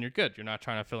 then you're good. You're not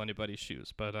trying to fill anybody's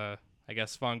shoes. But I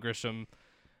guess Von Grisham,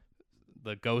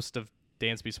 the ghost of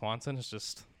Dansby Swanson, is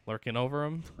just lurking over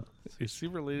him. Is he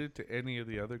related to any of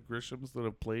the other Grishams that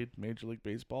have played Major League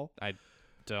Baseball? I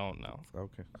don't know.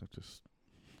 Okay. I just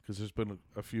because there's been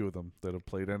a few of them that have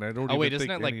played, and I don't. Oh wait, even isn't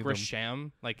think it like any of them-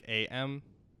 Grisham, like AM?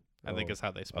 I think is how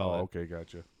they spell Oh, it. okay,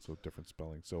 gotcha. So different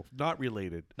spelling. So not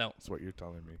related. No. That's what you're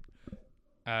telling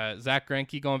me. Zach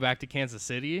Greinke going back to Kansas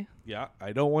City. Yeah,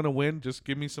 I don't want to win. Just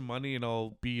give me some money, and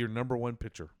I'll be your number one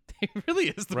pitcher. He really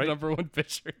is the Right? number one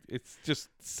pitcher, It's just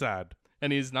sad.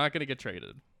 and he's not going to get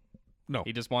traded. No.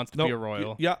 He just wants to No, be a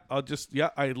Royal. Yeah,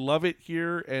 I love it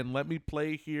here, and let me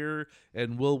play here,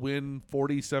 and we'll win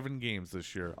 47 games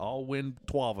this year. I'll win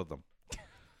 12 of them.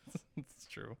 It's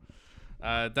true.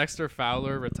 Dexter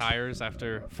Fowler retires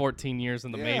after 14 years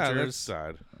in the That's majors.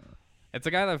 sad. It's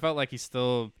a guy that felt like he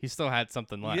still had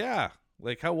something left. Yeah,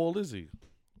 like how old is he?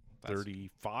 That's-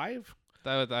 35?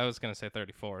 I was gonna say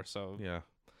 34. So Yeah,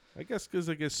 I guess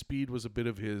because speed was a bit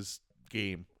of his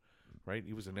game, right?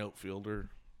 He was an outfielder.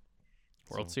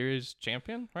 World So- Series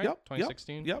champion, right? Yep,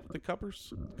 2016. Yep, the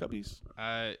Cubbies.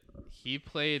 He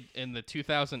played in the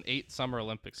 2008 Summer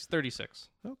Olympics. 36.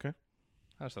 Okay.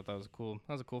 I just thought that was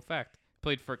a cool fact.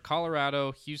 Played for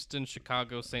Colorado, Houston,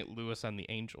 Chicago, St. Louis, and the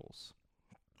Angels.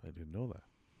 I didn't know that.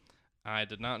 I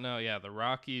did not know. Yeah, the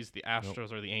Rockies, the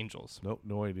Astros, or the Angels. Nope,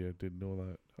 no idea. Didn't know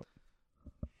that. Oh.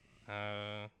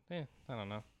 Yeah, I don't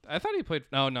know. I thought he played.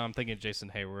 No, I'm thinking Jason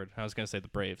Hayward. I was gonna say the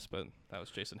Braves, but that was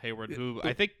Jason Hayward, who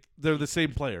I think They're the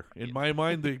same player. In my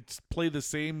mind, they play the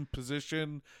same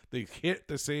position. They hit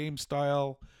the same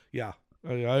style. Yeah,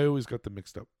 I always got them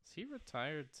mixed up. is he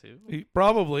retired too. He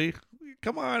probably.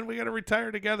 Come on, we got to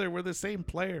retire together. We're the same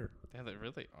player. Yeah, they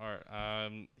really are.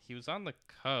 He was on the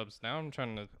Cubs. Now I'm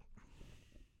trying to.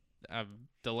 I'm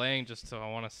delaying just so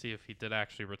I want to see if he did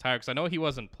actually retire because I know he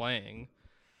wasn't playing,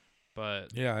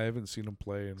 but Yeah, I haven't seen him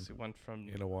play he went from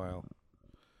in a while.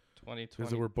 2020.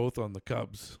 Because they were both on the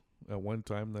Cubs at one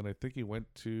time. Then I think he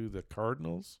went to the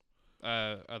Cardinals.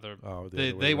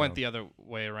 They went the other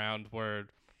way around where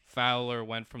Fowler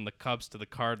went from the Cubs to the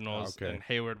Cardinals and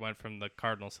Hayward went from the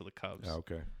Cardinals to the Cubs.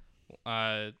 Okay.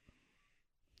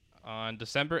 On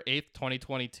December 8th,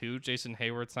 2022, Jason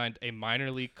Hayward signed a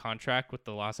minor league contract with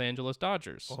the Los Angeles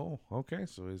Dodgers. Oh, okay.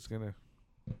 So he's going to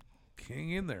hang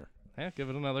in there. Yeah, give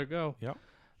it another go.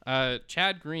 Yep.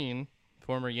 Chad Green,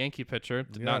 former Yankee pitcher,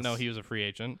 did not know he was a free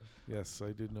agent. Yes,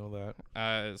 I did know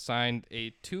that. Signed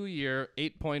a 2-year,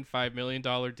 $8.5 million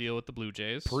deal with the Blue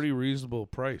Jays. Pretty reasonable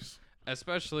price.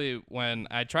 Especially when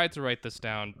I tried to write this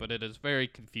down, but it is very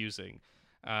confusing.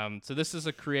 So this is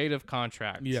a creative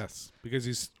contract. Yes, because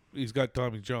he's got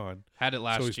Tommy John. Had it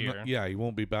last year. He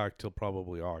won't be back till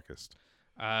probably August.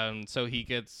 So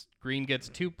Green gets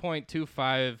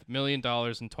 $2.25 million in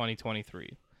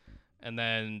 2023. And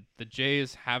then the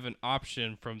Jays have an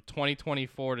option from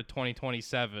 2024 to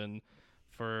 2027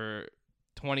 for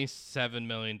 $27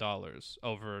 million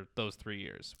over those 3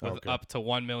 years with up to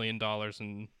 $1 million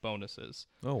in bonuses.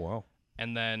 Oh, wow.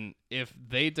 And then if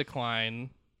they decline,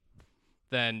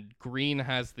 then Green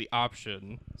has the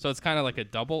option. So it's kind of like a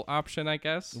double option, I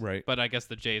guess. Right. But I guess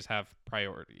the Jays have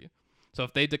priority. So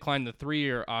if they decline the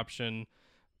 3-year option,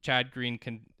 Chad Green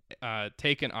can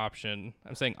take an option.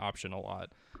 I'm saying option a lot.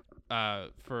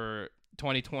 For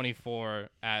 2024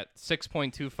 at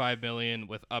 $6.25 million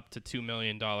with up to $2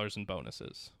 million in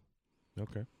bonuses.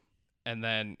 Okay. And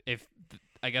then if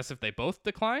they both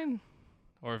decline,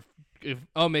 or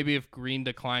maybe if Green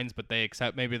declines but they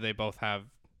accept, maybe they both have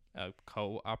a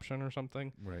co-option or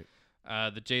something. Right.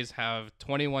 The Jays have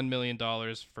 $21 million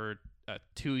for a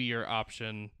 2-year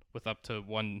option with up to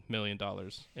 $1 million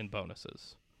in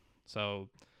bonuses. So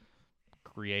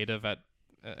creative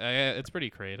it's pretty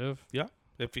creative. Yeah.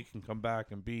 If he can come back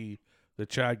and be the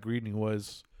Chad Green he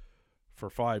was for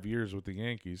 5 years with the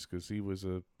Yankees because he was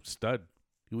a stud.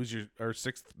 He was our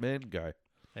sixth man guy,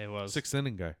 It was. sixth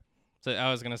inning guy. So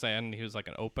I was gonna say, and he was like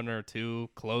an opener too.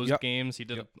 Closed games. He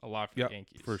did a lot for the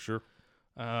Yankees For sure.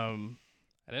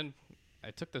 I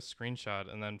took this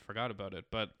screenshot and then forgot about it.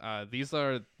 But these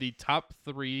are the top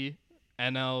 3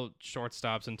 NL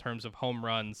shortstops in terms of home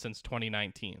runs since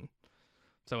 2019.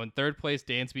 So in third place,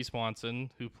 Dansby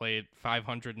Swanson, who played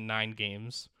 509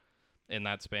 games in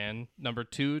that span. Number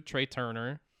 2, Trey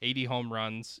Turner, 80 home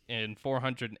runs in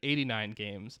 489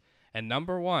 games. And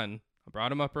number 1, I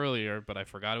brought him up earlier, but I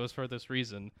forgot it was for this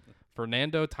reason,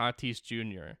 Fernando Tatis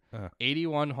Jr.,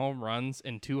 81 home runs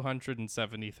in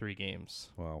 273 games.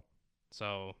 Wow.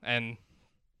 So, and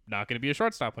not going to be a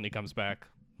shortstop when he comes back.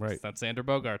 Right. It's that Xander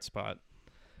Bogaerts spot.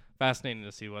 Fascinating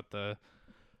to see what the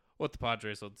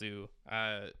Padres will do.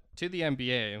 To the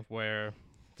NBA, where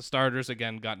the starters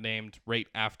again got named right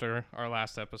after our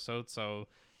last episode. So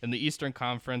in the Eastern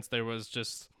Conference, there was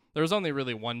only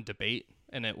really one debate,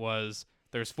 and it was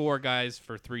there's 4 guys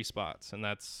for 3 spots, and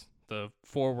that's the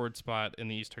forward spot in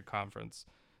the Eastern Conference.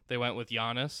 They went with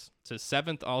Giannis to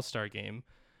 7th All-Star game.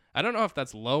 I don't know if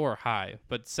that's low or high,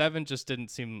 but 7 just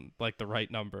didn't seem like the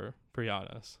right number for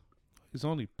Giannis. He's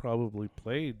only probably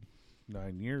played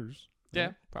 9 years.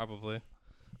 Yeah, probably.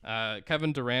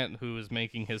 Kevin Durant, who is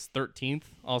making his 13th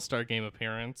All-Star game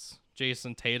appearance.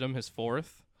 Jason Tatum, his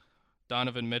 4th.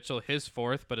 Donovan Mitchell, his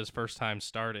 4th, but his first time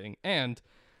starting. And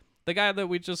the guy that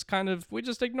we just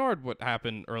ignored what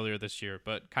happened earlier this year,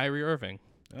 but Kyrie Irving.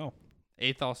 Oh.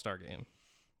 8th All-Star game.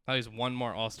 Now he's one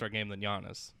more All-Star game than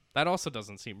Giannis. That also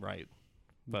doesn't seem right.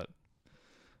 But,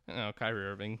 Kyrie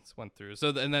Irving went through. So,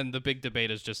 and then the big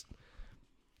debate is just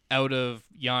out of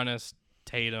Giannis,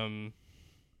 Tatum,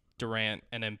 Durant,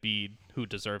 and Embiid, who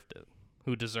deserved it?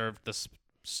 Who deserved the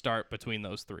start between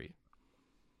those 3?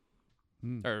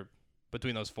 Or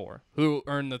between those 4? Who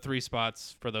earned the 3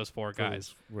 spots for those 4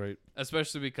 guys? Right.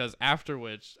 Especially because after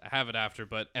which, I have it after,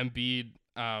 but Embiid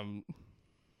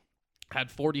had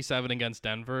 47 against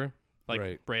Denver,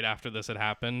 right after this had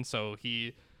happened. So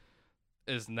he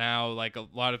is now, like a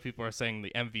lot of people are saying,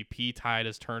 the MVP tide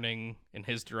is turning in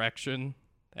his direction.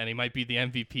 And he might be the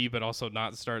MVP, but also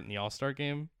not start in the All-Star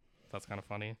game. That's kind of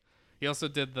funny. He also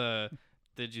did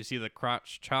did you see the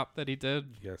crotch chop that he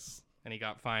did? Yes. And he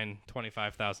got fined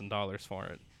 $25,000 for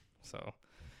it. So,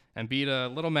 Embiid a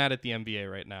little mad at the NBA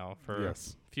right now for a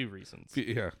few reasons.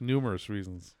 Yeah, numerous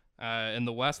reasons. In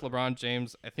the West, LeBron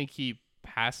James, I think he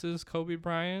passes Kobe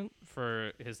Bryant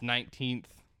for his 19th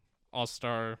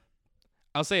All-Star.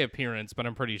 I'll say appearance, but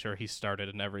I'm pretty sure he started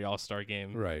in every All-Star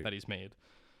game that he's made.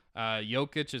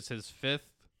 Jokic is his 5th.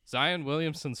 Zion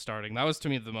Williamson starting. That was, to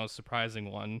me, the most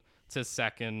surprising one. It's his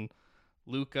 2nd.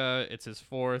 Luka, it's his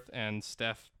 4th. And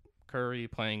Steph Curry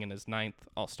playing in his 9th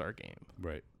All-Star game.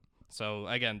 Right. So,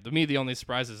 again, to me, the only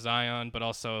surprise is Zion, but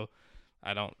also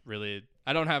I don't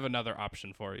have another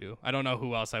option for you. I don't know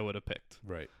who else I would have picked.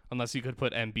 Right. Unless you could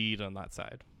put Embiid on that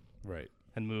side. Right.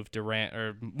 And move Durant,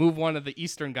 or move one of the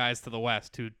Eastern guys to the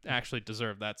West who actually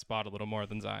deserve that spot a little more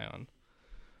than Zion.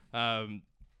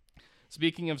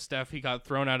 Speaking of Steph, he got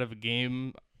thrown out of a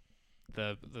game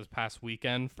this past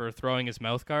weekend for throwing his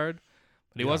mouth guard.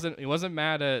 But he wasn't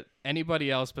mad at anybody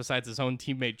else besides his own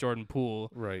teammate Jordan Poole,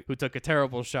 who took a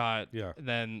terrible shot,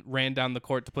 then ran down the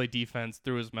court to play defense,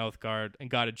 threw his mouth guard, and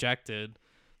got ejected.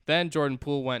 Then Jordan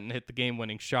Poole went and hit the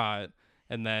game-winning shot,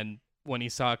 and then when he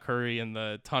saw Curry in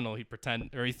the tunnel, he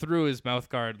threw his mouth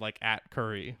guard at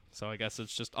Curry. So I guess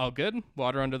it's just all good.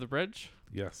 Water under the bridge.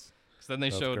 Yes. So then they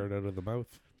showed guard out of the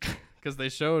mouth. Because they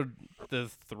showed the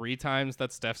 3 times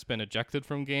that Steph's been ejected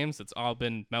from games, it's all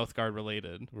been mouth guard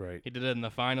related. Right. He did it in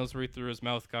the finals where he threw his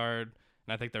mouth guard,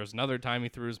 and I think there was another time he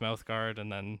threw his mouth guard,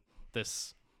 and then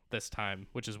this time,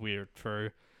 which is weird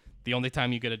for the only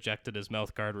time you get ejected is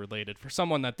mouth guard related for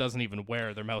someone that doesn't even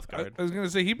wear their mouth guard. I was gonna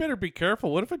say he better be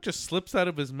careful. What if it just slips out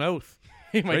of his mouth?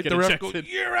 He might get ejected. Ref goes,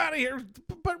 "You're out of here!"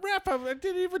 But ref, I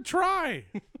didn't even try.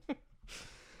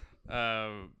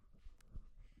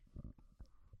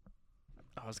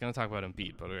 I was going to talk about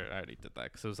Embiid, but I already did that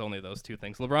because it was only those 2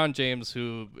 things. LeBron James,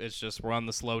 who is we're on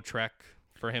the slow trek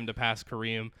for him to pass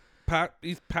Kareem.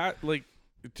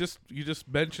 You just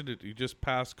mentioned it. You just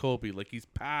passed Kobe. He's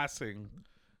passing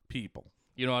people.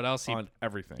 You know what else? On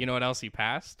everything. You know what else he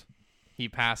passed? He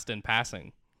passed in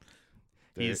passing.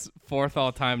 He's 4th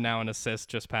all time now in assists,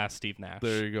 just past Steve Nash.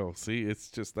 There you go. See,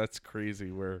 that's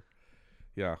crazy. We're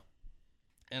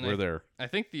there. I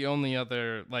think the only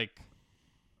other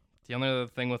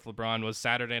thing with LeBron was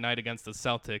Saturday night against the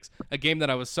Celtics, a game that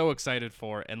I was so excited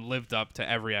for and lived up to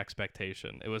every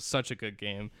expectation. It was such a good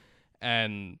game.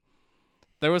 And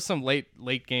there was some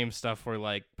late game stuff where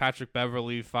like Patrick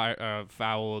Beverly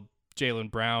fouled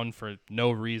Jaylen Brown for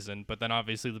no reason, but then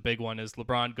obviously the big one is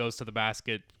LeBron goes to the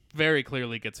basket, very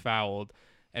clearly gets fouled,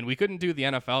 and we couldn't do the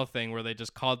NFL thing where they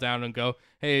just call down and go,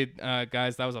 "Hey,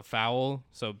 guys, that was a foul,"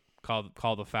 so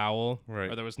call the foul. Right.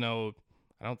 Or there was no,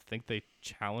 I don't think they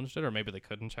challenged it, or maybe they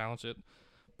couldn't challenge it,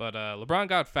 but LeBron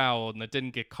got fouled and it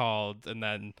didn't get called, and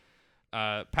then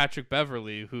Patrick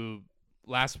Beverly, who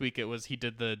last week he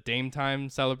did the Dame Time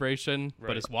celebration,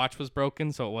 but his watch was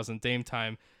broken, so it wasn't Dame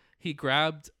Time. He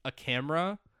grabbed a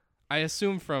camera, I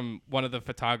assume from one of the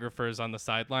photographers on the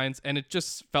sidelines, and it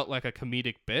just felt like a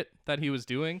comedic bit that he was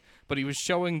doing, but he was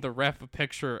showing the ref a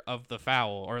picture of the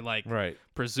foul, or like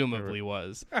presumably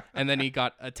was. And then he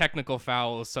got a technical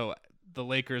foul, so the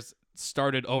Lakers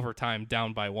started overtime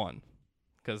down by 1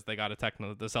 because the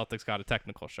Celtics got a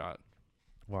technical shot.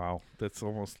 Wow, that's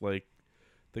almost like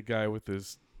the guy with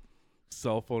his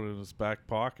cell phone in his back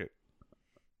pocket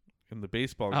in the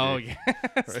baseball game. Oh, yeah.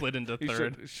 Slid into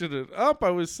third. He should have. Up,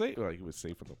 I was safe. Well, he was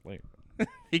safe in the plane.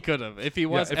 He could have. If he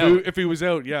was out. If he was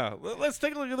out, yeah. Let's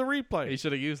take a look at the replay. He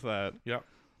should have used that. Yeah.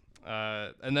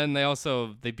 And then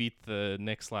they beat the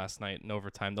Knicks last night in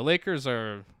overtime. The Lakers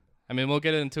are, I mean, we'll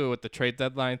get into it with the trade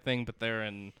deadline thing, but they're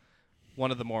in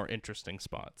one of the more interesting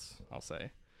spots, I'll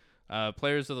say.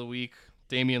 Players of the week,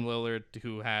 Damian Lillard,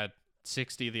 who had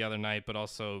 60 the other night, but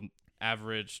also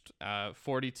averaged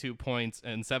 42 points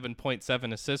and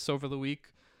 7.7 assists over the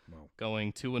week,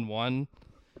 going 2-1.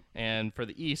 And for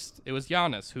the East, it was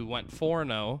Giannis, who went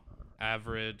 4-0,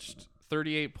 averaged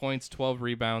 38 points, 12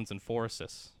 rebounds, and 4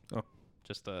 assists. Oh,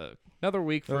 just another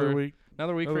week for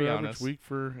Giannis. Week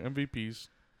for MVPs.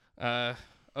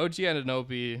 OG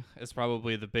Anunoby is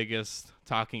probably the biggest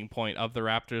talking point of the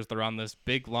Raptors. They're on this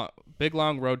big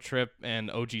long road trip,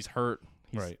 and OG's hurt.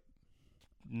 He's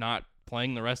not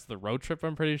playing the rest of the road trip,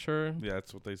 I'm pretty sure. Yeah,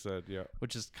 that's what they said, yeah.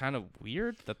 Which is kind of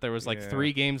weird that there was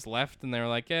 3 games left, and they were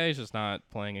like, yeah, he's just not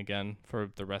playing again for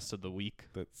the rest of the week.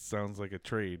 That sounds like a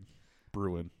trade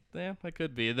brewing. Yeah, that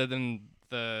could be. Then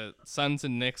the Suns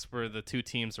and Knicks were the 2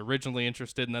 teams originally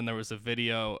interested, and then there was a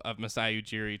video of Masai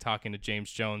Ujiri talking to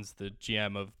James Jones, the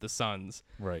GM of the Suns.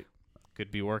 Right.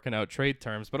 Could be working out trade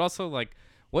terms, but also, like,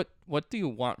 what do you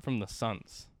want from the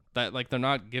Suns? That, like, they're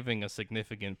not giving a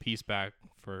significant piece back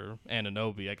for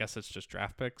Anunoby. I guess it's just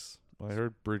draft picks. I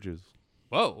heard Bridges.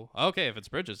 Whoa. Okay, if it's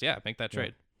Bridges, yeah, make that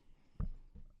trade.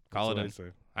 Call it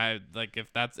in. I like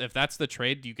if that's the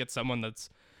trade, you get someone that's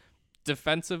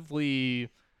defensively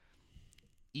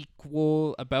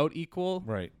about equal.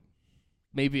 Right.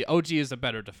 Maybe OG is a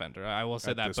better defender. I will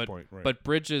say that, but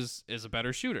Bridges is a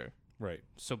better shooter. Right.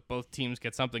 So both teams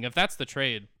get something. If that's the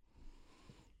trade,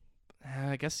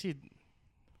 I guess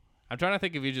I'm trying to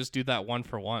think if you just do that 1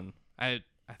 for 1. I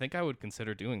think I would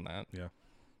consider doing that. Yeah.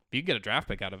 If you get a draft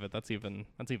pick out of it, that's even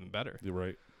better. You're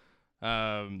right.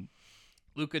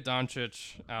 Luka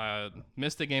Doncic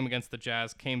missed a game against the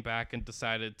Jazz, came back and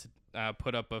decided to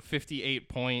put up a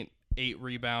 58-point,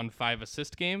 8-rebound,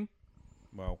 5-assist game.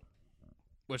 Wow.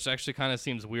 Which actually kind of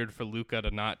seems weird for Luka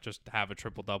to not just have a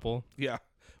triple-double. Yeah.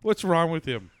 What's wrong with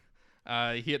him?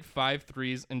 He hit 5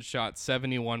 threes and shot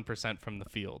 71% from the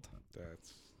field.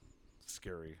 That's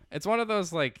scary. It's one of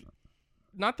those, like,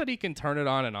 not that he can turn it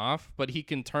on and off, but he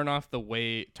can turn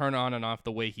on and off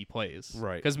the way he plays.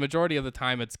 Right. Because majority of the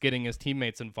time it's getting his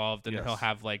teammates involved, and he'll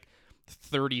have like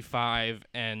 35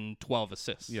 and 12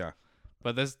 assists. Yeah.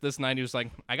 But this night he was like,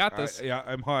 I got this.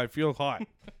 I'm hot. I feel hot.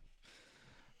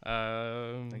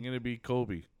 I'm gonna be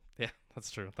Kobe. Yeah,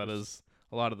 that's true. That is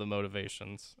a lot of the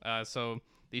motivations. So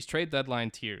these trade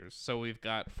deadline tiers. So we've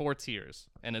got 4 tiers,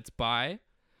 and it's buy,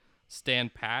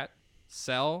 stand pat,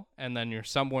 sell, and then you're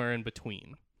somewhere in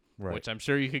between. Right. Which I'm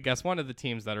sure you could guess one of the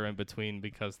teams that are in between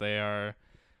because they are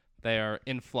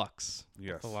in flux.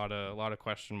 Yes. With a lot of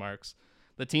question marks.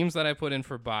 The teams that I put in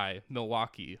for buy,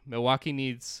 Milwaukee. Milwaukee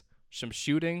needs some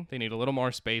shooting. They need a little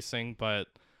more spacing, but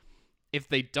if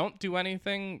they don't do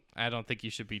anything, I don't think you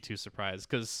should be too surprised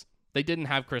because they didn't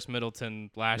have Chris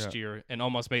Middleton last year and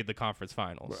almost made the conference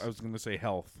finals. I was going to say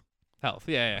health. Health,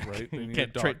 yeah.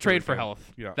 Right? Trade for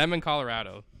health. Yeah. Them in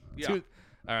Colorado. Yeah.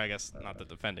 Or I guess not the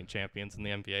defending champions in the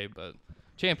NBA, but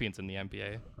champions in the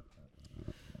NBA.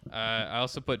 I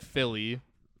also put Philly.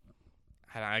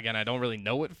 Again, I don't really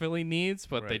know what Philly needs,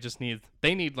 but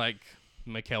they need like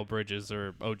Mikal Bridges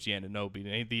or OG Anunoby.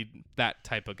 They need that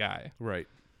type of guy. Right.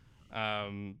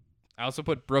 I also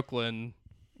put Brooklyn.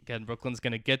 Again, Brooklyn's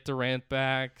going to get Durant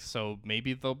back, so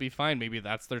maybe they'll be fine. Maybe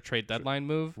that's their trade deadline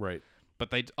move. Right. But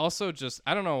they also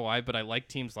I don't know why, but I like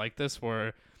teams like this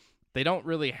where they don't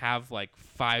really have like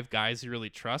 5 guys you really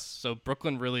trust. So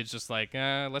Brooklyn really is just like,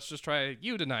 let's just try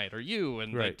you tonight or you,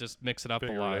 and they just mix it up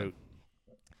Figure a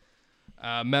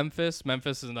lot. Memphis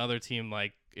is another team.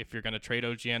 Like if you're gonna trade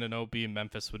OG Anunoby,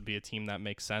 Memphis would be a team that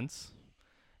makes sense.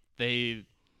 They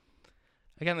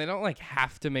don't like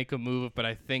have to make a move, but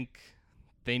I think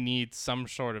they need some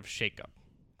sort of shakeup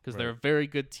because they're a very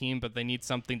good team, but they need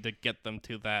something to get them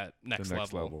to that next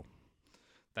level,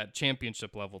 that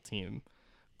championship level team.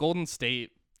 Golden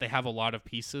State, they have a lot of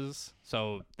pieces,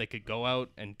 so they could go out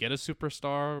and get a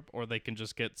superstar, or they can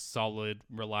just get solid,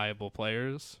 reliable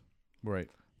players. Right.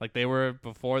 Like they were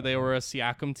before, they were a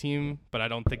Siakam team, but I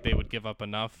don't think they would give up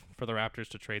enough for the Raptors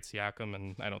to trade Siakam,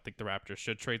 and I don't think the Raptors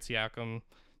should trade Siakam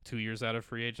 2 years out of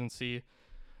free agency.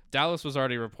 Dallas was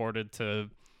already reported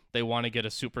they want to get a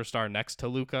superstar next to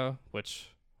Luka,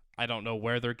 which I don't know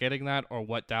where they're getting that or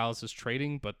what Dallas is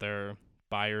trading, but they're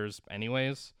buyers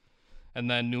anyways. And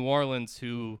then New Orleans,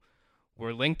 who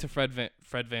were linked to Fred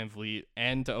VanVleet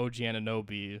and to OG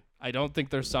Anunoby. I don't think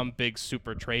there's some big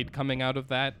super trade coming out of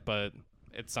that, but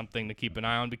it's something to keep an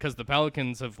eye on because the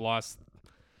Pelicans have lost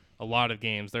a lot of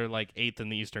games. They're like 8th in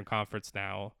the Eastern Conference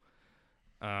now.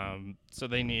 So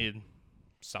they need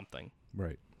something.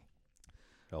 Right.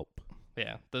 Help.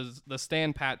 Yeah. The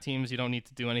stand pat teams, you don't need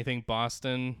to do anything.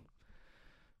 Boston,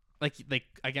 like they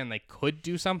could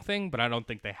do something, but I don't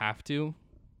think they have to.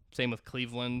 Same with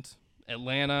Cleveland.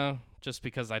 Atlanta, just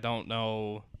because I don't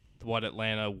know what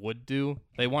Atlanta would do.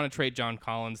 They want to trade John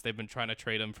Collins. They've been trying to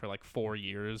trade him for like 4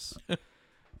 years.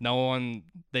 And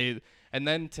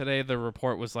then today the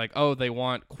report was like, oh, they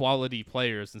want quality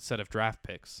players instead of draft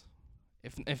picks.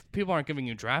 If people aren't giving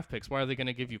you draft picks, why are they going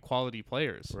to give you quality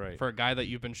players for a guy that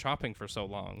you've been shopping for so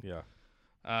long?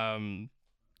 Yeah.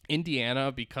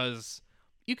 Indiana, because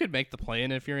you could make the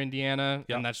play-in if you're Indiana,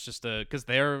 and that's just because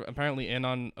they're apparently in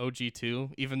on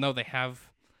OG2, even though they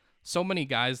have so many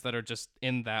guys that are just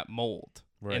in that mold,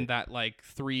 in that like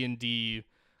 3-and-D,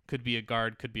 could be a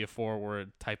guard, could be a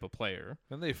forward type of player.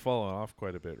 And they've fallen off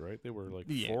quite a bit, right? They were like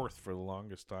 4th for the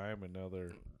longest time, and now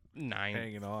they're 9th.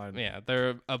 Hanging on. Yeah,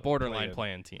 they're a borderline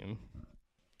play-in team.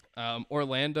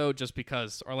 Orlando, just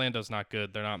because Orlando's not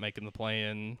good, they're not making the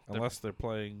play-in. Unless they're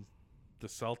playing the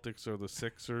Celtics or the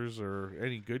Sixers or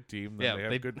any good team that they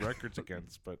have good records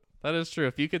against. But that is true.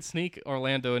 If you could sneak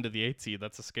Orlando into the 8th seed,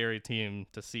 that's a scary team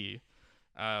to see.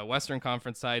 Western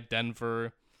Conference side,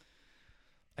 Denver.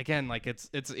 Again, like it's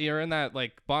you're in that,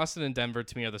 like Boston and Denver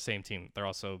to me are the same team. They're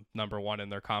also number 1 in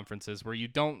their conferences, where you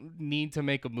don't need to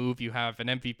make a move. You have an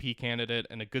MVP candidate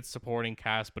and a good supporting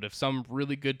cast, but if some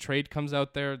really good trade comes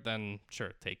out there, then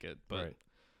sure, take it. But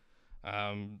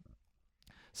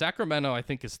Sacramento, I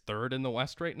think, is 3rd in the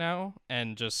West right now,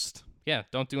 and just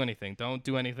don't do anything. Don't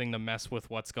do anything to mess with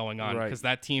what's going on, because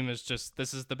that team is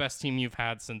this is the best team you've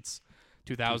had since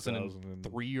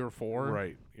 2003 or 4.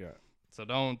 Right. Yeah. So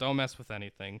don't mess with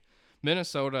anything.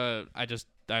 Minnesota, I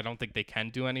don't think they can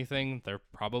do anything. They're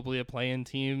probably a play-in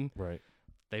team. Right.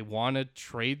 They want to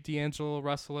trade D'Angelo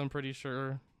Russell, I'm pretty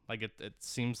sure. Like it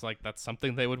seems like that's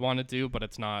something they would want to do, but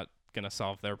it's not going to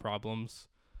solve their problems.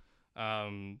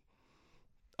 OKC,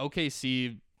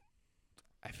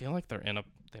 I feel like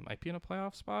they might be in a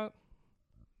playoff spot.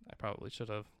 I probably should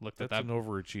have looked at that. That's an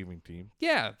overachieving team.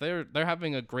 Yeah, they're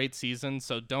having a great season,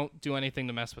 so don't do anything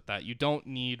to mess with that. You don't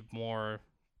need more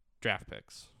draft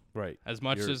picks. Right. As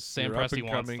much as Sam Presti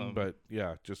wants them. But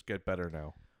yeah, just get better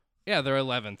now. Yeah, they're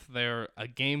 11th. They're a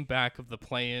game back of the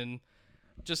play-in.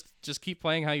 Just keep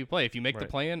playing how you play. If you make the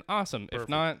play-in, awesome. Perfect. If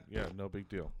not, no big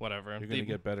deal. Whatever. You're going to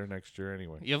get better next year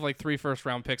anyway. You have like 3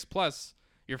 first-round picks, plus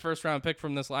your first-round pick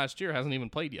from this last year hasn't even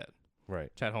played yet.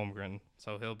 Right. Chet Holmgren.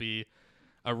 So he'll be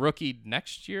a rookie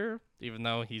next year, even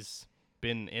though he's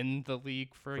been in the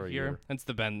league for a year. It's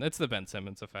the Ben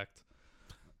Simmons effect.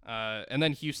 And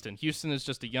then Houston. Houston is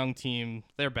just a young team.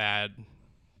 They're bad.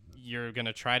 You're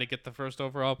gonna try to get the first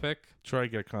overall pick. Try to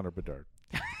get Connor Bedard.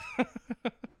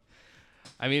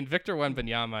 I mean, Victor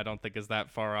Wembanyama, I don't think is that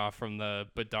far off from the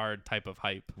Bedard type of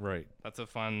hype. Right. That's a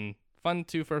fun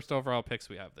 2 first overall picks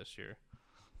we have this year.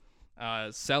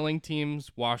 Selling teams,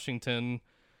 Washington.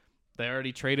 They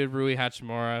already traded Rui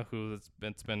Hachimura,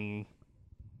 it's been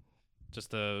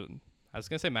just I was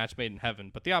going to say match made in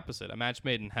heaven, but the opposite, a match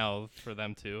made in hell for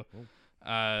them too.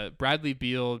 Bradley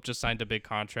Beal just signed a big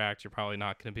contract. You're probably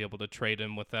not going to be able to trade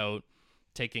him without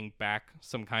taking back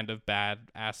some kind of bad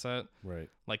asset. Right.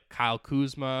 Like Kyle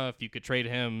Kuzma, if you could trade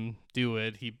him, do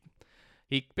it. He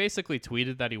basically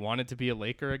tweeted that he wanted to be a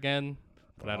Laker again,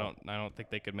 but I don't think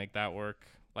they could make that work.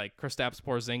 Like Kristaps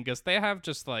Porzingis, they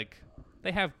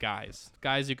have guys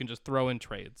you can just throw in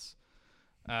trades.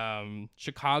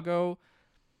 Chicago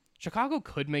Chicago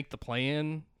could make the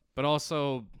play-in, but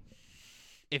also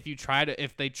if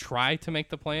they try to make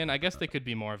the play-in, I guess they could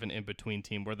be more of an in-between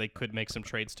team where they could make some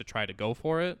trades to try to go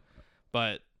for it,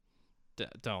 but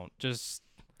don't just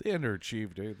They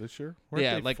underachieved this year. Weren't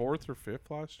Yeah, they like- 4th or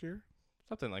 5th last year?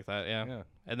 something like that. Yeah. Yeah.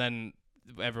 And then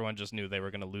everyone just knew they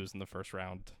were going to lose in the first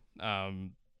round.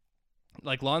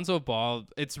 Like Lonzo Ball,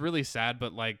 it's really sad,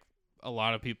 but like a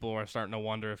lot of people are starting to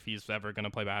wonder if he's ever going to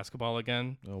play basketball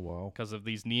again Oh, wow. because of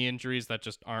these knee injuries that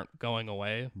just aren't going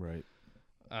away. Right.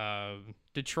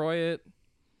 Detroit,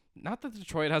 not that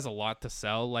Detroit has a lot to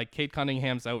sell. Like Cade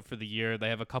Cunningham's out for the year. They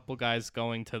have a couple guys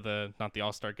going to not the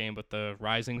All-Star game, but the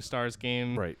Rising Stars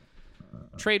game. Right.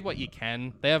 Trade what you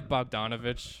can. They have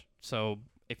Bogdanovich, so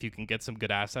if you can get some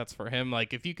good assets for him,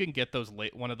 like if you can get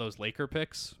one of those Laker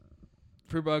picks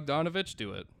for Bogdanovich,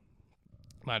 do it.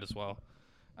 Might as well.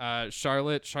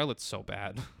 Charlotte's so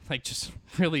bad. Like just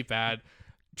really bad.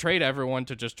 Trade everyone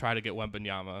to just try to get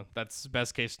Wembanyama. That's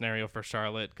best case scenario for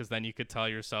Charlotte, because then you could tell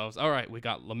yourselves, all right, we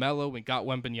got LaMelo, we got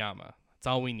Wembanyama. That's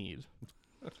all we need.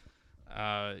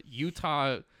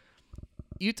 Utah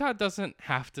doesn't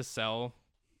have to sell.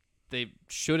 They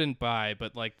shouldn't buy,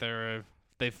 but like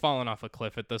they've fallen off a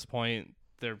cliff at this point.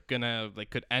 They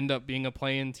could end up being a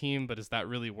play-in team, but is that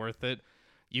really worth it?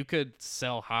 You could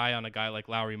sell high on a guy like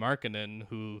Lauri Markkanen,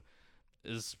 who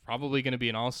is probably going to be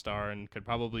an all-star and could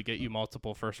probably get you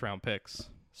multiple first-round picks,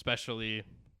 especially,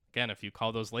 again, if you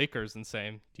call those Lakers and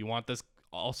say, do you want this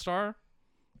all-star?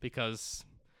 Because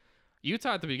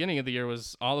Utah at the beginning of the year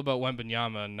was all about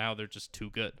Wembanyama, and now they're just too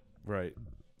good. Right.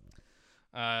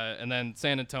 And then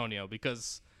San Antonio,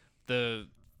 because the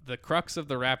crux of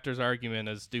the Raptors argument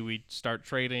is, do we start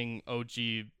trading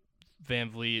OG, Van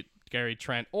Vliet, Gary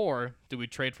Trent, or do we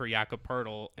trade for Jakob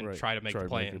Poeltl and try to make the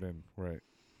play-in? Right.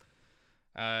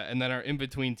 And then our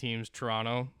in-between teams,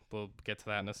 Toronto, we'll get to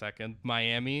that in a second.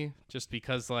 Miami, just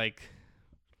because, like,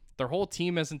 their whole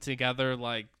team isn't together.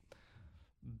 Like,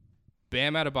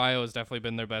 Bam Adebayo has definitely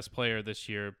been their best player this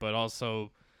year, but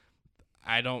also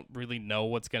I don't really know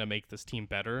what's going to make this team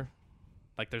better.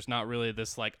 Like, there's not really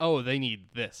this, like, oh, they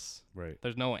need this. Right.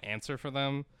 There's no answer for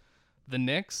them. The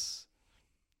Knicks,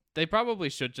 they probably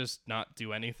should just not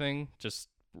do anything. Just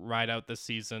ride out the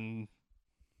season,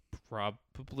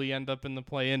 probably end up in the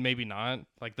play-in, maybe not.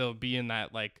 Like, they'll be in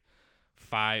that, like,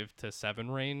 5 to 7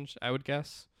 range, I would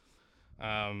guess.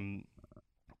 Then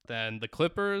the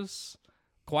Clippers,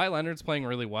 Kawhi Leonard's playing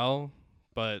really well,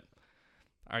 but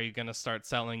are you going to start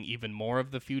selling even more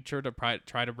of the future to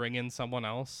try to bring in someone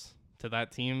else to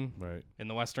that team in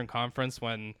the Western Conference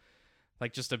when,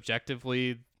 like, just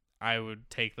objectively, I would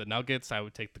take the Nuggets, I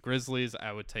would take the Grizzlies,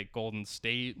 I would take Golden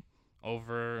State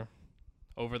over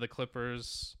the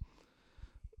Clippers.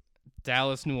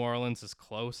 Dallas, New Orleans is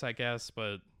close, I guess,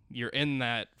 but you're in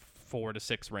that 4 to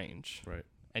 6 range. Right.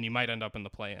 And you might end up in the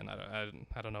play-in.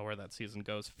 I don't know where that season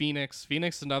goes. Phoenix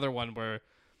is another one where,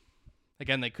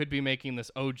 again, they could be making this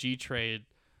OG trade,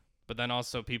 but then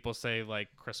also people say, like,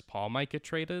 Chris Paul might get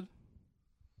traded.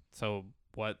 So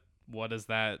what does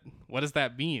that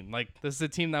mean? Like, this is a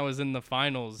team that was in the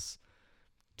finals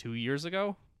 2 years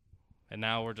ago, and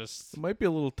now we're just... It might be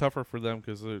a little tougher for them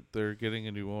because they're getting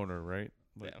a new owner, right?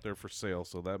 Like, Yeah. they're for sale,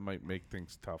 so that might make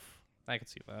things tough. I can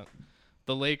see that.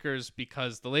 The Lakers,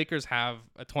 because the Lakers have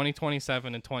a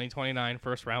 2027 and 2029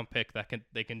 first-round pick that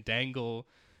they can dangle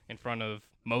in front of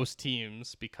most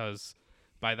teams, because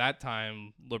by that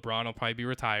time, LeBron will probably be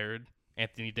retired.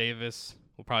 Anthony Davis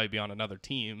will probably be on another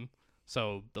team.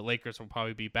 So the Lakers will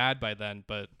probably be bad by then,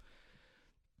 but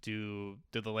do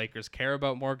the Lakers care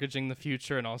about mortgaging the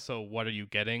future? And also, what are you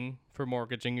getting for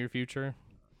mortgaging your future?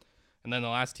 And then the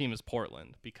last team is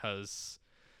Portland, because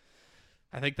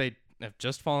I think they have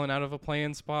just fallen out of a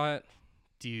play-in spot.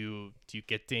 Do you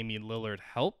get Damian Lillard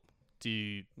help? Do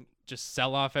you just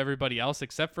sell off everybody else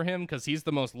except for him? Because he's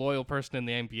the most loyal person in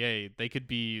the NBA. They could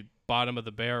be bottom of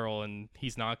the barrel, and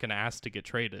he's not going to ask to get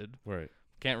traded. Right.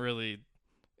 Can't really...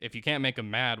 If you can't make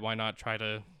him mad, why not try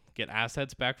to get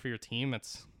assets back for your team?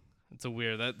 It's a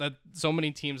weird that so many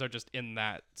teams are just in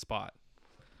that spot,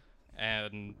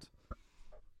 and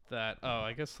that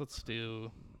I guess Aussie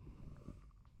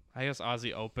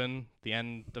Open, the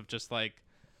end of just like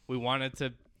we wanted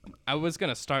to. I was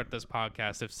gonna start this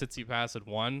podcast if Tsitsipas had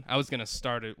won. I was gonna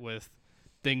start it with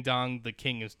 "Ding Dong, the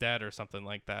King is Dead" or something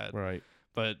like that. Right.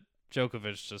 But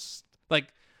Djokovic just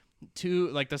like.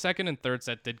 The second and third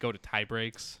set did go to tie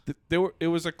breaks. It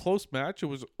was a close match. It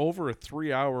was over a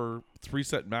 3-hour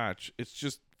 3-set match. It's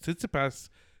just Tsitsipas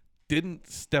didn't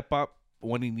step up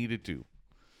when he needed to.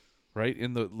 Right?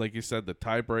 In the, like you said, the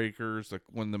tiebreakers, like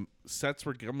when the sets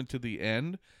were coming to the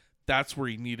end, that's where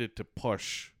he needed to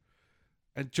push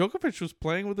And Djokovic was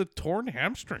playing with a torn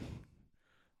hamstring.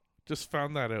 Just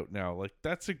found that out now. Like,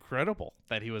 that's incredible.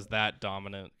 That he was that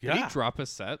dominant. Yeah. Did he drop his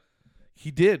set?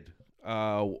 He did.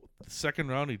 The second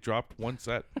round, he dropped one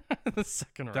set. The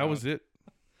second round. That was it.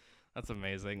 That's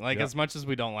amazing. Like, Yeah. as much as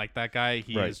we don't like that guy,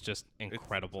 he Right. is just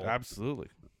incredible. Absolutely.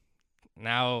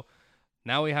 Now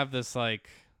we have this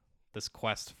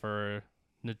quest for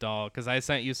Nadal, because I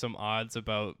sent you some odds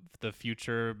about the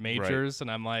future majors,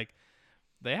 and I'm like,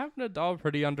 they have Nadal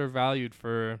pretty undervalued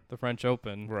for the French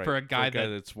Open. Right. For a guy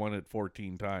that's won it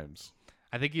 14 times.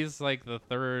 I think he's like the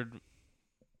third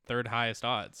highest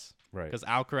odds. Right. Because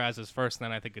Alcaraz is first, and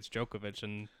then I think it's Djokovic,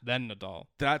 and then Nadal.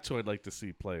 That's who I'd like to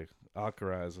see play.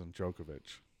 Alcaraz and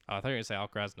Djokovic. Oh, I thought you were going to say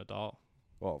Alcaraz, Nadal.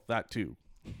 Well, that too.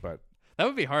 But That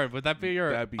would be hard. Would that be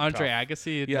your That'd be Andre tough.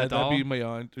 Agassi, yeah, Nadal? that'd be my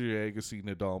Andre Agassi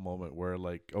Nadal moment where,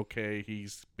 like, okay,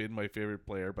 he's been my favorite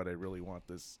player, but I really want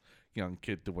this young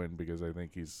kid to win because I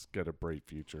think he's got a bright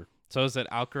future. So is it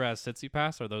Alcaraz,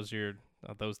 Tsitsipas, or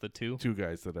are those the two? Two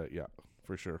guys yeah,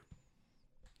 for sure.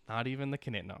 Not even the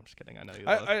Canadian. No, I'm just kidding. I know you.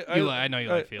 I know you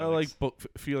like Felix. I like both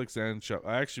Felix and Shep.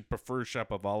 I actually prefer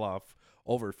Shapovalov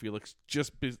over Felix,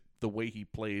 just the way he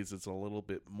plays. It's a little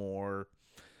bit more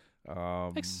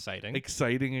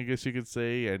exciting, I guess you could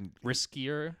say, and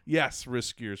riskier. Yes,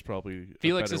 riskier is probably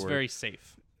Felix a better is word. very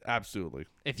safe. Absolutely.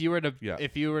 If you were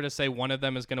to say one of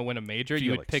them is going to win a major,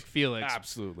 you would pick Felix.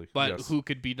 Absolutely. But yes. who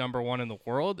could be number one in the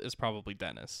world is probably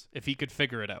Dennis, if he could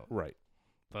figure it out. Right.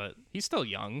 But he's still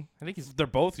young. I think They're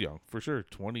both young, for sure.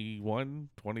 21,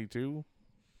 22.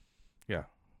 Yeah.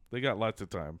 They got lots of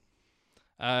time.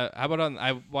 How about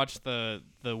I watched the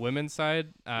women's side.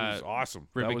 It was awesome.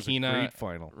 That was a Rybakina- great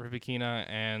final. Rybakina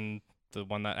and the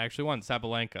one that actually won,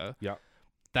 Sabalenka. Yeah.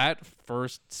 That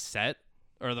first set,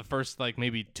 or the first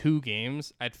maybe two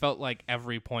games, I felt like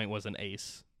every point was an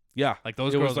ace. Yeah. Like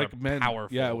those it girls was like are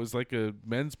powerful. Yeah, it was like a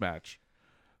men's match.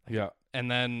 Yeah. And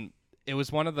then it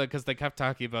was because they kept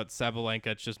talking about Sabalenka.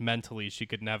 It's just mentally she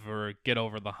could never get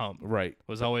over the hump. Right.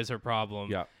 Was always her problem.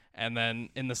 Yeah. And then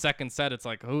in the second set, it's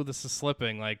like, oh, this is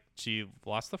slipping. Like, she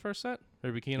lost the first set.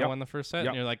 Rybakina won the first set. Yep.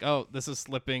 And you're like, oh, this is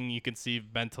slipping. You can see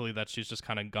mentally that she's just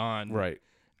kind of gone. Right.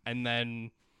 And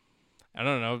then, I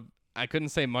don't know. I couldn't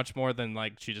say much more than,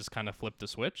 she just kind of flipped the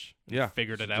switch. Yeah.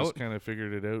 Figured it Just out. kind of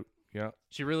figured it out. Yeah.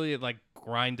 She really,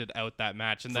 grinded out that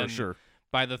match. And For then sure.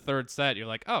 by the third set, you're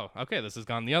like, oh, okay, this has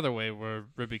gone the other way, where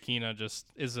Rybakina just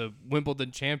is a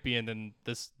Wimbledon champion, and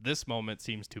this moment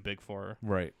seems too big for her.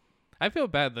 Right. I feel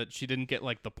bad that she didn't get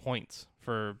the points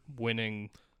for winning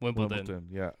Wimbledon.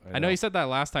 Yeah. I know you said that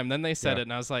last time. Then they said Yeah. it,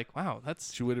 and I was like, wow,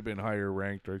 that's. She would have been higher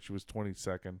ranked, right? She was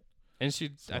 22nd.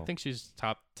 And I think she's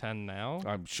top 10 now.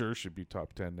 I'm sure she'd be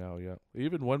top 10 now, yeah. I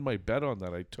even won my bet on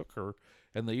that. I took her,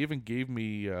 and they even gave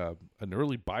me an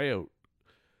early buyout.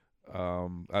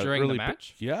 During the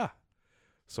match? Yeah.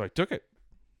 So I took it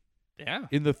Yeah.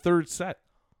 in the third set.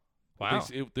 Wow.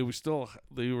 They were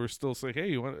still saying,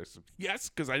 hey, you want it? I said, yes,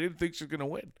 because I didn't think she was going to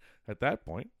win at that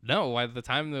point. No, by the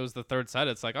time it was the third set,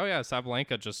 it's like, oh, yeah,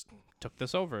 Sabalenka just took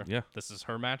this over. Yeah. This is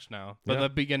her match now. But Yeah. the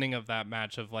beginning of that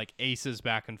match of aces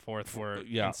back and forth were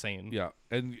insane. Yeah.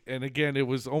 And again, it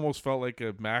was almost felt like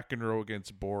a McEnroe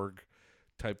against Borg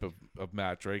type of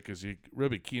match, right? Because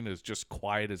Rybakina is just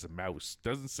quiet as a mouse,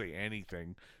 doesn't say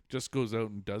anything, just goes out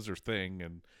and does her thing,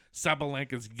 and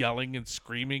Sabalenka's yelling and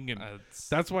screaming, and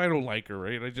that's why I don't like her,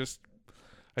 right? I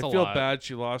feel bad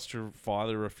she lost her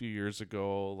father a few years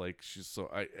ago. I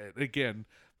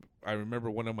remember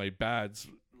one of my bads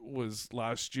was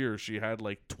last year. She had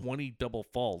 20 double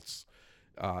faults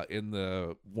in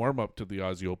the warm up to the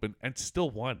Aussie Open and still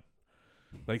won.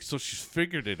 So she's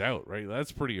figured it out, right?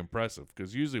 That's pretty impressive,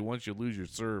 because usually once you lose your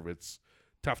serve, it's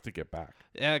tough to get back.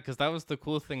 Yeah, because that was the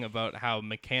cool thing about how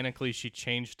mechanically she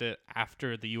changed it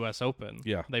after the U.S. Open.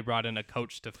 Yeah. They brought in a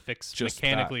coach to fix Just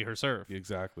mechanically her serve.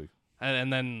 Exactly.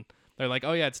 And then they're like,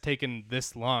 oh, yeah, it's taken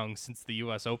this long since the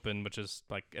U.S. Open, which is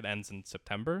it ends in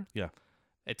September. Yeah.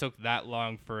 It took that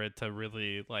long for it to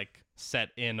really set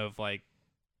in of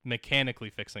mechanically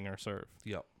fixing her serve.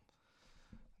 Yep.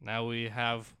 Now we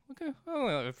have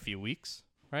only a few weeks,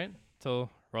 right? Till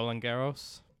Roland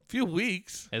Garros. Few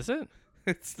weeks. Is it?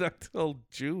 It's not till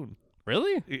June.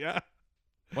 Really? Yeah.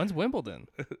 When's Wimbledon?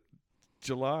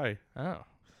 July. Oh,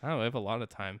 we have a lot of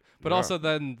time. But Yeah. also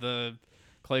then the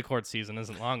clay court season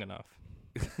isn't long enough.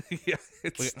 Yeah,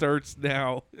 it starts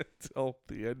now until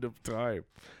the end of time.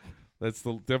 That's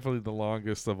definitely the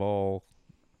longest of all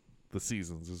the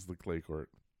seasons is the clay court.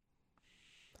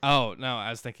 Oh, no,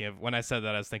 I was thinking when I said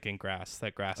that, I was thinking grass.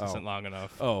 That grass isn't long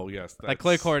enough. Oh, yes.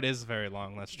 Clay court is very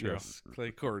long. That's true. Yes,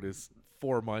 clay court is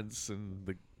 4 months, and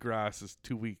the grass is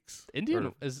 2 weeks. Indian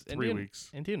or is 3 Indian weeks.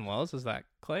 Indian Wells, is that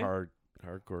clay? Hard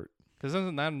court. Because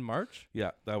isn't that in March?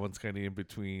 Yeah, that one's kind of in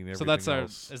between everything So that's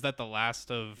else. is that the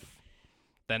last of?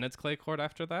 Then it's clay court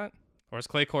after that, or is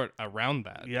clay court around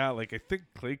that? Yeah, like I think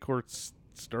clay court's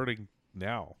starting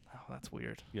now. Oh, that's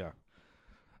weird. Yeah.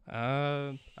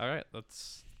 All right,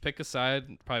 let's pick a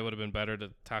side. Probably would have been better to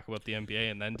talk about the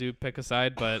NBA and then do pick a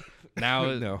side, but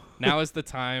now No. now is the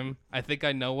time. I think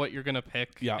I know what you're gonna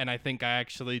pick, Yeah. and I think I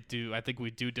actually do. I think we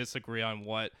do disagree on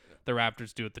what the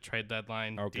Raptors do at the trade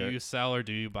deadline. Okay. Do you sell or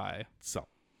do you buy? So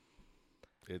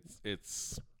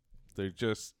they're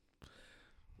just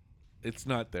it's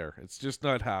not there. It's just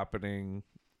not happening.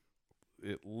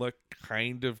 It looked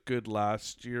kind of good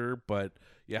last year, but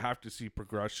you have to see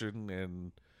progression,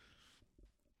 and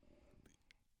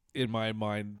in my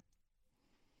mind,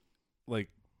 like,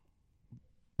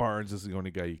 Barnes is the only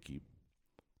guy you keep.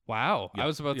 Wow, Yeah, I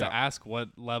was about yeah. to ask what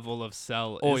level of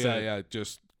sell Oh is yeah, it? yeah.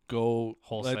 Just go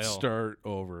Wholesale. Let's start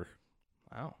over.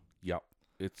 Wow. Yep.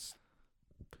 It's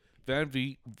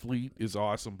Vliet is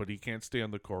awesome, but he can't stay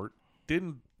on the court.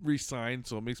 Didn't resign,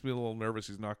 so it makes me a little nervous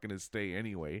he's not going to stay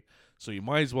anyway. So you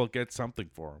might as well get something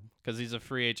for him. Because he's a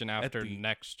free agent after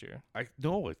next year. I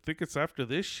think it's after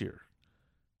this year.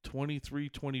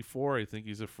 23-24, I think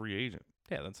he's a free agent.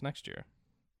 Yeah, that's next year.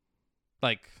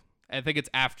 Like, I think it's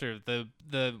after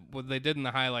what they did in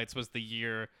the highlights was the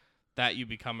year that you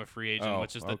become a free agent,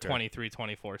 which is the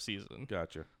 23-24 season.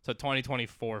 Gotcha. So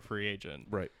 2024 free agent.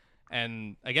 Right.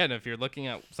 And again, if you're looking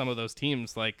at some of those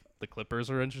teams, like the Clippers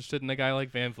are interested in a guy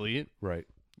like Van Vliet. Right.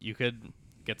 You could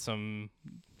get some.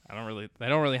 They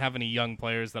don't really have any young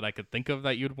players that I could think of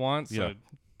that you'd want. So Yeah.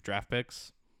 draft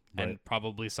picks and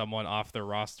probably someone off their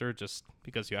roster just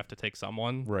because you have to take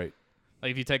someone. Right.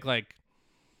 Like if you take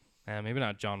maybe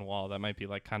not John Wall, that might be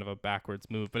like kind of a backwards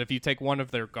move. But if you take one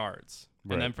of their guards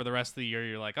and then for the rest of the year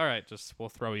you're like, all right, we'll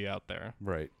throw you out there.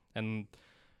 Right. And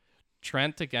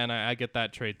Trent, again, I get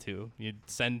that trade too. You'd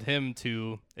send him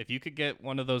to, if you could get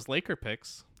one of those Laker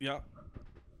picks. Yeah.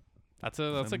 That's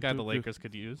a guy the Lakers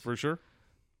could use. For sure.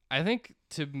 I think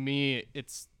to me,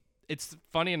 it's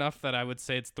funny enough that I would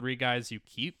say it's 3 guys you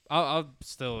keep. I'll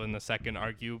still in the second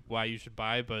argue why you should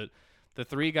buy, but the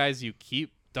 3 guys you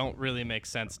keep don't really make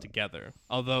sense together.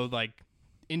 Although, like,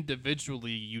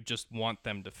 individually, you just want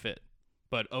them to fit.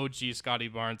 But OG, Scotty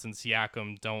Barnes, and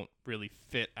Siakam don't really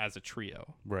fit as a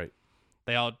trio. Right.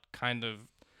 They all kind of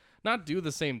not do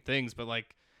the same things, but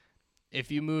like if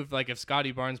you move, like if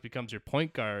Scotty Barnes becomes your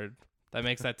point guard, that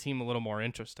makes that team a little more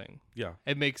interesting. Yeah.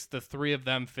 It makes the 3 of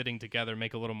them fitting together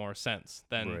make a little more sense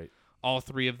than all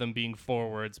 3 of them being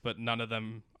forwards, but none of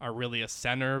them are really a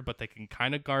center, but they can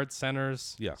kind of guard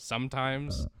centers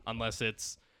sometimes, unless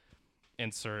it's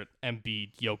insert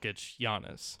Embiid, Jokic,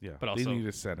 Giannis. Yeah, but also they need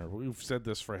a center. We've said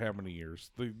this for how many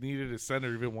years? They needed a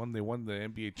center even when they won the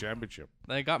NBA championship.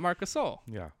 they got Marc Gasol.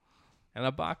 Yeah. And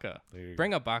Ibaka. There you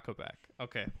Bring Ibaka back.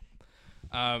 Okay.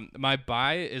 My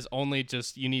buy is only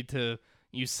just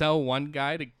you sell one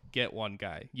guy to get one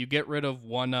guy. You get rid of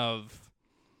one of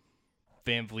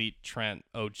Van Vliet, Trent,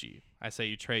 OG. I say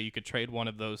you could trade one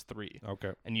of those 3.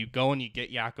 Okay. And you go and you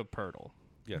get Jakob Poeltl.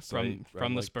 Yes. From the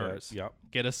like Spurs. That. Yep.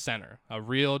 Get a center. A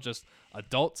real just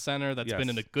adult center that's been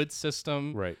in a good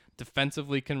system. Right.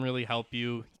 Defensively can really help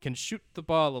you. He can shoot the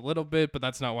ball a little bit, but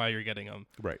that's not why you're getting him.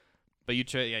 Right. But you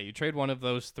trade one of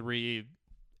those 3.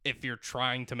 If you're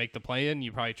trying to make the play-in,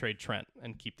 you probably trade Trent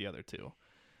and keep the other 2.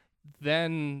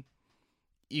 Then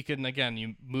you can,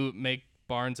 again, make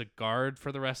Barnes a guard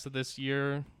for the rest of this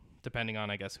year, depending on,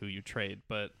 I guess, who you trade.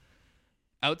 But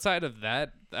outside of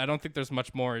that, I don't think there's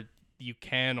much more you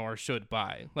can or should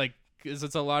buy. Like, because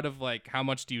it's a lot of, like, how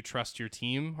much do you trust your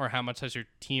team or how much has your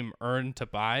team earned to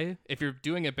buy? If you're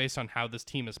doing it based on how this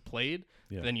team has played,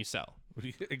 then you sell.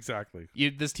 Exactly.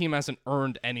 This team hasn't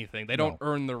earned anything. They don't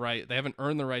earn the right. They haven't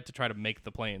earned the right to try to make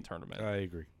the play-in tournament. I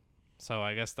agree. So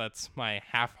I guess that's my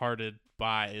half-hearted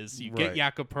buy is you get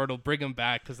Jakob Poeltl, bring him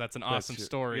back because that's an awesome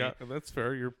story. Yeah, that's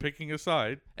fair. You're picking a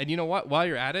side. And you know what? While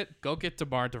you're at it, go get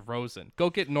DeMar DeRozan. Go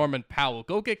get Norman Powell.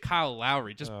 Go get Kyle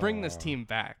Lowry. Just bring this team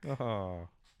back.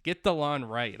 Get DeLon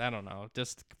Wright. I don't know.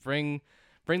 Just bring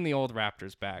the old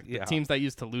Raptors back. The teams that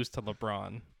used to lose to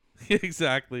LeBron.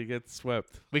 Exactly. Get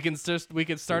swept. We can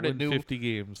start a new 50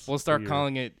 games. We'll start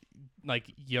calling it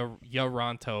like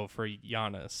Yoronto for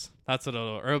Giannis. That's what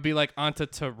it'll be like Anta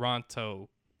Toronto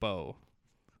Bo.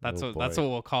 That's what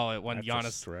we'll call it when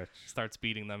Giannis starts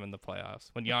beating them in the playoffs.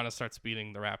 When Giannis starts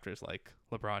beating the Raptors like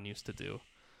LeBron used to do.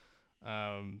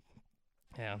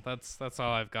 Yeah, that's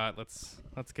all I've got. Let's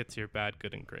get to your bad,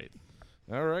 good, and great.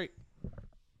 All right.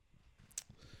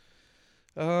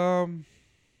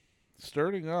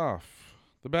 Starting off,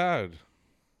 The bad.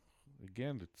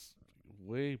 Again, it's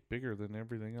way bigger than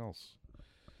everything else.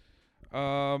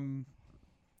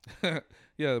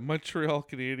 Yeah, the Montreal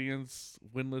Canadiens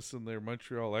winless in their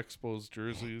Montreal Expos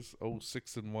jerseys,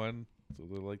 6-1. So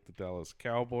they're like the Dallas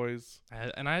Cowboys.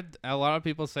 A lot of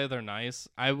people say they're nice.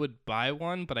 I would buy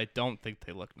one, but I don't think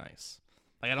they look nice.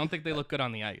 Like, I don't think they look good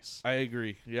on the ice. I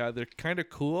agree. Yeah, they're kind of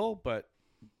cool, but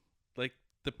like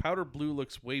the powder blue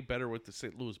looks way better with the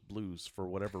St. Louis Blues for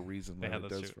whatever reason than it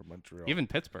does for Montreal. Even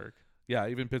Pittsburgh. Yeah,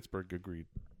 even Pittsburgh agreed.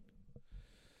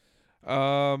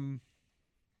 Bobby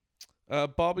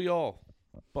Hall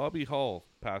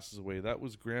passes away. That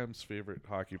was Graham's favorite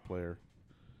hockey player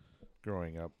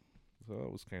growing up. So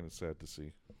it was kind of sad to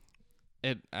see.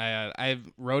 I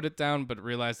wrote it down, but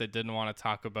realized I didn't want to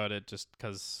talk about it just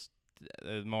because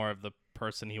more of the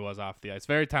person he was off the ice.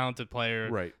 Very talented player,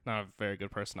 right? Not a very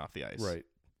good person off the ice, right?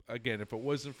 Again, if it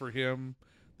wasn't for him,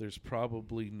 there's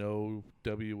probably no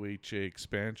WHA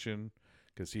expansion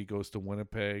because he goes to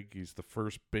Winnipeg. He's the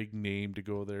first big name to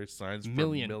go there. Signs for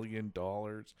 $1 million,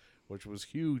 which was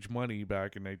huge money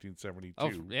back in 1972.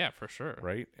 Oh yeah, for sure.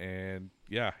 Right, and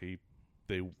yeah, I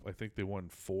think they won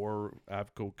 4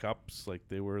 Avco Cups. Like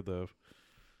they were the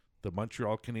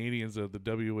Montreal Canadiens of the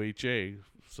WHA.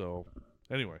 So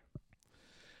anyway,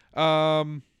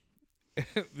 I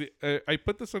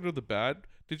put this under the bad.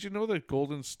 Did you know that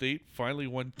Golden State finally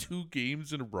won 2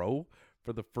 games in a row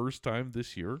for the first time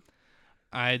this year?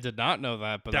 I did not know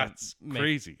that, but that's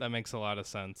crazy. That makes a lot of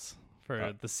sense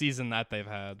for the season that they've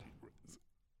had.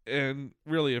 And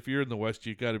really, if you're in the West,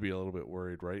 you got to be a little bit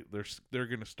worried, right? They're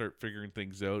going to start figuring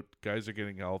things out. Guys are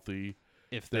getting healthy.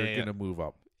 If they're going to move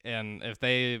up, and if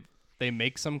they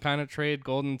make some kind of trade,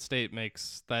 Golden State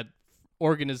makes that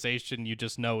organization you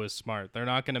just know is smart. They're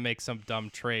not going to make some dumb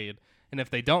trade. And if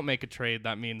they don't make a trade,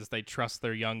 that means they trust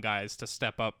their young guys to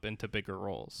step up into bigger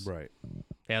roles. Right.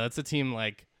 Yeah, that's a team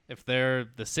like if they're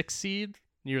the 6th seed,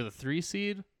 you're the 3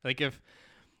 seed. Like if.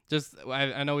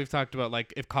 I know we've talked about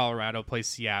like if Colorado plays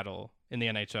Seattle in the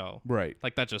NHL. Right.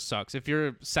 Like that just sucks. If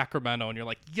you're Sacramento and you're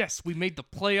like, yes, we made the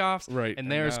playoffs. Right. And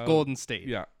there's Golden State.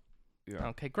 Yeah. Yeah.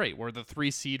 Okay, great. We're the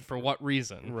 3 seed for what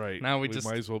reason? Right. Now we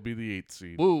might as well be the 8th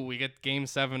seed. Woo, we get Game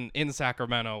 7 in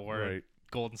Sacramento where right.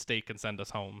 Golden State can send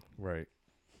us home. Right.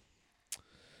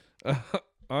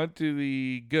 On to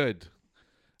the good.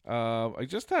 I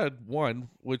just had one,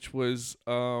 which was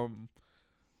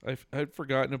I'd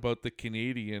forgotten about the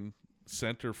Canadian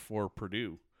Center for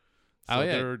Purdue. So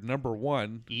they're number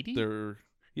 1. Edie? So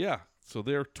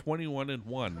they're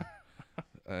 21-1,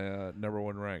 number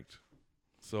 1 ranked.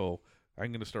 So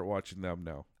I'm gonna start watching them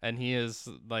now. And he is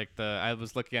like I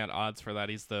was looking at odds for that.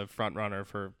 He's the front runner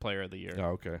for Player of the Year.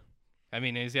 Oh, okay. I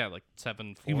mean, he's like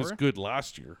 7-4. He was good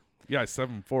last year. Yeah,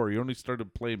 7-4. He only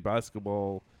started playing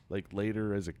basketball like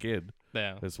later as a kid.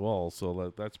 Yeah. As well,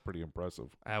 so that's pretty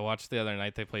impressive. I watched the other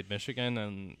night they played Michigan,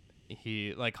 and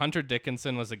he Hunter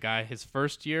Dickinson was a guy. His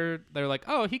first year, they're like,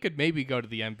 oh, he could maybe go to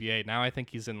the NBA. Now I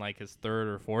think he's in like his 3rd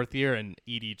or 4th year, and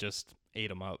Edie just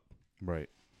ate him up. Right.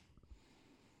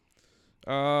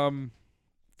 For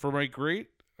my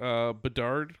great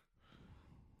Bedard,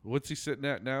 what's he sitting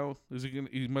at now? Is he gonna?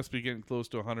 He must be getting close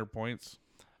to 100 points.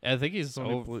 I think he's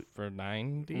over for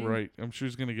 90. Right. I'm sure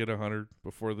he's gonna get 100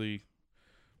 before the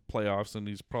playoffs, and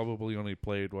he's probably only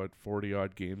played 40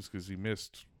 odd games because he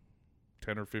missed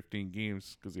 10 or 15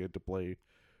 games because he had to play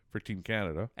for Team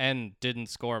Canada and didn't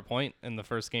score a point in the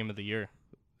first game of the year.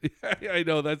 Yeah, I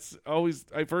know. That's always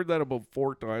I've heard that about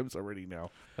 4 times already now.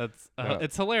 That's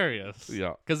it's hilarious.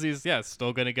 Yeah, because he's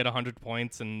still gonna get 100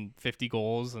 points and 50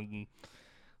 goals and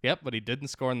but he didn't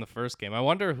score in the first game. I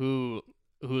wonder who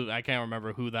I can't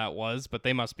remember who that was, but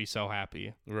they must be so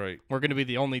happy. Right, we're gonna be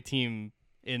the only team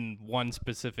in one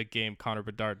specific game Connor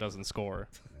Bedard doesn't score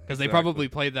because they probably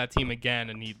played that team again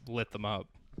and he lit them up.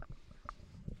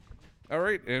 All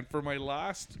right, and for my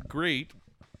last great,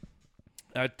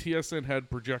 TSN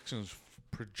had projections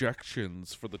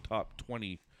for the top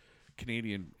 20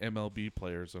 Canadian MLB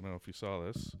players. I don't know if you saw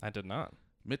this. I did not.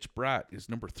 Mitch Bratt is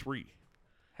number 3.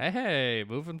 Hey,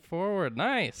 moving forward.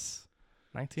 Nice.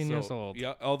 19 years old.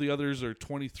 Yeah, all the others are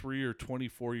 23 or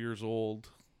 24 years old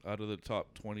out of the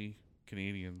top 20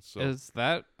 Canadians. So is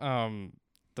that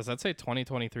does that say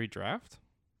 2023 draft?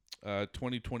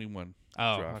 2021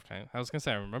 draft. Okay. I was gonna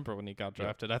say I remember when he got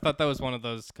drafted. Yeah. I thought that was one of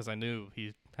those because I knew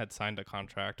he had signed a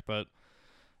contract. But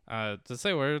does it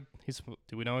say where he's?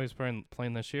 Do we know he's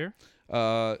playing this year?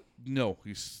 No,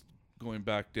 he's going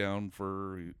back down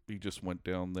for. He just went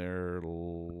down there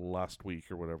last week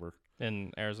or whatever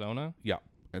in Arizona. Yeah,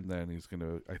 and then he's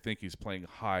gonna. I think he's playing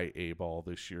high A ball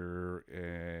this year,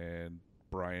 and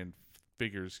Brian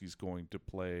figures he's going to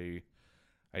play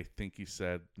I think he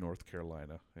said North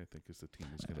Carolina. I think is the team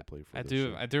he's going to play for. I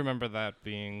do remember that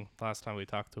being last time we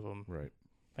talked to him. Right.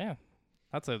 Yeah,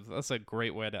 that's a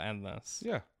great way to end this.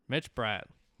 Yeah. Mitch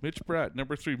Bratt,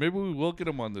 number 3. Maybe we will get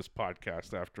him on this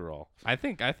podcast after all. I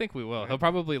think we will. He'll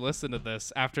probably listen to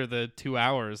this after the 2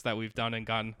 hours that we've done and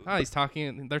gotten. Oh, he's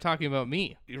talking. They're talking about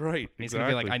me. You're right. And he's gonna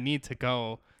be like, I need to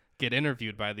go get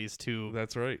interviewed by these two.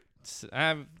 That's right.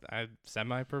 I'm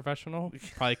semi-professional.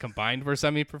 Probably combined we're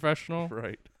semi-professional.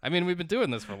 Right. I mean, we've been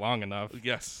doing this for long enough.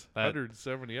 Yes.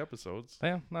 170 episodes.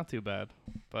 Yeah, not too bad.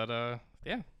 But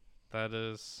yeah, that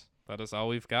is all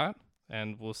we've got,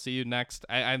 and we'll see you next.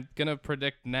 I'm gonna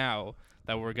predict now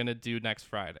that we're gonna do next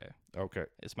Friday. Okay.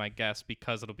 Is my guess,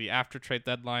 because it'll be after trade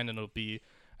deadline and it'll be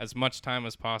as much time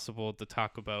as possible to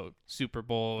talk about Super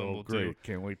Bowl. And we'll great!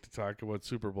 Can't wait to talk about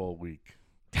Super Bowl week.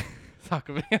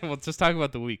 We'll just talk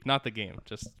about the week, not the game.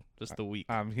 Just the week.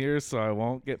 I'm here so I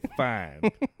won't get fined.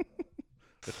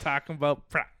 We're talking about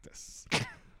practice.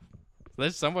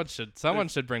 Someone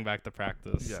should bring back the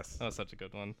practice. Yes, that was such a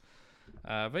good one.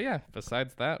 But yeah,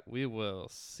 besides that, we will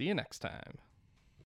see you next time.